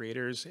the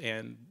creators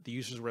and the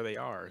users where they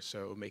are.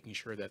 So making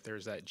sure that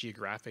there's that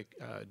geographic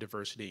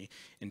diversity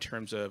in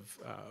terms of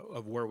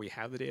where we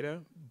have the data,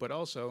 but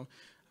also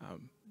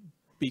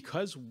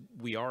because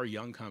we are a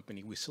young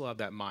company, we still have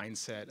that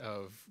mindset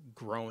of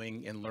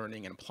growing and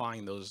learning and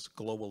applying those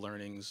global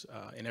learnings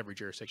in every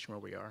jurisdiction where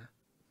we are.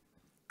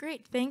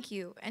 Great, thank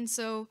you. And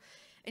so,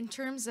 in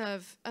terms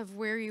of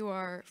where you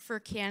are for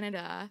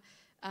Canada,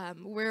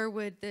 where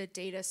would the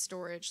data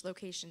storage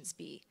locations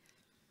be?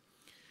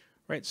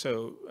 Right,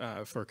 so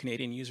for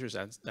Canadian users,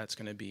 that's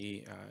going to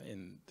be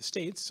in the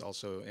States,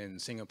 also in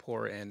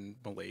Singapore and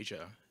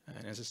Malaysia.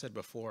 And as I said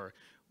before,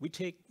 we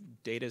take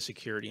data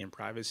security and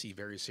privacy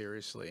very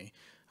seriously.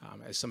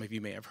 As some of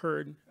you may have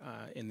heard,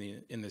 in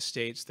the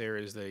States, there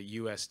is the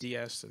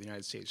USDS, so the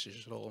United States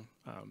Digital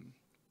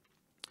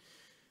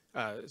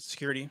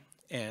Security.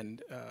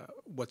 And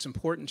what's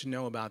important to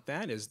know about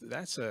that is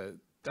that's a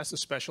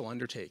special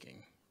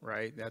undertaking,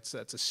 right? That's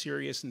a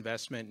serious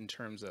investment in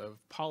terms of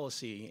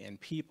policy and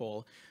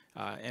people,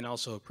 and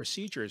also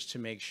procedures to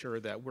make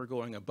sure that we're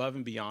going above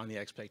and beyond the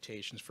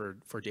expectations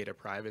for data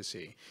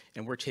privacy.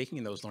 And we're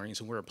taking those learnings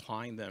and we're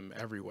applying them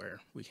everywhere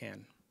we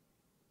can.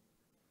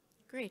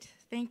 Great,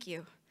 thank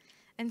you.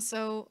 And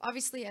so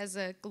obviously as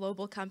a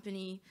global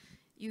company,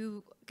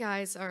 you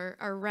guys are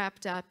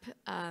wrapped up,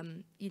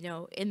 in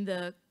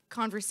the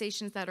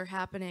conversations that are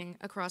happening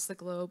across the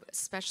globe,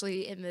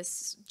 especially in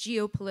this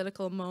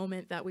geopolitical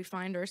moment that we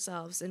find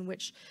ourselves in,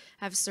 which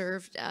have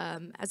served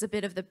as a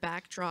bit of the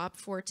backdrop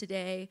for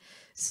today.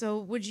 So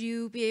would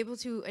you be able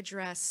to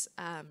address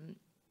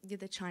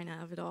the China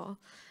of it all?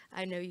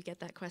 I know you get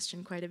that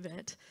question quite a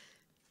bit.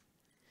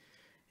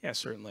 Yeah,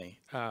 certainly.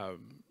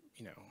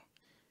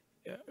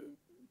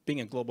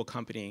 Being a global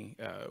company,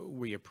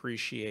 we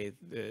appreciate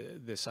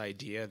this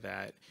idea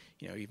that,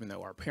 even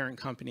though our parent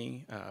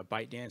company,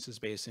 ByteDance, is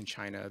based in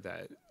China,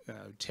 that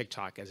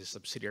TikTok as a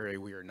subsidiary,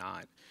 we are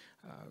not.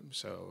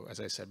 So as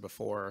I said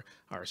before,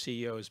 our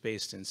CEO is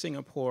based in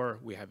Singapore.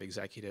 We have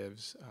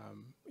executives,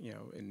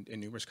 in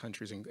numerous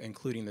countries,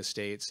 including the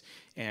States,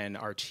 and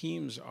our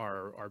teams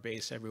are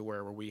based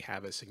everywhere where we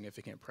have a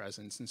significant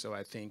presence. And so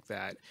I think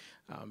that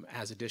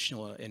as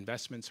additional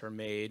investments are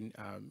made,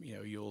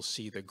 you'll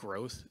see the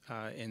growth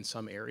in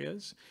some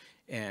areas.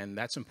 And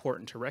that's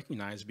important to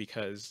recognize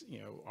because,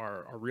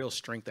 our real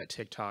strength at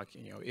TikTok,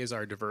 is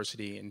our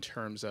diversity in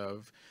terms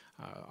of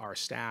our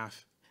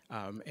staff,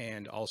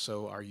 and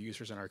also our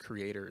users and our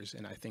creators.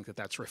 And I think that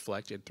that's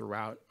reflected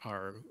throughout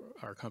our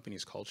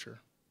company's culture.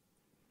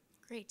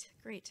 Great,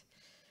 great.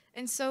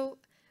 And so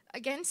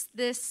against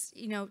this,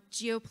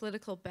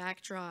 geopolitical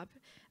backdrop,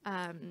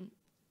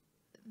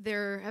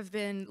 there have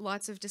been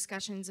lots of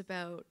discussions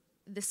about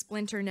the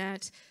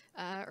splinternet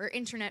or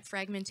internet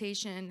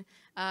fragmentation.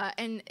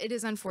 And it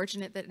is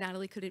unfortunate that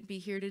Natalie couldn't be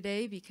here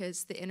today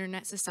because the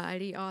Internet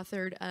Society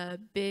authored a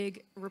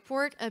big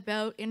report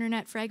about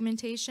internet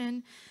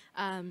fragmentation,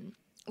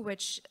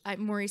 which,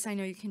 Maurice, I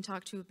know you can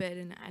talk to a bit,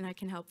 and I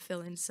can help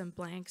fill in some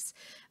blanks.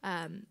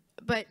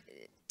 But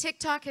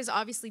TikTok has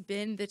obviously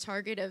been the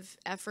target of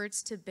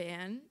efforts to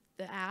ban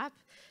the app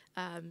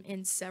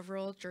in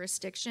several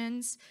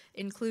jurisdictions,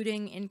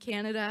 including in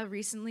Canada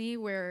recently,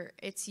 where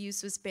its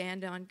use was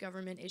banned on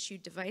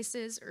government-issued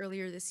devices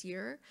earlier this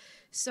year.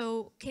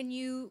 So can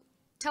you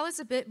tell us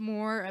a bit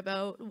more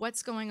about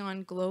what's going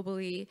on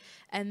globally,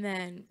 and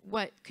then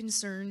what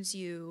concerns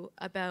you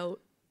about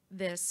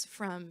this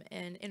from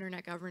an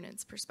internet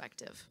governance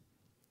perspective?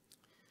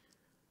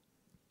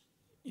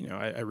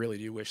 I really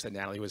do wish that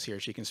Natalie was here.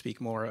 She can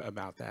speak more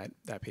about that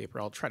paper.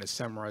 I'll try to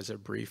summarize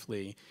it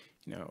briefly.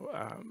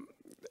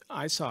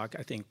 ISOC,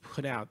 I think,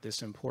 put out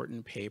this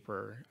important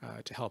paper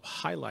to help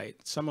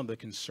highlight some of the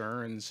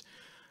concerns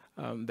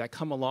that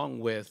come along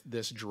with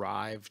this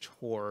drive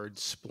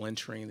towards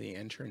splintering the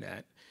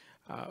internet.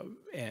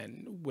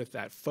 And with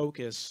that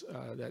focus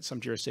that some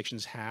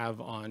jurisdictions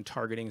have on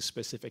targeting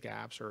specific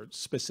apps or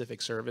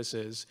specific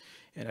services.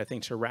 And I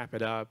think to wrap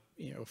it up,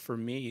 for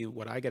me,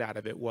 what I get out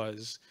of it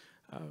was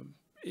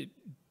it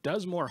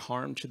does more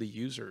harm to the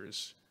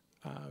users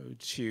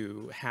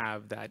to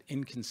have that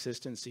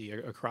inconsistency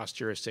across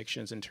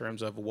jurisdictions in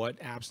terms of what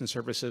apps and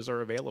services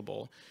are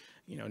available.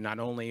 You know, not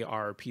only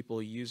are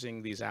people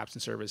using these apps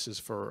and services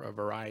for a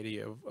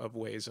variety of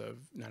ways of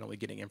not only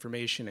getting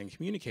information and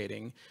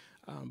communicating,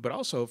 but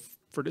also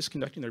for just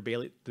conducting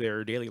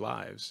their daily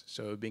lives.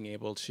 So being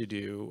able to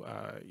do,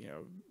 you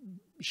know,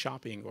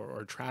 shopping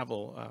or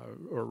travel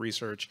or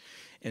research.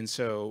 And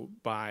so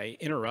by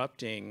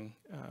interrupting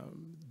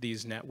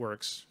these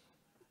networks,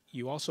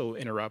 you also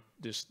interrupt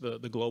just the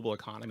global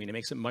economy, and it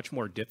makes it much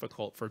more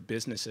difficult for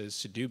businesses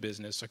to do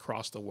business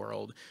across the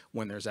world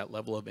when there's that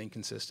level of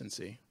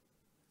inconsistency.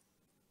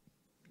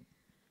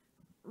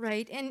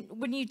 Right, and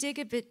when you dig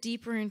a bit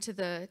deeper into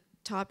the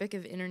topic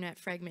of internet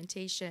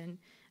fragmentation,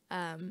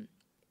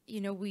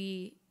 you know,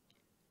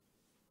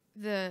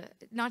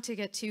 not to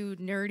get too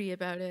nerdy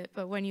about it,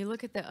 but when you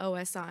look at the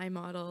OSI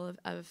model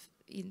of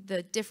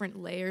the different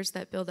layers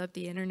that build up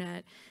the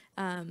internet,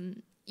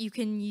 you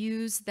can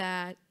use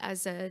that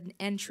as an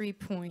entry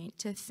point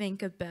to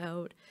think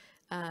about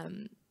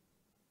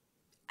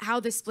how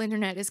the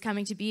splinternet is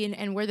coming to be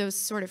and where those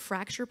sort of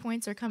fracture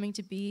points are coming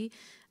to be.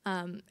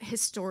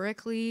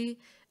 Historically,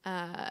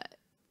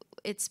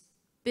 it's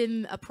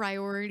been a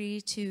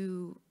priority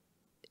to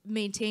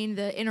maintain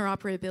the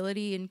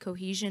interoperability and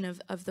cohesion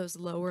of those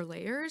lower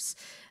layers.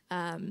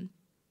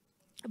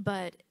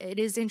 But it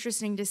is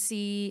interesting to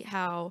see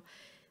how,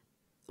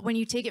 when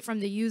you take it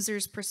from the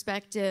user's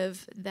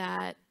perspective,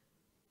 that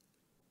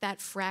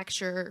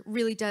fracture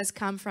really does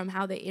come from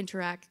how they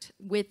interact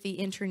with the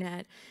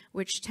internet,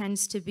 which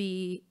tends to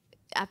be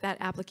at that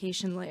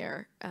application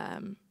layer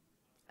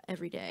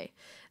every day.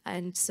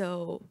 And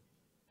so,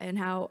 and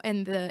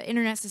the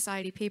Internet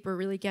Society paper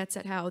really gets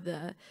at how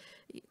the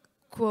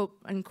quote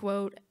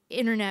unquote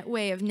internet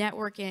way of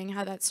networking,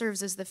 how that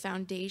serves as the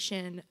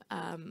foundation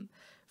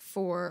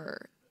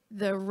for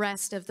the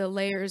rest of the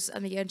layers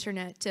on the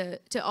internet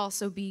to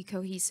also be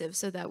cohesive,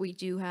 so that we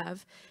do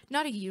have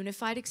not a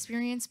unified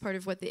experience. Part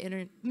of what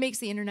makes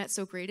the internet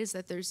so great is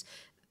that there's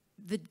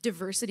the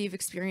diversity of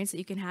experience that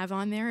you can have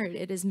on there.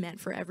 It is meant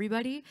for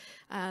everybody,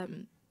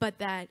 but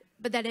that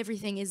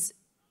everything is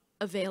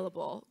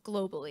available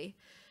globally.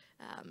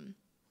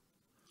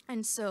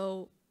 And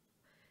so,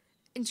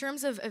 in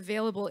terms of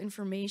available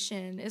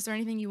information, is there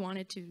anything you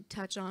wanted to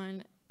touch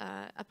on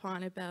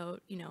upon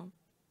about, you know,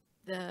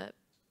 the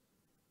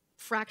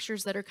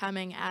fractures that are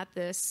coming at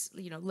this,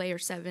 you know, layer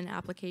 7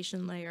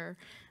 application layer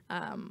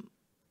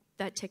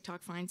that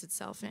TikTok finds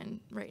itself in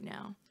right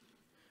now?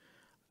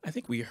 I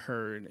think we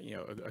heard, you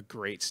know, a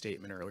great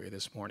statement earlier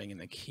this morning in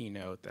the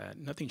keynote that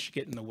nothing should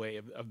get in the way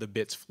of the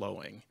bits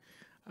flowing.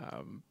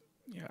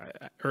 You know,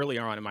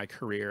 earlier on in my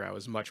career, I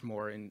was much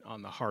more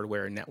on the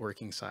hardware and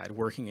networking side,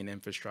 working in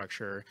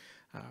infrastructure,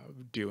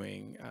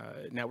 doing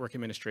network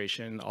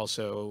administration,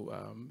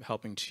 also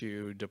helping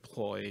to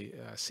deploy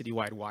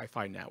citywide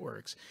Wi-Fi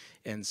networks.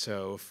 And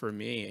so for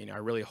me, you know, I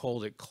really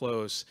hold it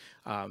close,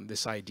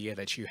 this idea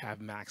that you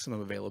have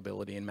maximum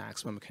availability and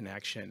maximum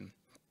connection.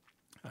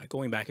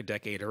 Going back a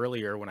decade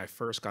earlier, when I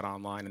first got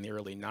online in the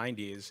early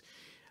 90s,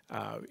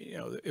 you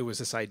know, it was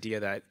this idea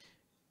that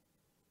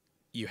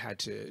you had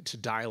to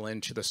dial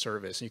into the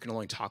service, and you can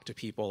only talk to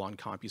people on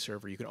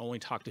CompuServer. You can only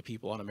talk to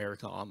people on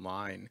America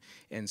Online.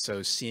 And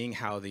so seeing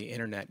how the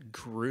internet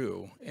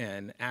grew,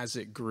 and as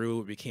it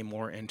grew, it became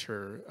more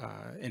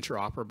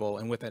interoperable,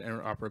 and with that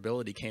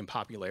interoperability came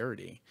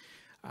popularity.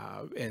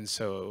 And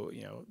so,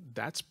 you know,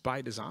 that's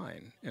by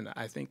design. And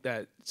I think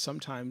that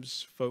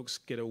sometimes folks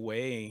get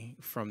away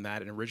from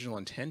that original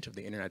intent of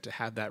the internet, to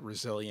have that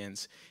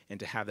resilience and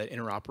to have that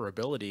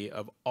interoperability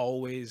of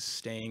always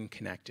staying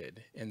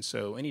connected. And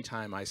so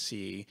anytime I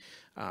see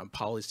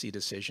policy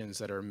decisions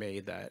that are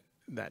made that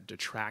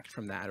detract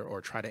from that or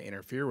try to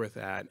interfere with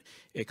that,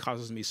 it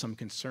causes me some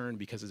concern,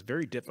 because it's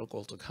very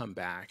difficult to come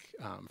back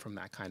from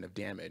that kind of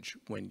damage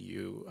when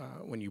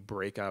you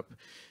break up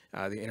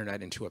the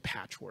internet into a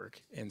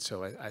patchwork. And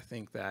so I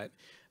think that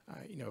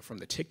you know, from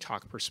the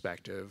TikTok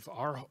perspective,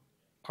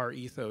 our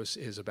ethos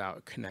is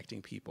about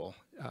connecting people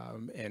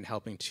and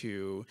helping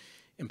to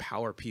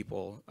empower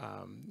people,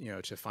 you know,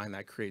 to find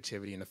that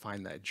creativity and to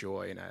find that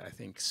joy. And I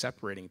think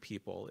separating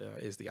people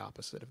is the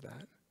opposite of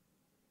that.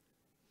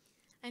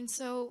 And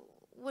so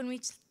when we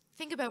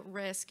think about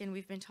risk, and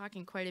we've been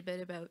talking quite a bit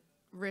about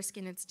risk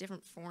in its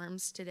different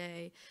forms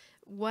today,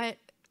 what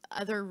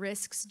other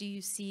risks do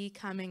you see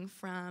coming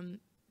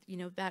from, you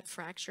know, that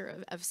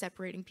fracture of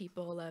separating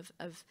people,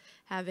 of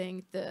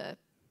having the,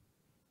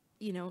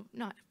 you know,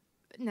 not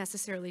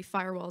necessarily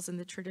firewalls in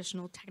the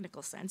traditional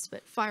technical sense,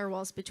 but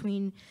firewalls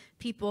between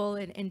people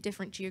in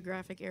different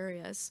geographic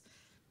areas?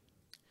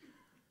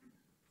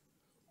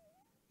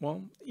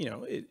 Well, you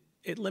know,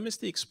 it limits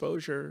the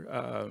exposure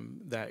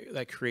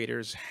that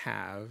creators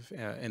have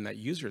and that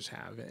users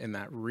have, and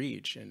that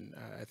reach. And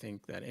I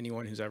think that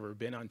anyone who's ever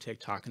been on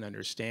TikTok can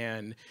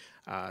understand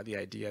the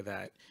idea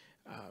that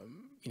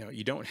you know,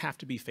 you don't have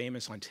to be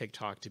famous on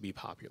TikTok to be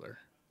popular.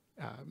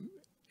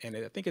 And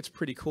I think it's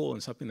pretty cool,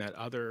 and something that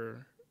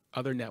other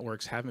other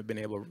networks haven't been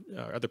able,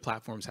 other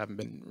platforms haven't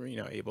been,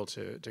 able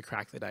to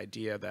crack that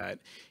idea that,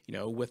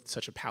 with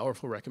such a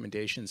powerful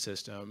recommendation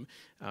system,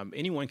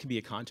 anyone can be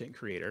a content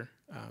creator.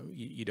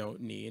 You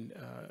don't need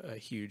a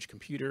huge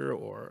computer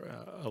or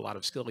a lot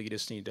of skill. You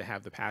just need to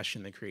have the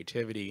passion, the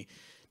creativity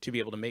to be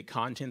able to make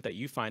content that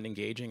you find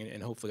engaging,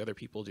 and hopefully other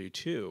people do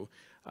too.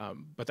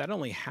 But that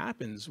only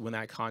happens when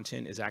that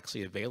content is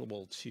actually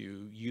available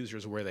to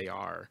users where they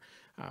are.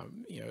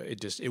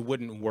 It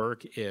wouldn't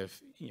work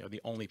if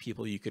the only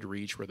people you could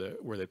reach were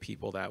the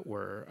people that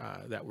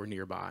were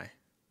nearby.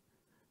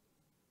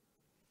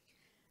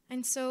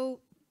 And so,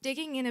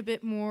 digging in a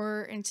bit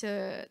more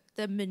into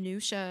the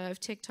minutia of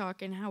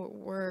TikTok and how it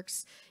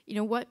works,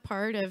 what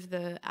part of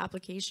the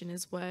application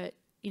is what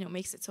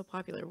makes it so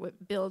popular?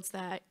 What builds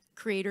that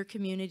creator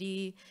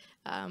community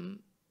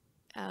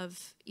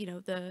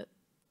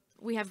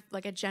we have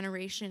like a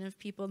generation of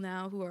people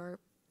now who are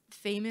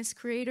famous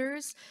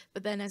creators,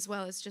 but then as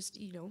well as just,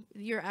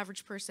 your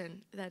average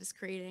person that is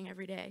creating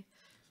every day?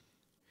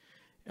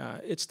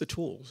 It's the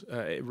tools.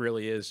 It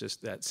really is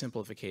just that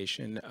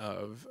simplification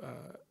of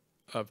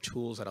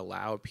tools that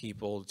allow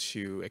people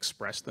to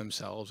express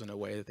themselves in a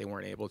way that they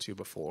weren't able to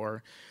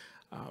before.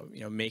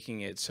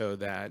 Making it so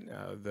that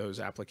those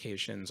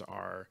applications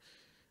are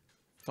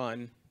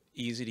fun,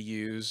 easy to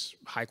use,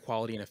 high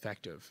quality, and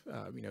effective.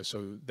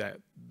 So that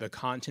the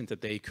content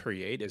that they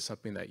create is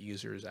something that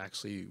users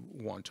actually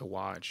want to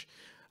watch.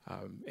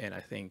 And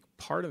I think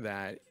part of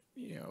that,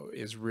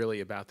 is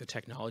really about the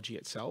technology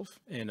itself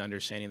and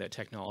understanding that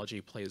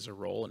technology plays a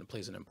role, and it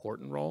plays an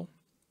important role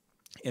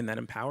in that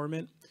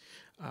empowerment.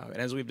 And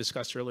as we've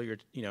discussed earlier,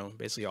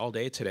 basically all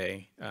day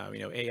today,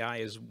 AI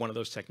is one of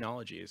those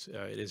technologies.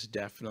 It is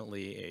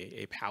definitely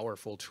a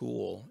powerful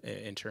tool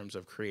in terms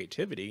of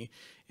creativity,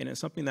 and it's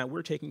something that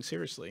we're taking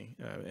seriously.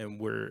 And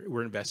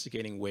we're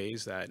investigating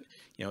ways that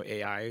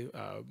AI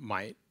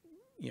might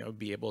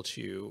be able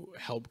to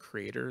help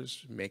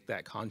creators make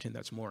that content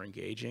that's more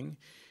engaging.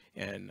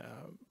 And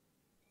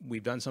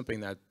we've done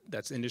something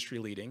that's industry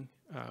leading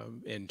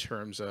in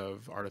terms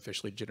of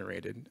artificially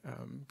generated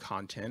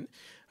content.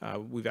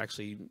 We've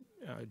actually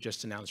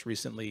just announced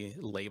recently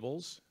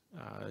labels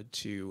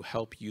to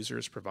help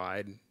users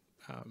provide,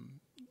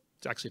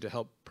 to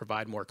help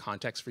provide more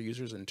context for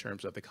users in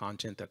terms of the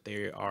content that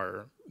they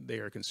are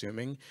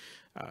consuming.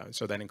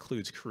 So that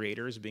includes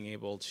creators being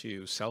able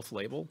to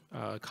self-label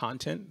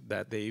content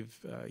that they've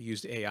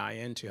used AI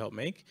in to help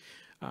make.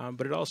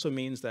 But it also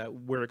means that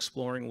we're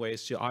exploring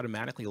ways to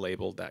automatically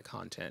label that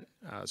content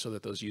so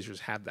that those users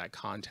have that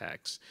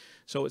context.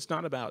 So it's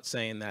not about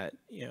saying that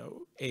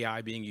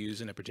AI being used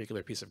in a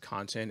particular piece of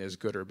content is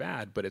good or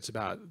bad, but it's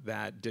about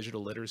that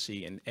digital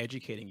literacy and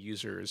educating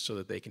users so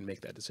that they can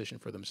make that decision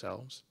for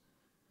themselves.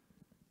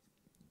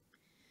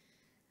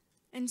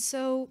 And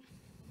so,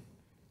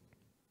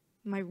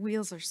 my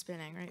wheels are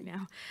spinning right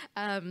now.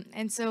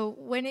 And so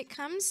when it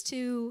comes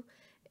to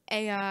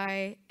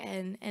AI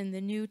and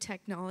the new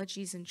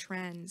technologies and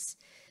trends,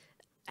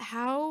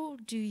 how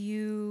do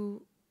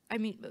you,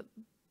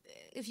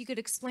 if you could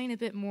explain a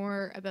bit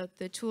more about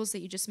the tools that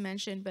you just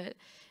mentioned, but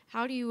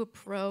how do you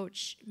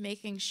approach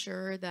making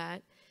sure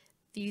that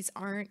these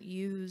aren't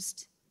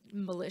used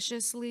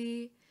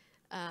maliciously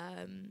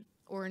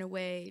or in a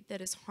way that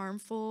is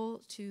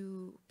harmful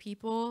to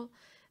people,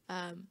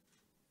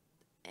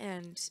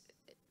 and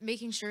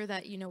making sure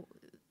that,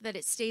 that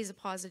it stays a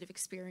positive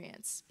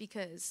experience?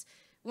 Because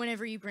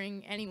whenever you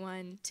bring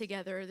anyone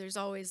together, there's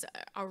always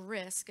a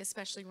risk,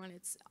 especially when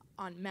it's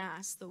en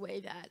masse, the way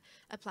that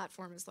a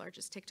platform as large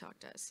as TikTok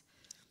does.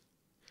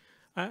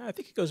 I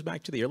think it goes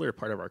back to the earlier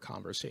part of our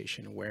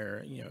conversation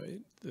where,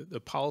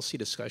 the policy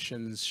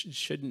discussions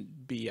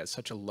shouldn't be at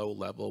such a low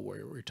level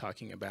where we're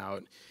talking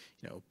about,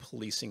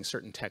 policing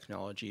certain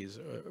technologies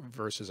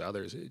versus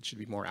others. It should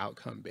be more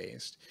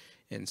outcome-based.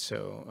 And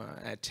so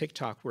at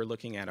TikTok, we're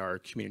looking at our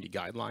community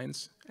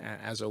guidelines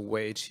as a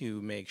way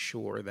to make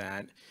sure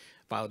that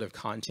violative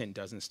content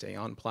doesn't stay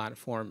on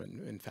platform.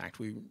 And in fact,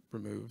 we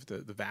remove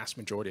the vast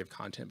majority of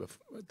content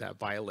that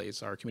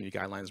violates our community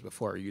guidelines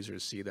before our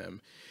users see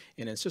them.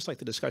 And it's just like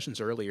the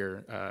discussions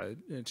earlier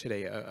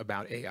today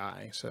about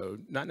AI. So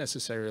not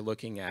necessarily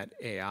looking at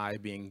AI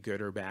being good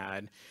or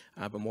bad,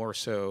 but more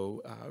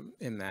so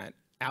in that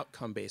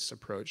outcome-based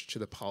approach to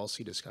the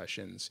policy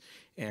discussions.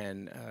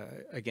 And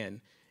again,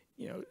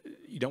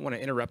 you don't want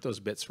to interrupt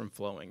those bits from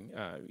flowing.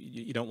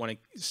 You don't want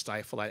to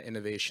stifle that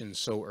innovation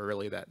so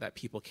early that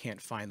people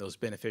can't find those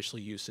beneficial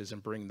uses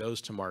and bring those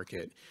to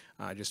market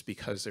just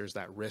because there's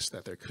that risk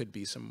that there could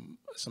be some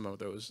of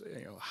those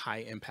high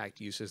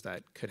impact uses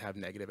that could have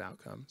negative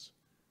outcomes.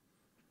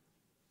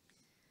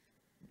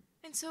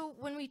 And so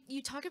when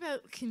you talk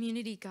about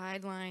community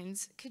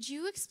guidelines, could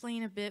you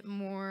explain a bit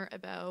more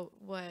about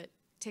what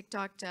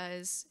TikTok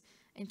does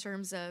in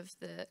terms of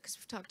because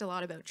we've talked a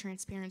lot about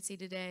transparency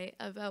today,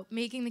 about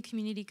making the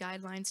community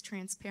guidelines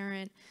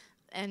transparent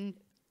and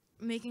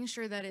making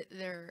sure that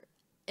they're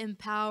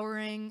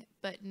empowering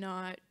but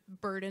not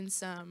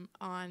burdensome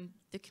on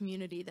the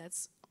community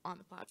that's on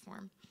the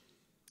platform?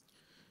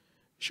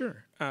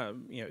 Sure.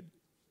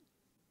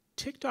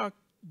 TikTok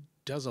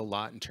does a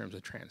lot in terms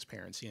of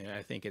transparency, and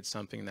I think it's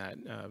something that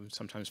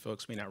sometimes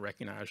folks may not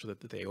recognize or that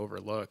they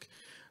overlook.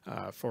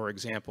 For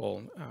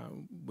example,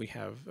 we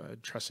have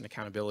transparency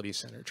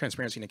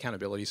and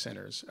accountability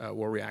centers,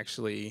 where we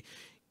actually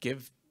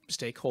give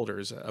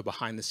stakeholders a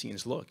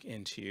behind-the-scenes look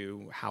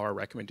into how our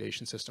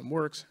recommendation system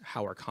works,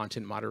 how our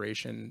content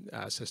moderation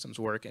systems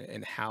work,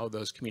 and how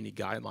those community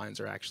guidelines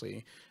are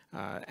actually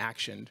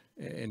actioned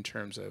in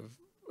terms of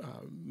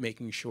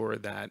making sure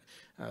that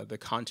the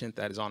content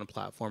that is on a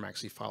platform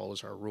actually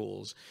follows our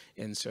rules.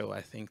 And so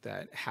I think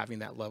that having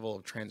that level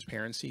of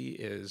transparency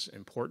is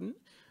important.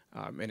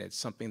 And it's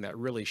something that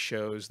really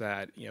shows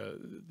that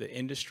the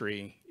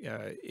industry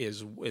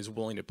is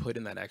willing to put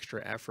in that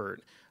extra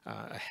effort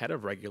ahead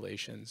of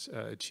regulations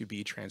to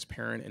be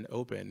transparent and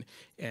open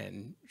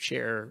and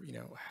share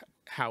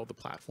how the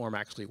platform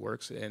actually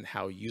works and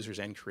how users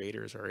and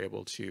creators are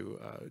able to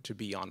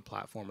be on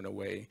platform in a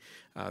way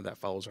that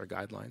follows our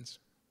guidelines.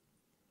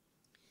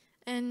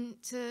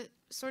 And to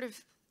sort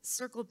of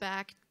circle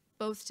back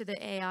both to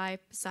the AI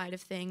side of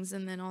things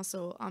and then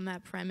also on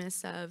that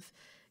premise of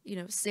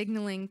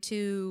signaling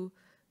to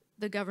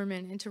the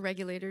government and to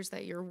regulators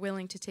that you're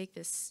willing to take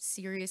this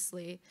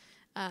seriously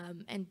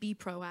and be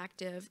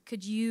proactive.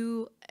 Could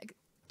you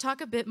talk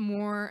a bit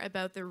more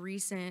about the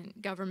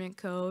recent government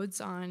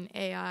codes on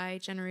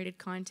AI-generated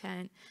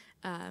content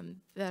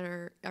that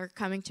are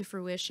coming to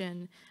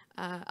fruition,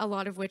 a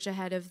lot of which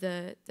ahead of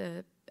the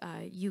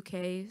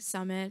UK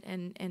summit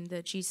and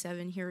the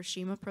G7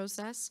 Hiroshima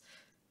process?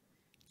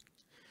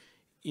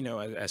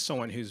 As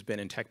someone who's been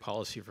in tech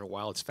policy for a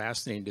while, it's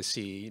fascinating to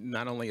see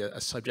not only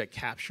a subject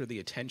capture the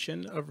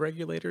attention of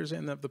regulators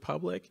and of the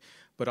public,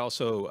 but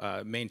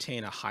also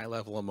maintain a high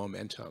level of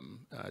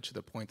momentum to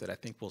the point that I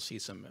think we'll see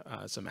some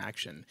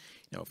action.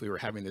 If we were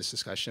having this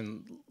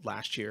discussion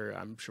last year,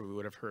 I'm sure we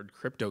would have heard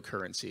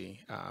cryptocurrency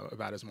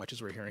about as much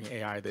as we're hearing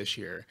AI this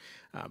year.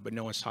 But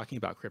no one's talking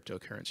about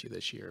cryptocurrency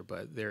this year.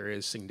 But there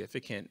is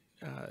significant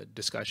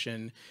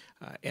discussion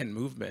and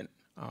movement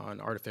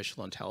on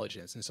artificial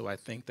intelligence. And so I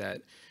think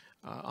that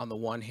on the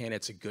one hand,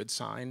 it's a good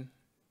sign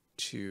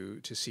to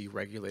see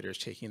regulators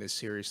taking this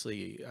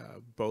seriously,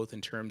 both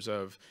in terms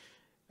of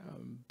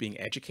being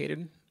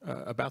educated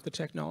about the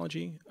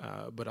technology,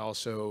 but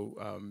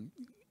also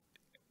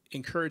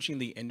encouraging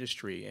the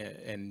industry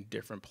and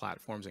different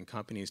platforms and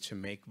companies to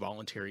make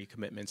voluntary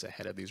commitments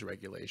ahead of these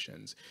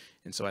regulations.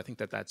 And so I think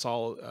that that's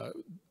all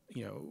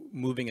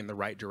moving in the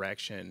right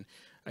direction.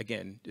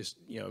 Again, just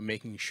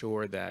making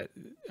sure that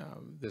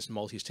this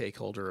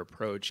multi-stakeholder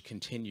approach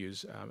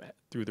continues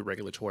through the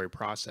regulatory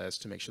process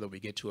to make sure that we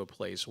get to a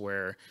place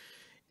where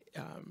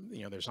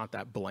there's not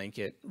that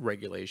blanket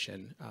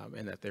regulation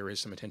and that there is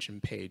some attention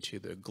paid to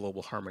the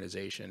global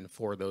harmonization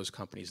for those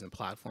companies and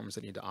platforms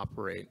that need to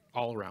operate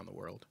all around the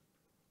world.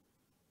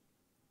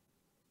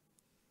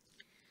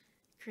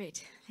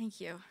 Great, thank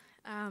you.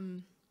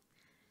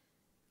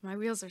 My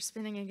wheels are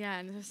spinning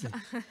again.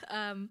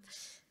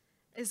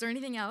 Is there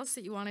anything else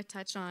that you want to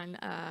touch on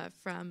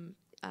from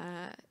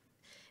an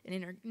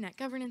internet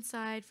governance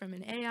side, from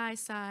an AI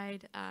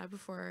side,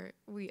 before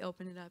we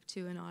open it up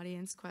to an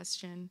audience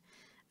question,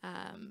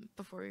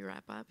 before we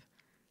wrap up?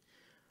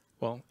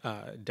 Well,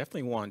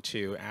 definitely want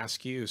to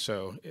ask you,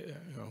 so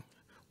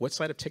what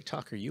side of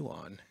TikTok are you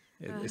on?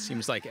 It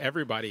seems like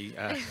everybody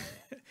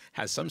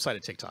has some side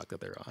of TikTok that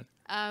they're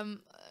on.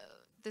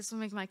 This will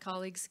make my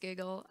colleagues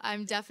giggle.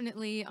 I'm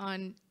definitely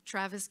on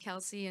Travis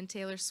Kelce and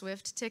Taylor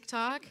Swift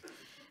TikTok.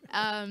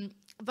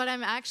 But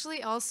I'm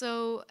actually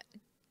also,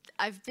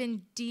 I've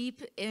been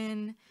deep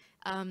in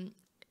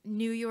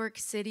New York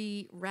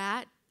City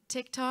rat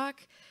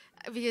TikTok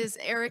because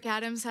Eric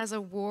Adams has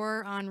a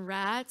war on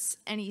rats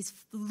and he's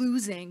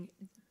losing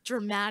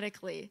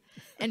dramatically.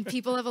 And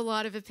people have a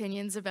lot of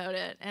opinions about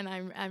it. And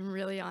I'm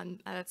really on,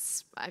 I've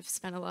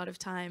spent a lot of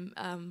time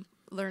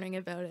learning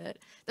about it.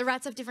 The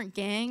rats have different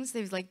gangs. They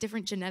have like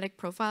different genetic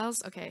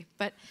profiles. Okay,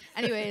 but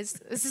anyways,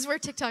 this is where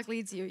TikTok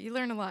leads you. You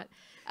learn a lot.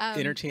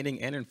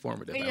 Entertaining and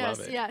informative. I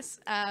love it.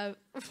 Yes.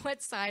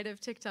 What side of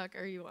TikTok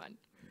are you on?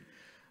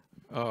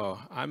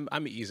 Oh,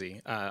 I'm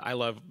easy. I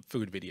love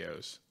food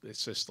videos.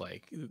 It's just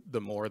like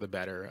the more the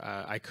better.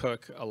 I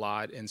cook a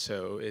lot, and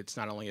so it's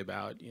not only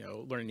about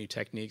learning new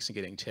techniques and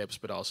getting tips,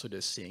 but also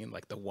just seeing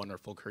like the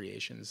wonderful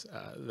creations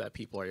that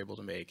people are able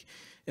to make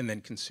and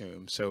then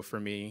consume. So for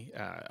me,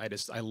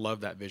 I love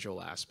that visual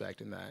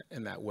aspect and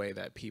that way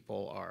that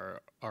people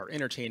are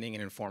entertaining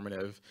and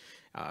informative,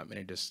 and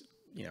it just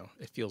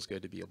it feels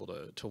good to be able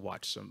to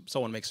watch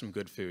someone make some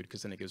good food,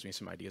 because then it gives me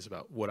some ideas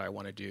about what I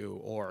want to do,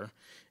 or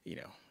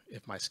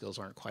if my skills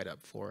aren't quite up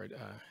for it,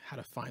 how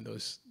to find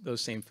those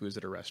same foods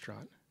at a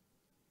restaurant.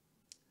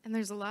 And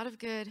there's a lot of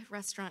good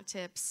restaurant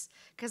tips,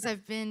 because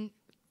I've been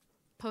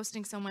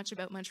posting so much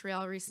about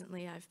Montreal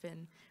recently. I've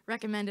been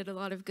recommended a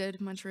lot of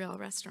good Montreal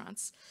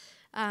restaurants.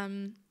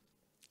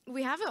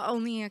 We have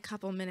only a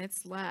couple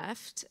minutes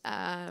left.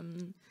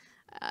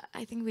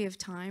 I think we have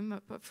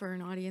time for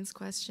an audience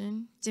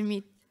question.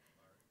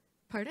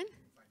 Pardon?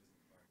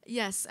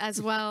 Yes,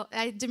 as well.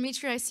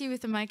 Dimitri, I see you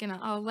with the mic, and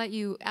I'll let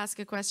you ask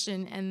a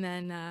question, and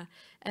then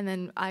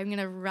I'm going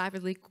to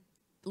rapidly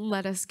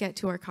let us get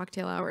to our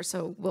cocktail hour.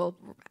 So we'll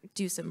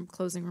do some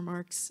closing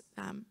remarks.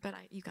 But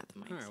you got the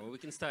mic. All right. Well, we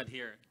can start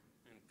here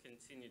and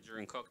continue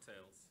during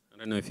cocktails. I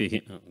don't know if you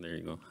hear. Oh, there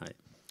you go. Hi.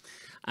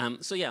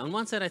 So yeah, on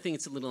one side, I think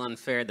it's a little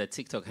unfair that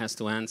TikTok has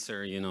to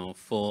answer,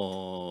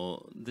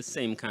 for the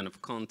same kind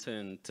of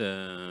content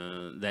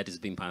that has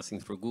been passing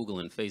through Google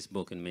and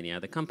Facebook and many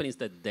other companies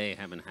that they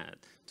haven't had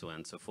to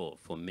answer for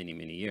many,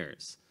 many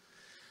years.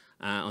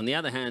 On the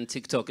other hand,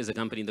 TikTok is a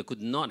company that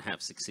could not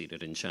have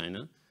succeeded in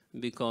China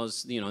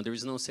because, there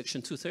is no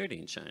Section 230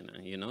 in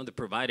China. The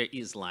provider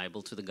is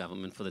liable to the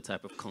government for the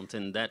type of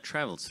content that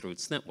travels through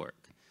its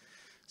network.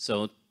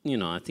 So,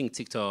 I think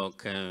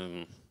TikTok...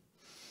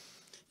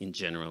 in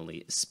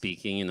generally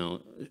speaking,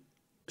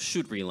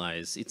 should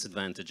realize its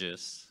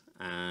advantages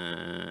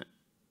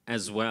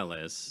as well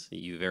as,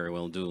 you very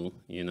well do,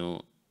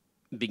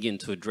 begin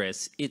to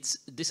address its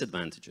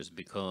disadvantages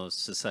because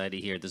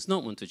society here does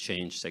not want to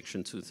change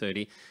Section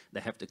 230.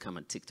 They have to come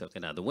at TikTok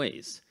in other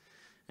ways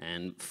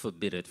and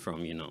forbid it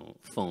from,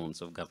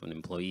 phones of government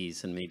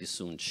employees and maybe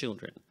soon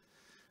children.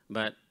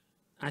 But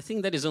I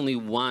think that is only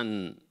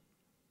one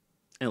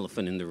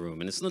elephant in the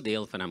room, and it's not the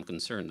elephant I'm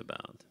concerned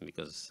about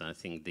because I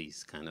think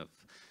these kind of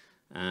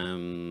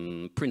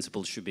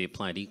principles should be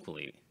applied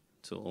equally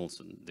to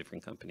also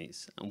different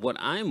companies. And what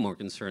I'm more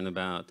concerned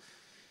about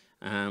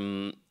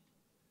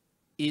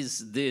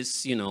is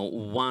this,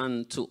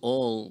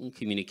 one-to-all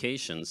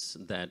communications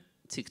that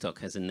TikTok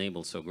has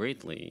enabled so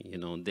greatly.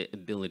 The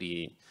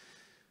ability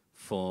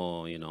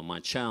for my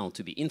child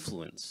to be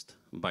influenced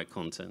by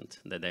content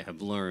that they have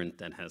learned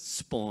that has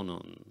spawned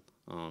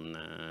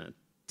on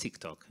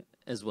TikTok,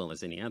 as well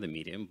as any other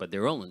medium, but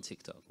they're all on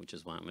TikTok, which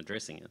is why I'm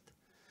addressing it.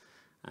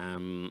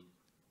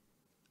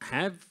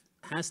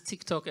 Has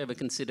TikTok ever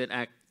considered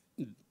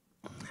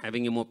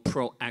having a more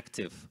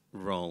proactive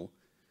role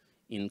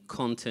in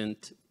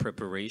content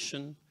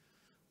preparation,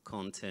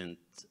 content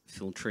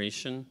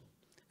filtration,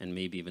 and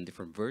maybe even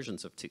different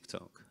versions of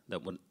TikTok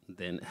that would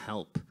then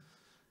help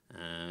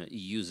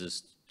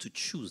users to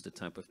choose the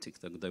type of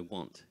TikTok they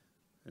want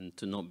and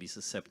to not be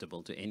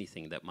susceptible to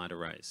anything that might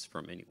arise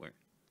from anywhere?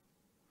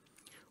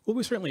 Well,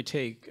 we certainly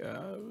take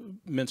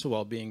mental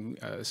well-being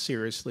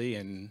seriously,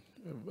 and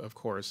of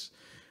course,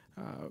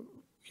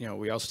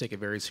 we also take it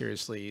very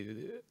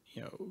seriously.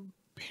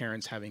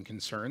 Parents having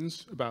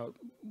concerns about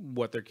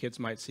what their kids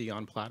might see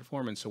on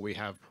platform, and so we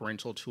have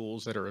parental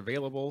tools that are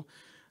available.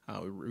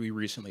 We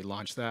recently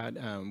launched that.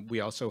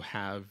 We also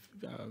have,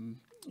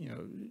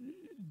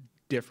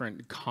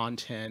 different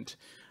content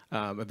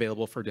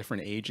available for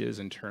different ages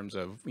in terms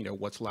of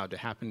what's allowed to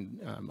happen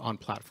on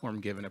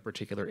platform given a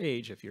particular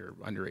age, if you're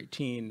under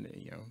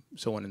 18,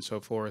 so on and so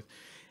forth.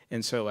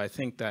 And so I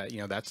think that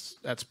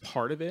that's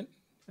part of it.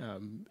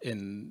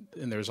 And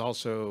there's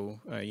also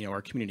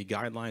our community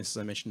guidelines, as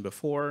I mentioned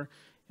before.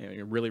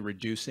 You're really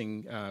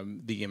reducing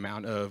the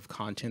amount of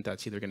content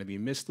that's either going to be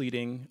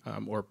misleading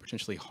or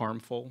potentially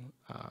harmful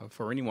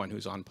for anyone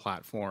who's on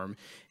platform.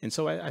 And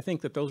so I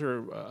think that those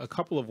are a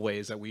couple of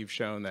ways that we've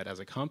shown that as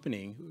a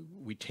company,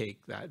 we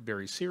take that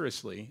very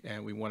seriously.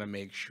 And we want to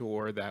make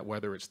sure that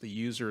whether it's the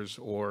users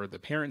or the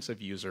parents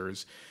of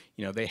users,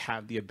 they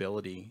have the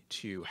ability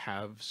to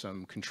have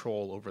some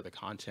control over the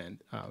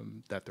content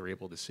that they're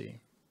able to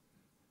see.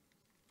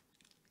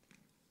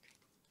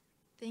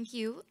 Thank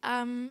you.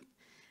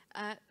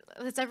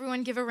 Let's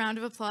everyone give a round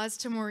of applause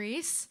to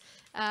Maurice.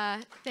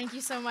 Thank you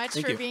so much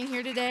for being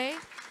here today. You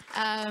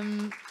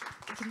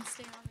can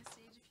stay on the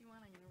stage if you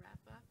want. I'm going to wrap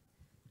up.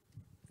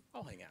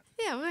 I'll hang out.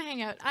 Yeah, we'll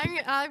hang out.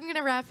 I'm going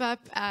to wrap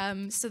up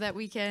so that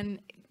we can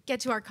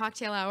get to our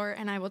cocktail hour,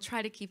 and I will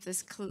try to keep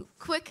this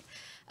quick,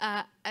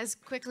 as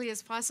quickly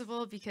as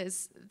possible,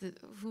 because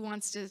who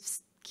wants to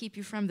keep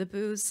you from the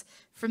booze,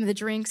 from the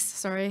drinks?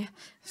 Sorry,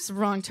 it's the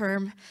wrong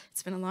term.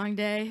 It's been a long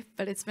day,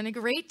 but it's been a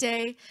great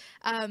day.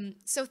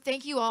 So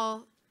thank you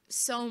all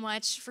so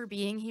much for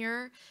being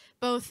here,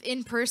 both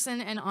in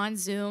person and on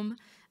Zoom.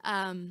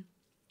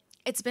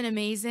 It's been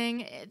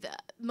amazing.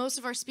 Most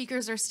of our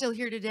speakers are still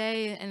here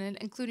today, and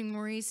including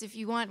Maurice. If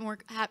you want more,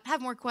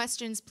 have more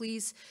questions,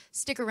 please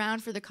stick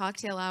around for the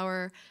cocktail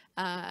hour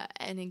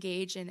and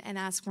engage and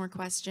ask more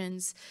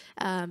questions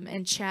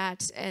and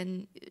chat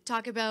and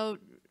talk about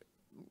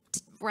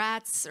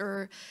rats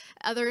or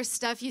other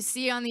stuff you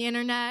see on the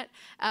internet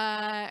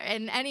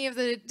and any of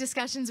the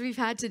discussions we've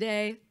had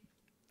today.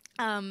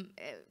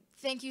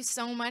 Thank you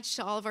so much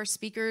to all of our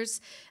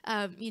speakers.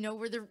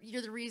 You're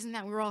the reason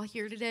that we're all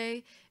here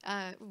today.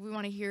 We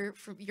want to hear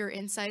from your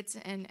insights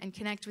and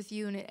connect with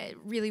you, and it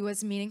really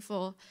was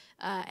meaningful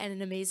and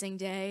an amazing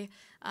day.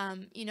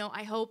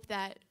 I hope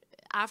that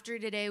after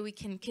today, we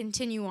can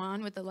continue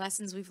on with the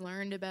lessons we've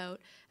learned about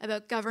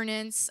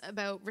governance,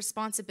 about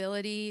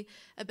responsibility,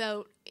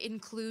 about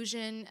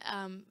inclusion,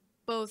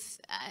 both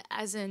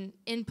as an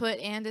input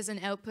and as an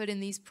output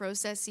in these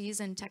processes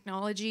and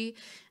technology,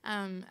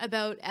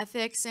 about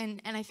ethics.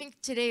 And I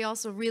think today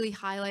also really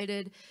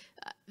highlighted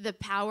the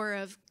power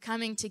of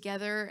coming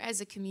together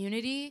as a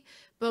community,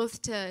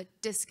 both to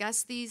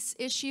discuss these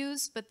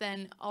issues, but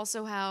then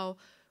also how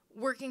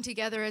working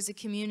together as a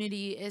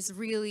community is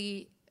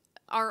really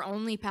our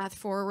only path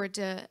forward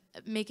to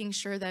making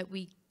sure that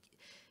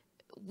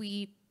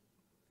we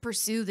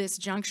pursue this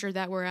juncture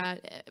that we're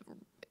at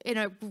in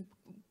a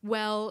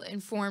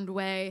well-informed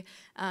way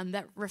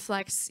that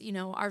reflects,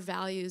 our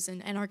values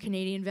and our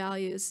Canadian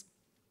values.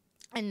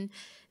 And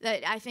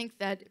that I think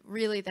that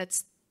really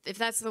if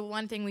that's the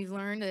one thing we've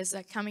learned, is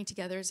that coming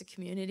together as a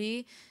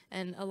community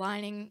and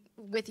aligning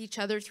with each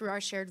other through our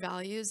shared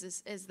values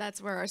is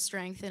that's where our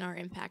strength and our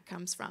impact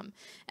comes from.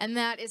 And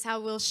that is how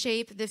we'll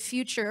shape the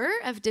future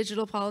of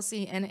digital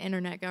policy and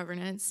internet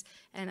governance.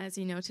 And as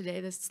you know,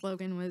 today, the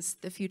slogan was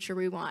 "the future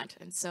we want."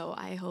 And so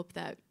I hope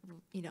that,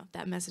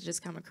 that message has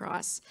come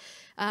across.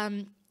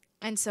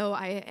 And so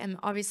I am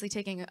obviously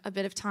taking a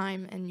bit of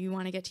time, and you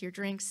want to get to your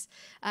drinks.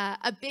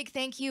 A big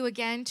thank you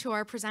again to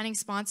our presenting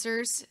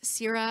sponsors,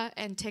 CIRA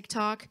and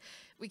TikTok.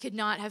 We could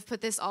not have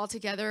put this all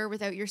together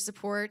without your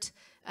support.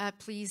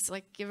 Please,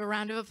 give a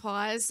round of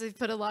applause. They've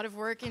put a lot of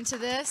work into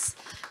this.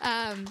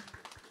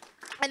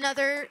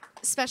 Another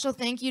special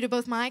thank you to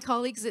both my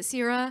colleagues at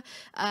CIRA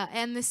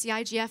and the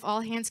CIGF All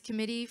Hands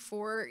Committee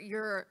for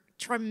your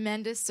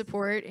tremendous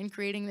support in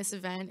creating this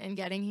event and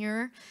getting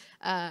here.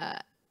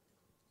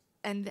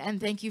 And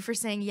thank you for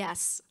saying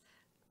yes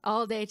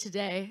all day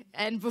today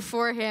and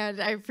beforehand.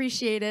 I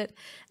appreciate it.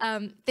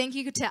 Thank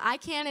you to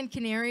ICANN and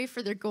Canary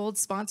for their gold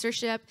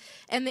sponsorship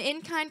and the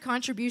in-kind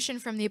contribution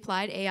from the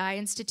Applied AI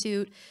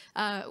Institute.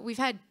 We've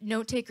had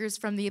note takers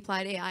from the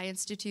Applied AI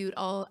Institute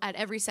all at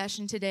every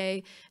session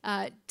today,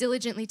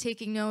 diligently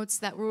taking notes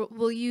that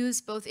we'll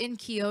use both in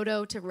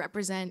Kyoto to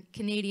represent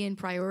Canadian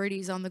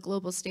priorities on the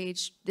global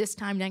stage this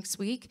time next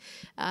week,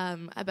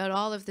 about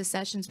all of the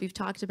sessions we've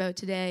talked about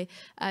today,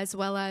 as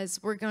well as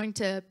we're going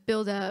to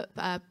build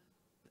a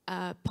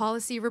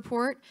policy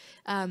report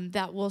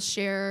that we'll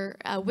share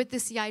with the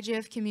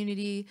CIGF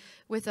community,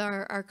 with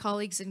our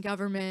colleagues in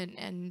government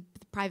and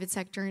the private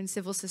sector and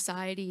civil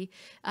society,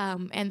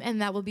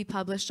 and that will be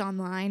published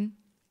online.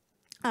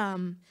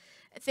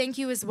 Thank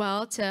you as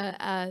well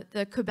to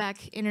the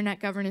Quebec Internet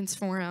Governance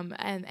Forum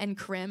and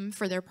CRIM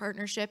for their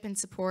partnership and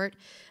support.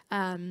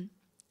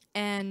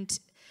 And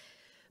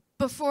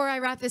before I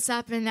wrap this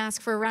up and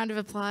ask for a round of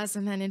applause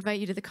and then invite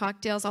you to the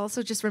cocktails, I'll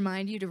also just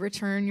remind you to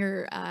return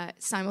your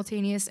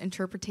simultaneous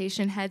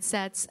interpretation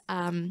headsets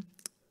out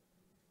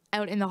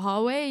in the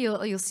hallway.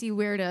 You'll see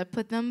where to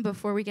put them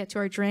before we get to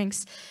our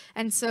drinks.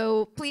 And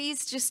so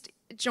please just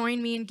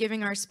join me in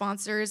giving our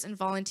sponsors and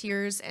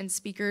volunteers and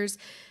speakers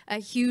a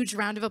huge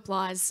round of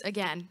applause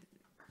again.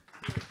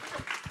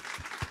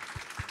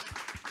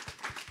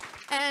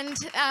 And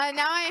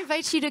now I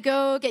invite you to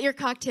go get your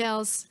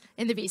cocktails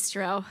in the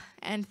bistro,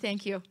 and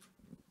thank you.